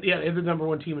did. And, yeah, they're the number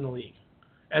one team in the league.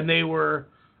 And they were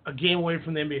a game away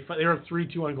from the NBA. They were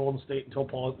 3-2 on Golden State until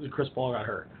Chris Paul got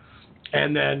hurt.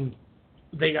 And then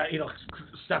they got, you know,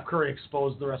 Steph Curry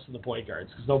exposed the rest of the point guards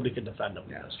because nobody could defend them.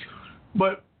 Yeah, that's true.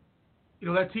 But, you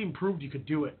know, that team proved you could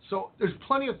do it. So there's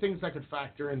plenty of things that could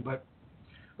factor in, but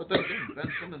then again, Ben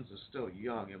Simmons is still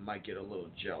young and might get a little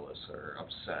jealous or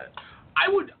upset. I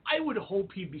would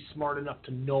hope he'd be smart enough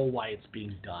to know why it's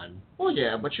being done. Well,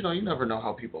 yeah, but you know, you never know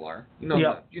how people are. You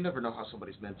never know how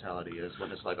somebody's mentality is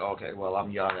when it's like, okay, well, I'm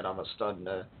young and I'm a stud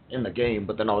in the game,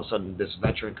 but then all of a sudden this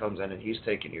veteran comes in and he's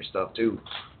taking your stuff too.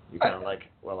 You're kind of like,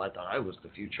 well, I thought I was the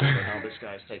future, but now this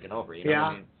guy's taking over. You know what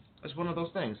I mean? It's one of those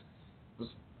things. It's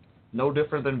no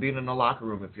different than being in a locker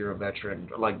room if you're a veteran,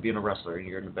 or like being a wrestler and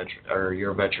you're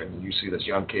a veteran and you see this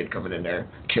young kid coming in there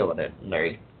killing it,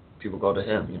 and people go to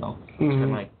him. You know, it's kind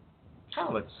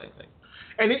of like the same thing.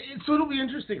 And so it'll be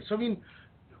interesting. So I mean,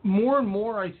 more and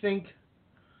more, I think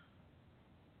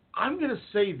I'm going to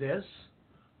say this.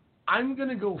 I'm going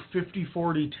to go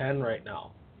 50-40-10 right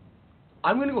now.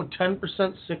 I'm going to go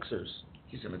 10% Sixers.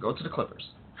 He's going to go to the Clippers.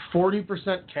 40%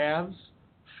 Cavs,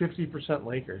 50%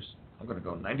 Lakers. I'm going to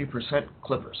go 90%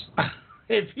 Clippers. I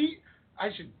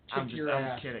should kick your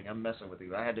ass. I'm kidding. I'm messing with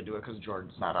you. I had to do it because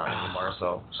Jordan's not on anymore,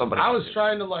 so somebody. I was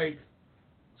trying to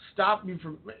stop you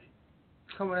from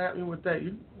coming at me with that.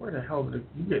 Where the hell did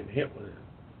you getting hit with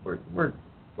it?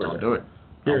 Don't do it.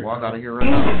 I'll walk out of here right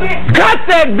now. Cut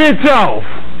that bitch off!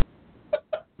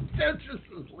 Tetris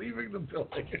is leaving the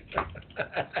building.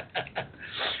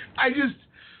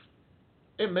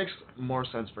 It makes more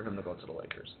sense for him to go to the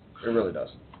Lakers. It really does.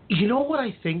 You know what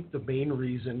I think the main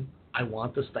reason I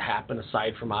want this to happen,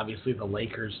 aside from obviously the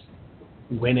Lakers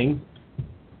winning?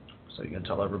 So you can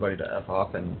tell everybody to F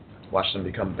off and Watch them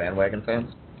become bandwagon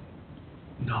fans?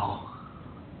 No.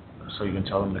 So you can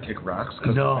tell them to kick rocks?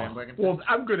 No. Well,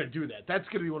 I'm going to do that. That's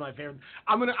going to be one of my favorites.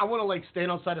 I want to, like,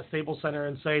 stand outside of Staples Center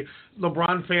and say,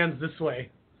 LeBron fans this way.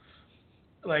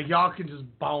 Like, y'all can just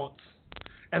bounce.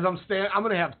 As I'm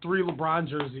going to have 3 LeBron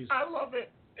jerseys. I love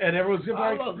it. And everyone's going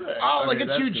to be like, oh, look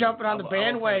at you jumping on the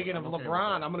bandwagon of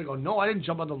LeBron. I'm going to go, no, I didn't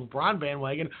jump on the LeBron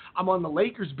bandwagon. I'm on the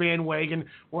Lakers bandwagon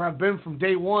where I've been from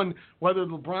day one, whether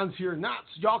LeBron's here or not.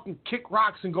 So y'all can kick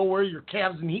rocks and go wear your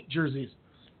Cavs and Heat jerseys.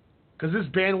 Because this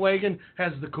bandwagon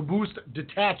has the caboose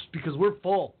detached because we're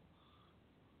full.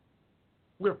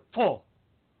 We're full.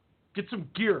 Get some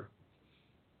gear.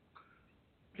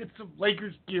 Get some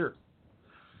Lakers gear.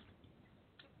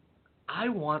 I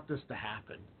want this to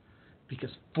happen because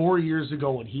 4 years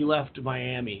ago when he left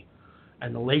Miami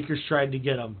and the Lakers tried to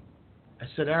get him, I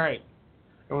said, all right.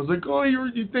 Everyone's like, oh,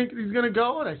 you think he's going to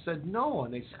go? And I said, no.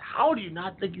 And they said, how do you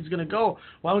not think he's going to go?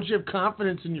 Why don't you have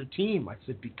confidence in your team? I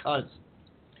said, because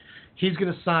he's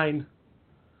going to sign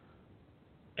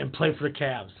and play for the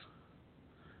Cavs.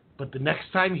 But the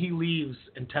next time he leaves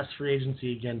and tests free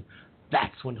agency again,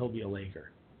 that's when he'll be a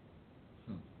Laker.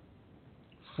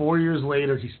 4 years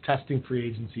later, he's testing free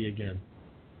agency again.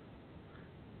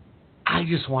 I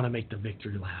just want to make the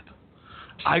victory lap.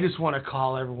 I just want to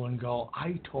call everyone and go,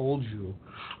 I told you.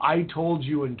 I told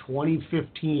you in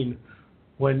 2015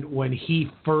 when he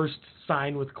first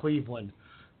signed with Cleveland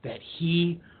that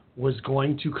he was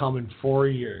going to come in 4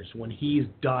 years when he's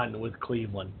done with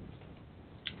Cleveland.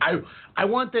 I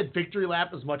want that victory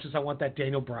lap as much as I want that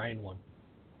Daniel Bryan one.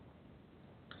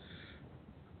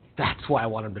 That's why I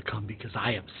want him to come, because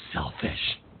I am selfish.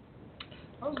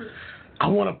 Okay. I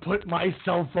want to put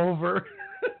myself over.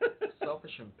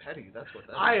 Selfish and petty, that's what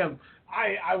that I is. am.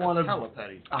 I want to. Hella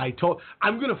petty.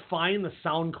 I'm going to find the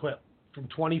sound clip from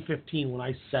 2015 when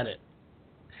I said it.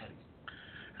 Petty.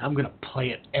 I'm going to play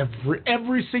it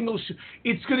every single show.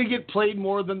 It's going to get played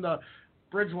more than the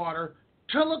Bridgewater.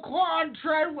 Till the Quan,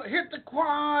 hit the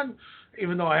Quan.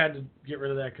 Even though I had to get rid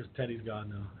of that because Teddy's gone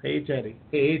now. Hey, Teddy.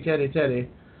 Hey, Teddy.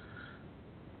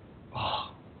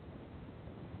 Oh.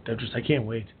 I can't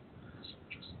wait.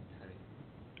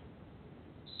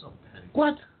 So petty.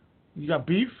 What? You got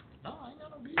beef? No, I ain't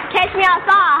got no beef. Catch me outside.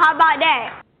 How about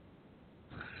that?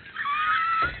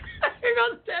 Here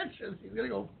goes Tetris. He's going to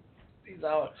go. He's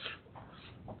out.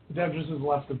 Tetris has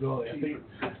left the building. I think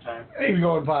he's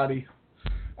going potty.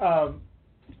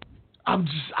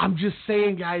 I'm just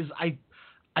saying, guys, I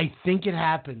think it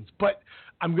happens. But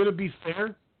I'm going to be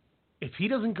fair. If he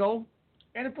doesn't go,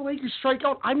 and if the Lakers strike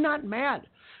out, I'm not mad.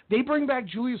 They bring back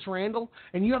Julius Randle,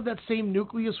 and you have that same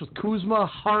nucleus with Kuzma,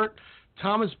 Hart,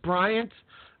 Thomas Bryant.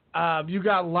 You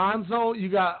got Lonzo. You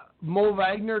got Mo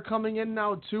Wagner coming in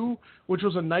now, too, which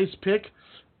was a nice pick.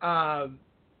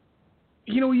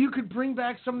 You could bring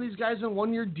back some of these guys in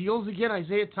one-year deals again.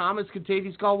 Isaiah Thomas,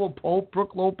 Kentavious Caldwell-Pope,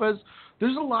 Brook Lopez.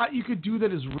 There's a lot you could do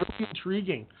that is really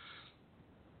intriguing.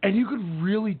 And you could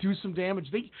really do some damage.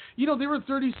 They were a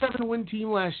 37-win team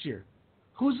last year.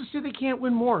 Who's to say they can't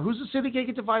win more? Who's to say they can't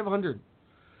get to 500?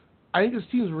 I think this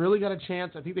team's really got a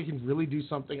chance. I think they can really do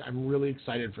something. I'm really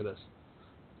excited for this.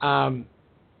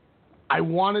 I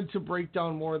wanted to break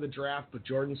down more of the draft, but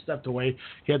Jordan stepped away.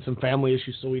 He had some family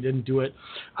issues, so we didn't do it.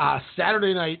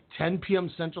 Saturday night, 10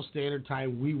 p.m. Central Standard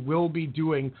Time, we will be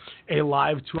doing a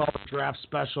live 2-hour draft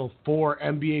special for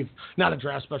NBA, not a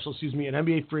draft special, an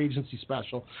NBA free agency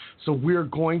special. So we're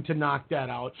going to knock that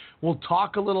out. We'll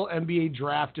talk a little NBA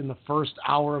draft in the first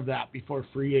hour of that before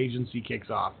free agency kicks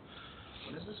off.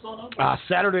 When is this going on?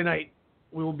 Saturday night,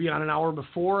 we will be on an hour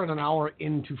before and an hour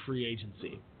into free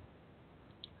agency.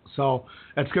 So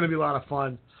that's going to be a lot of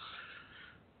fun.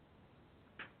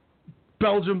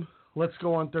 Belgium, let's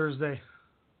go on Thursday.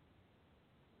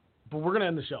 But we're going to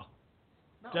end the show.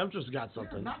 No, Demetrius got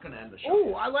something. We're not going to end the show.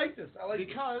 Oh, I like this.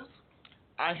 Because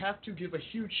I have to give a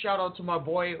huge shout-out to my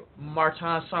boy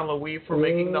Martin Saint-Louis for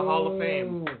making the Hall of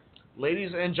Fame.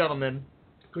 Ladies and gentlemen.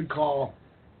 Good call.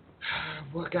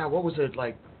 What was it,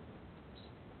 like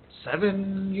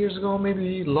 7 years ago,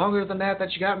 maybe longer than that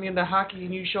you got me into hockey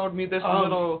and you showed me this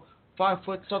little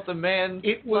 5-foot-something man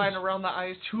flying around the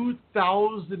ice?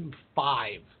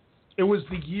 2005. It was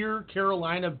the year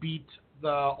Carolina beat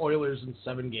the Oilers in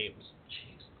 7 games.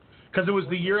 Jeez. Because it was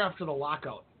the year after the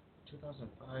lockout.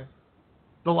 2005?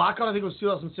 The lockout, I think, was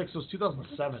 2006. It was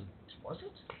 2007. Was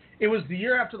it? It was the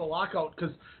year after the lockout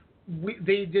because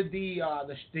they did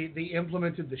they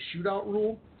implemented the shootout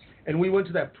rule. And we went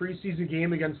to that preseason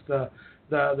game against the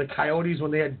Coyotes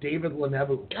when they had David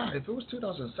Lenebu. God, if it was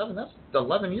 2007, that's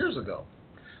 11 years ago.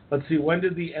 Let's see, when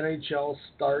did the NHL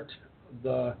start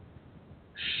the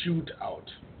shootout?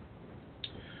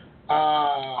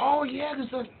 Oh yeah, because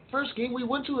the first game we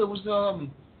went to, it was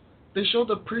they showed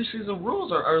the preseason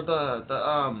rules or the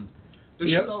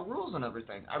shootout rules and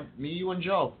everything. Me, you, and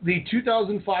Joe. The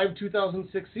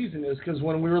 2005-2006 season is because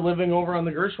when we were living over on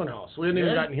the Gershwin house, we hadn't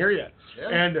even gotten here yet,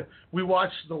 and we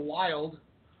watched the Wild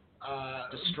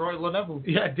destroy Lenevu.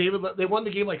 Yeah, they won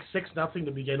the game like 6-0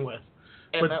 to begin with.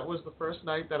 And that was the first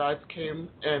night that I came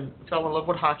and fell in love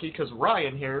with hockey because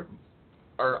Ryan here,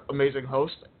 our amazing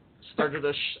host, started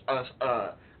a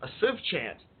Civ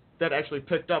chant that actually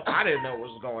picked up. I didn't know what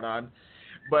was going on,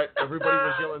 but everybody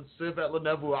was yelling Civ at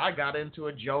Lenevu. I got into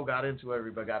it. Joe got into it.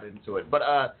 Everybody got into it. But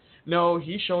no,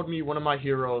 he showed me one of my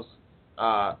heroes,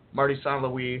 Marty St.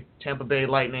 Louis, Tampa Bay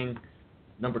Lightning,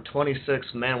 number 26.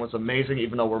 Man, was amazing.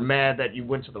 Even though we're mad that you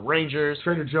went to the Rangers,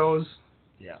 Trader Joe's.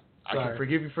 Yeah. I can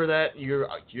forgive you for that.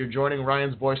 You're joining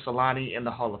Ryan's boy Solani in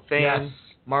the Hall of Fame. Yes.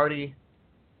 Marty,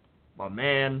 my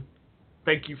man,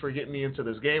 thank you for getting me into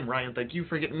this game. Ryan, thank you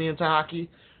for getting me into hockey.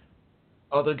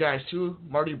 Other guys too,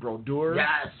 Marty Brodeur.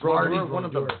 Yes, Brodeur, one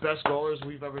of the best goalers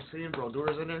we've ever seen.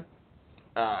 Brodeur's in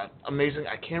there. Amazing.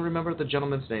 I can't remember the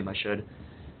gentleman's name. I should.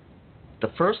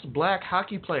 The first black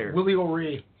hockey player. Willie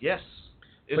O'Ree. Yes.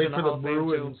 Played for the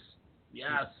Bruins.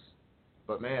 Yes.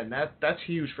 But man, that's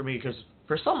huge for me because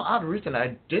for some odd reason,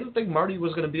 I didn't think Marty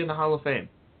was going to be in the Hall of Fame.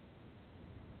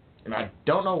 And I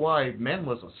don't know why. Man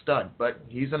was a stud, but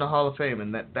he's in the Hall of Fame,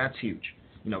 and that's huge.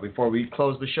 You know, before we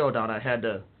closed the show down, I had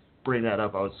to bring that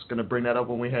up. I was going to bring that up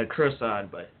when we had Chris on,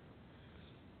 but...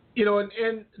 You know,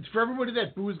 and for everybody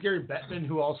that boos Gary Bettman,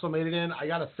 who also made it in, I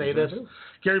got to say this.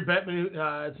 Gary Bettman,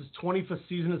 it's his 25th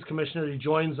season as commissioner. He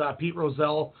joins Pete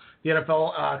Rozelle, the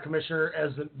NFL commissioner,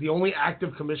 as the only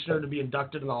active commissioner to be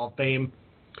inducted in the Hall of Fame.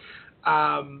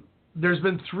 There's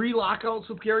been 3 lockouts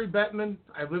with Gary Bettman.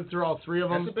 I've lived through all 3 of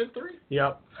them. Has it been 3?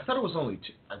 Yep. I thought it was only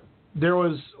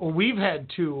 2. We've had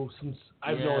 2 since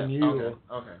I've known you.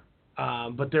 Okay.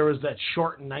 But there was that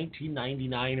short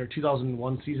 1999 or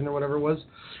 2001 season or whatever it was.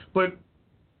 But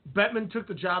Bettman took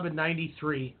the job in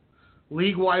 93.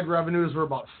 League-wide revenues were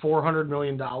about $400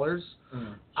 million.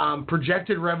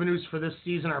 Projected revenues for this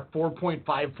season are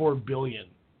 $4.54 billion.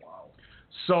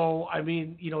 So, I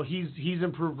mean, you know, he's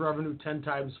improved revenue 10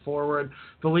 times forward.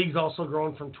 The league's also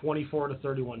grown from 24 to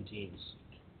 31 teams.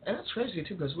 And that's crazy,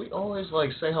 too, because we always,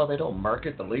 say how they don't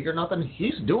market the league or nothing.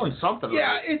 He's doing something.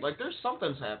 Yeah, right. There's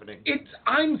something's happening.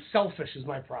 I'm selfish is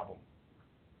my problem.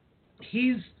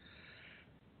 He's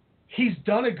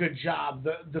done a good job.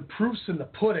 The proof's in the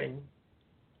pudding,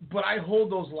 but I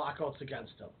hold those lockouts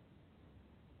against him.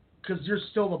 Because you're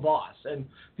still the boss, and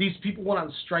these people went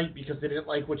on strike because they didn't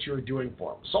like what you were doing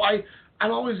for them. So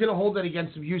I'm always going to hold that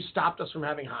against him. You stopped us from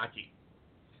having hockey.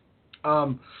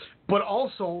 But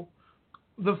also,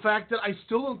 the fact that I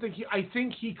still don't think I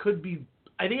think it could be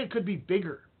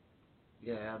bigger.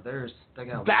 Yeah,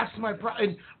 that's my problem.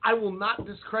 And I will not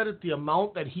discredit the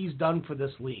amount that he's done for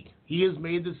this league. He has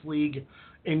made this league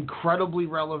incredibly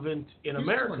relevant in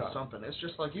America. Doing something. It's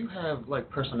just like you have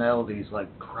personalities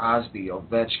like Crosby,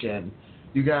 Ovechkin.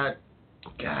 You have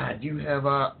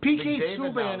PK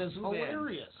Subban is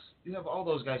hilarious. You have all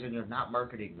those guys and you're not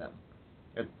marketing them.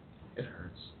 It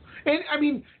hurts. And I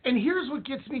mean, and here's what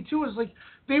gets me too is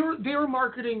they were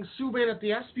marketing Subban at the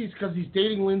ESPYs because he's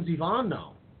dating Lindsey Vonn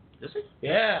now. Is he?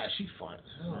 Yeah, she's fine.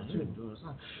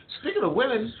 Speaking of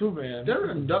women, Subban, they're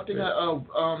inducting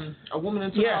a woman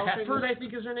into the Hall of Fame. Hefford, I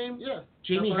think is her name. Yeah,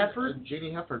 Jamie Hefford.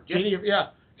 Jamie Hefford.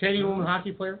 Canadian woman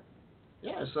hockey player.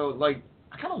 Yeah, so I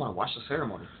kind of want to watch the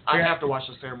ceremony. I have to watch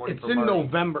the ceremony. It's in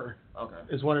November. Okay,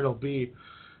 is when it'll be.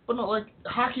 But no,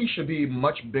 hockey should be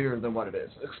much bigger than what it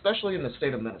is, especially in the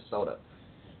state of Minnesota.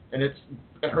 And it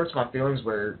hurts my feelings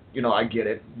where, I get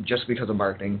it, just because of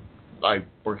marketing. I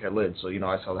work at Lid, so,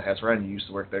 I sell the hats around. You used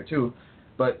to work there, too.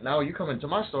 But now you come into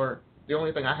my store, the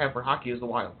only thing I have for hockey is the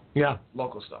Wild. Yeah.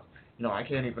 Local stuff. I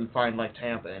can't even find,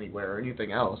 Tampa anywhere or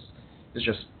anything else. It's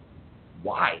just,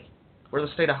 why? We're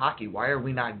the state of hockey. Why are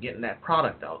we not getting that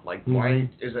product out? Why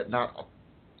is it not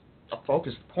a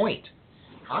focused point?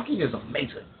 Hockey is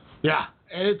amazing. Yeah,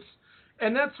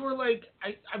 and that's where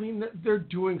I mean they're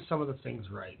doing some of the things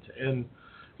right, and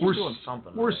we're doing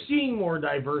something. We're seeing more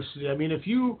diversity. I mean, if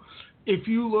you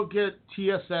look at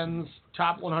TSN's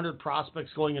top 100 prospects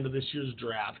going into this year's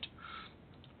draft,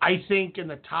 I think in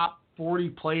the top 40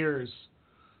 players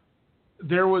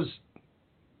there was,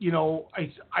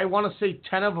 I want to say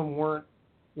 10 of them weren't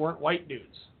white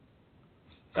dudes.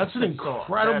 That's an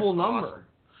incredible number.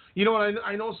 Awesome.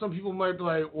 I know some people might be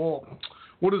like, well,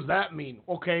 what does that mean?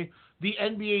 Okay, the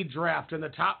NBA draft in the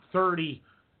top 30,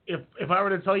 if I were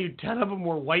to tell you 10 of them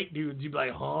were white dudes, you'd be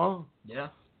like, huh? Yeah.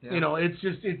 It's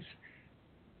just,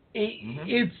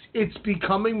 It's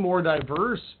becoming more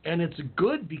diverse, and it's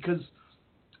good because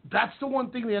that's the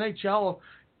one thing the NHL.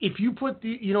 If you put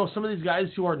some of these guys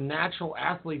who are natural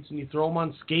athletes and you throw them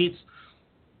on skates,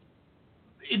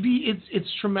 it's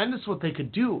tremendous what they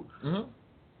could do. Mm-hmm.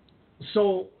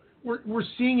 So we're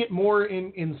seeing it more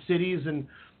in cities, and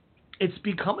it's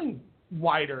becoming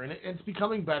wider, and it's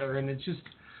becoming better, and it just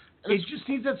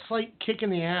needs that slight kick in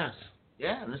the ass.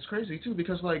 Yeah, and it's crazy too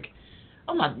because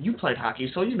you played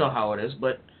hockey, so you know how it is,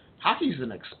 but hockey's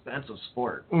an expensive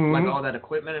sport, Mm-hmm. all that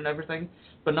equipment and everything.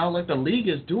 But now the league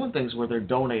is doing things where they're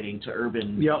donating to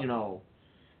urban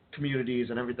communities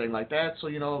and everything like that. So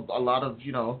a lot of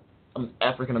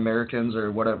African Americans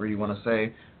or whatever you want to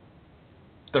say,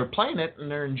 they're playing it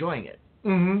and they're enjoying it.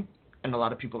 Mm-hmm. And a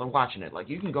lot of people are watching it.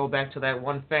 You can go back to that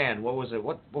one fan. What was it?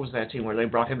 What was that team where they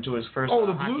brought him to his first? Oh,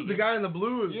 the guy in the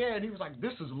Blues. Yeah, and he was like,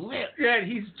 "This is lit." Yeah,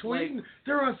 and he's tweeting.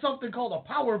 There was something called a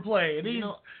power play, and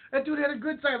that dude had a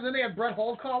good time. Then they had Brett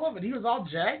Hull call him, and he was all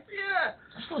jacked. Yeah,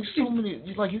 that's so many.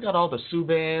 You got all the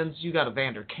Subans. You got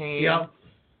Evander Kane. Yep.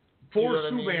 Four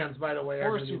Subans, by the way.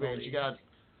 4 Subans. You got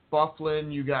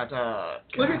Bufflin. You got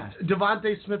look at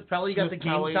Devontae Smith-Pelly. Got the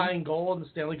game-tying goal in the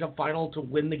Stanley Cup Final to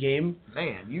win the game.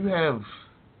 Man, you got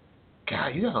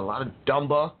a lot of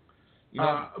Dumba.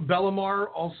 Bellemare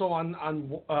also on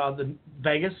the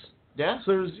Vegas. Yeah.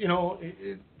 So there's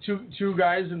two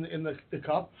guys in the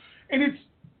cup, and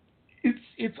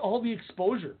it's all the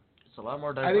exposure. It's a lot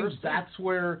more diverse. I think that's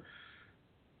where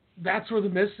the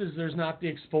miss is. There's not the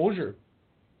exposure,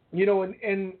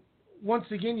 and once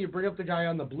again you bring up the guy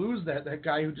on the Blues, that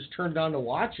guy who just turned on to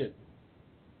watch it,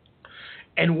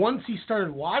 and once he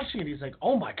started watching it, he's like,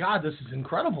 oh my God, this is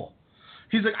incredible.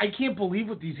 He's like, I can't believe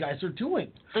what these guys are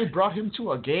doing. They brought him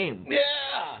to a game.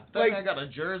 Yeah. That guy got a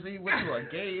jersey, went to a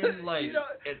game.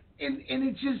 And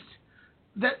it just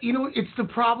that it's the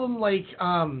problem.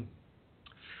 I'm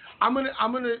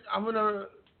gonna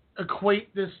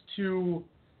equate this to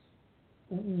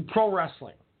pro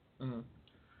wrestling. Mm-hmm.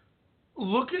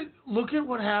 Look at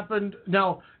what happened.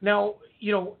 Now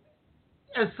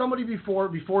as somebody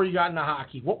before you got into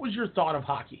hockey, what was your thought of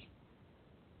hockey?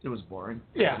 It was boring.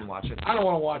 Yeah. I couldn't watch it. I don't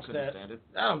want to watch that. Stand it.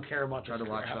 I don't care about Tried to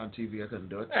watch it on TV. I couldn't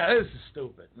do it. Yeah, this is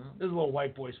stupid. This is a little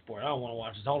white boy sport. I don't want to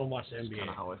watch this. I want to watch the NBA. That's kind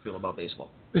of how I feel about baseball.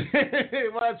 Well,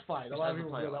 that's fine. A lot of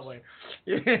people feel that way.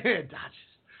 Yeah, Dodgers.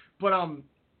 But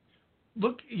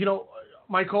look,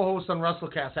 my co-host on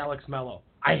WrestleCast, Alex Mello.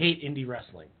 I hate indie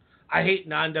wrestling. I hate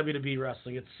non-WWE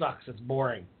wrestling. It sucks. It's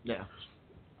boring. Yeah.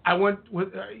 I went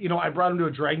with, I brought him to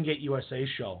a Dragon Gate USA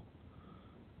show.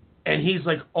 And he's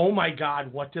like, oh my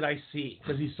God, what did I see?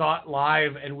 Because he saw it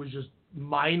live and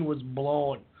mind was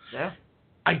blown. Yeah.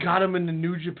 I got him into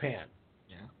New Japan.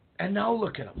 Yeah. And now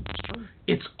look at him.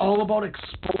 It's all about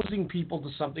exposing people to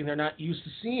something they're not used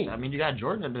to seeing. I mean, you got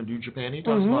Jordan in New Japan. He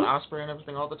talks about Osprey and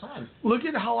everything all the time. Look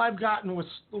at how I've gotten with,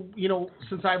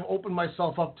 since I've opened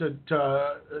myself up to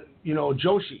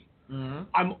Joshi. Mm-hmm.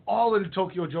 I'm all into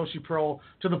Tokyo Joshi Pro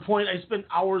to the point I spend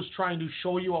hours trying to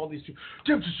show you all these people.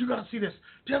 Temptress, you got to see this.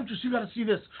 Temptress, you got to see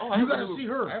this. Oh, you got to see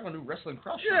her. I have a new wrestling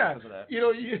crush because of that.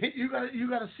 You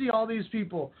got to see all these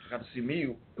people. You got to see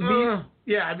me.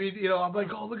 Yeah, I mean, I'm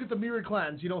like, oh, look at the Mirror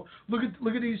Clans. Look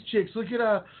at these chicks. Look at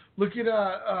the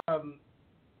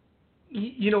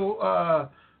Neo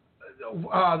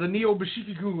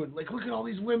Bashiki-gun. Like, look at all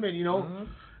these women.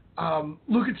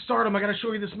 Look at Stardom. I got to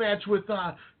show you this match with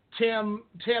Tam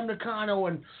Nakano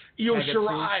and Io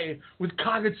Shirai with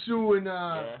Kagetsu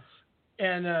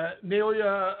and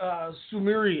Naoya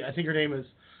Sumiri, I think her name is.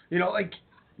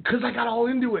 Because I got all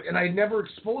into it and I never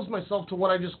exposed myself to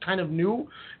what I just kind of knew.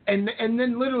 And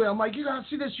then literally I'm like, you got to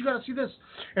see this, you got to see this.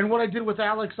 And what I did with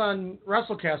Alex on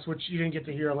WrestleCast, which you didn't get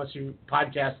to hear unless you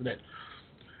podcasted it.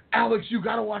 Alex, you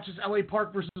got to watch this LA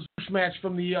Park versus Bush match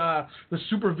from the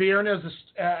Super Viernes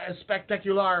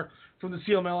Spectacular from the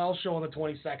CMLL show on the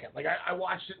 22nd. Like, I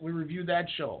watched it. We reviewed that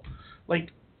show.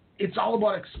 Like, it's all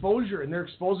about exposure, and they're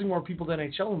exposing more people to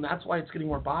NHL, and that's why it's getting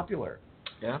more popular.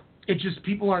 Yeah. It's just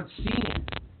people aren't seeing it.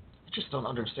 I just don't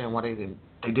understand why they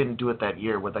didn't do it that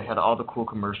year where they had all the cool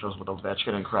commercials with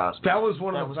Ovechkin and Crosby. That was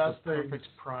one of the best things. Perfect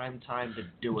prime time to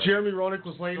do it. Jeremy Roenick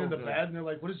was laying in the bed, and they're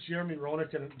like, what is Jeremy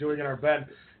Roenick doing in our bed?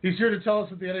 He's here to tell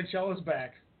us that the NHL is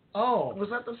back. Oh. Was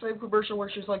that the same commercial where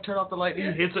she's like, turn off the light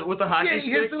and he hits it with the hockey stick?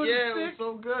 He hits it with it stick.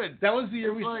 Was so good. That was the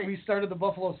year we started the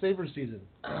Buffalo Sabres season.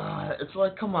 It's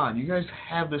like, come on, you guys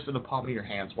have this in the palm of your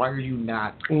hands. Why are you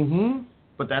not? Mm-hmm.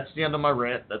 But that's the end of my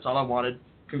rant. That's all I wanted.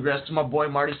 Congrats to my boy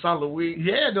Marty St. Louis.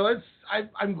 Yeah, no,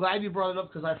 I'm glad you brought it up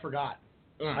because I forgot.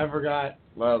 I forgot.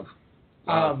 Love.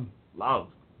 Love.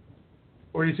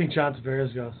 Where do you think John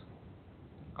Tavares goes?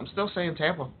 I'm still saying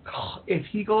Tampa. If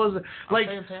he goes, like, I'm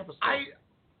saying Tampa still.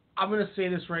 I'm going to say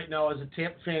this right now as a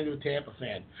Tampa fan to a Tampa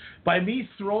fan. By me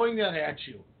throwing that at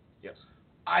you, yes,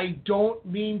 I don't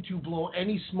mean to blow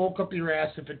any smoke up your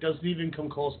ass if it doesn't even come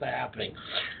close to happening.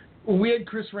 When we had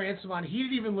Chris Ransom on, he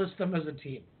didn't even list them as a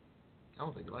team. I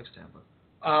don't think he likes Tampa.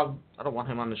 I don't want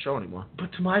him on the show anymore.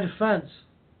 But to my defense,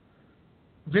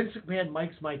 Vince McMahon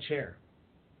mics my chair.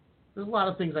 There's a lot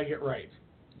of things I get right.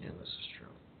 Yeah, this is true.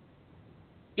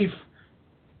 If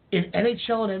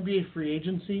NHL and NBA free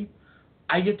agency,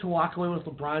 I get to walk away with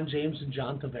LeBron James and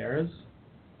John Tavares,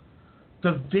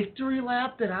 the victory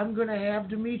lap that I'm going to have,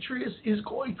 Demetrius, is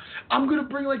going... I'm going to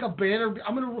bring like a banner.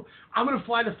 I'm going to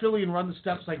fly to Philly and run the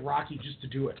steps like Rocky just to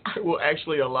do it. I will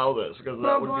actually allow this because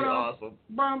that would be awesome.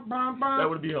 That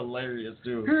would be hilarious,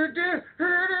 too.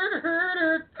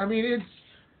 I mean, it's...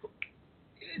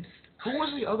 Who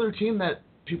was the other team that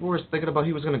people were thinking about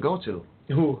he was going to go to?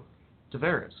 Who?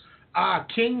 Tavares.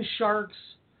 Kings, Sharks.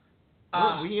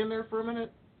 Were we in there for a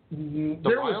minute?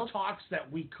 There was talks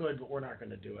that we could, but we're not going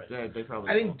to do it. Yeah, they probably.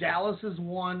 I think Dallas is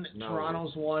one,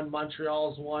 Toronto's one,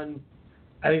 Montreal's one.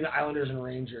 I think the Islanders and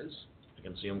Rangers. I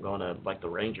can see them going to like the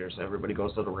Rangers. Everybody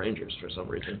goes to the Rangers for some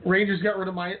reason. Rangers got rid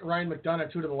of Ryan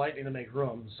McDonough to the Lightning to make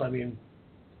room. So I mean,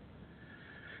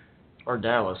 or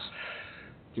Dallas.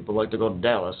 People like to go to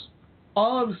Dallas.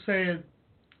 All I'm saying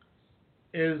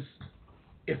is,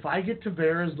 if I get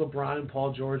Tavares, LeBron, and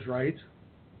Paul George right,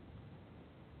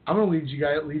 I'm gonna leave you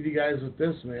guys with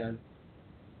this, man.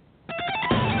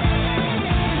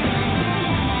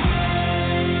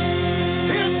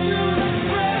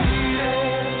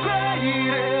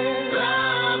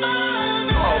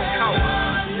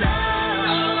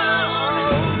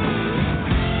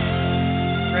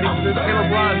 Ready for this,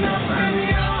 LeBron?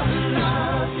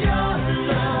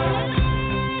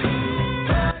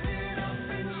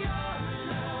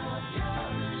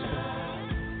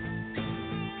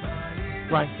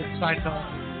 Right, that's signed off.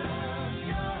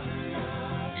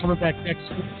 Coming back next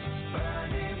week.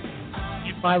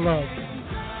 Give my love.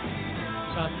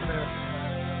 South America.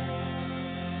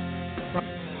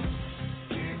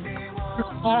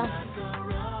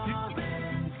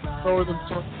 Lower them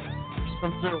to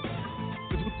some zero.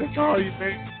 This will take all you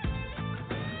think.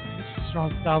 This is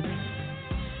Strong Style.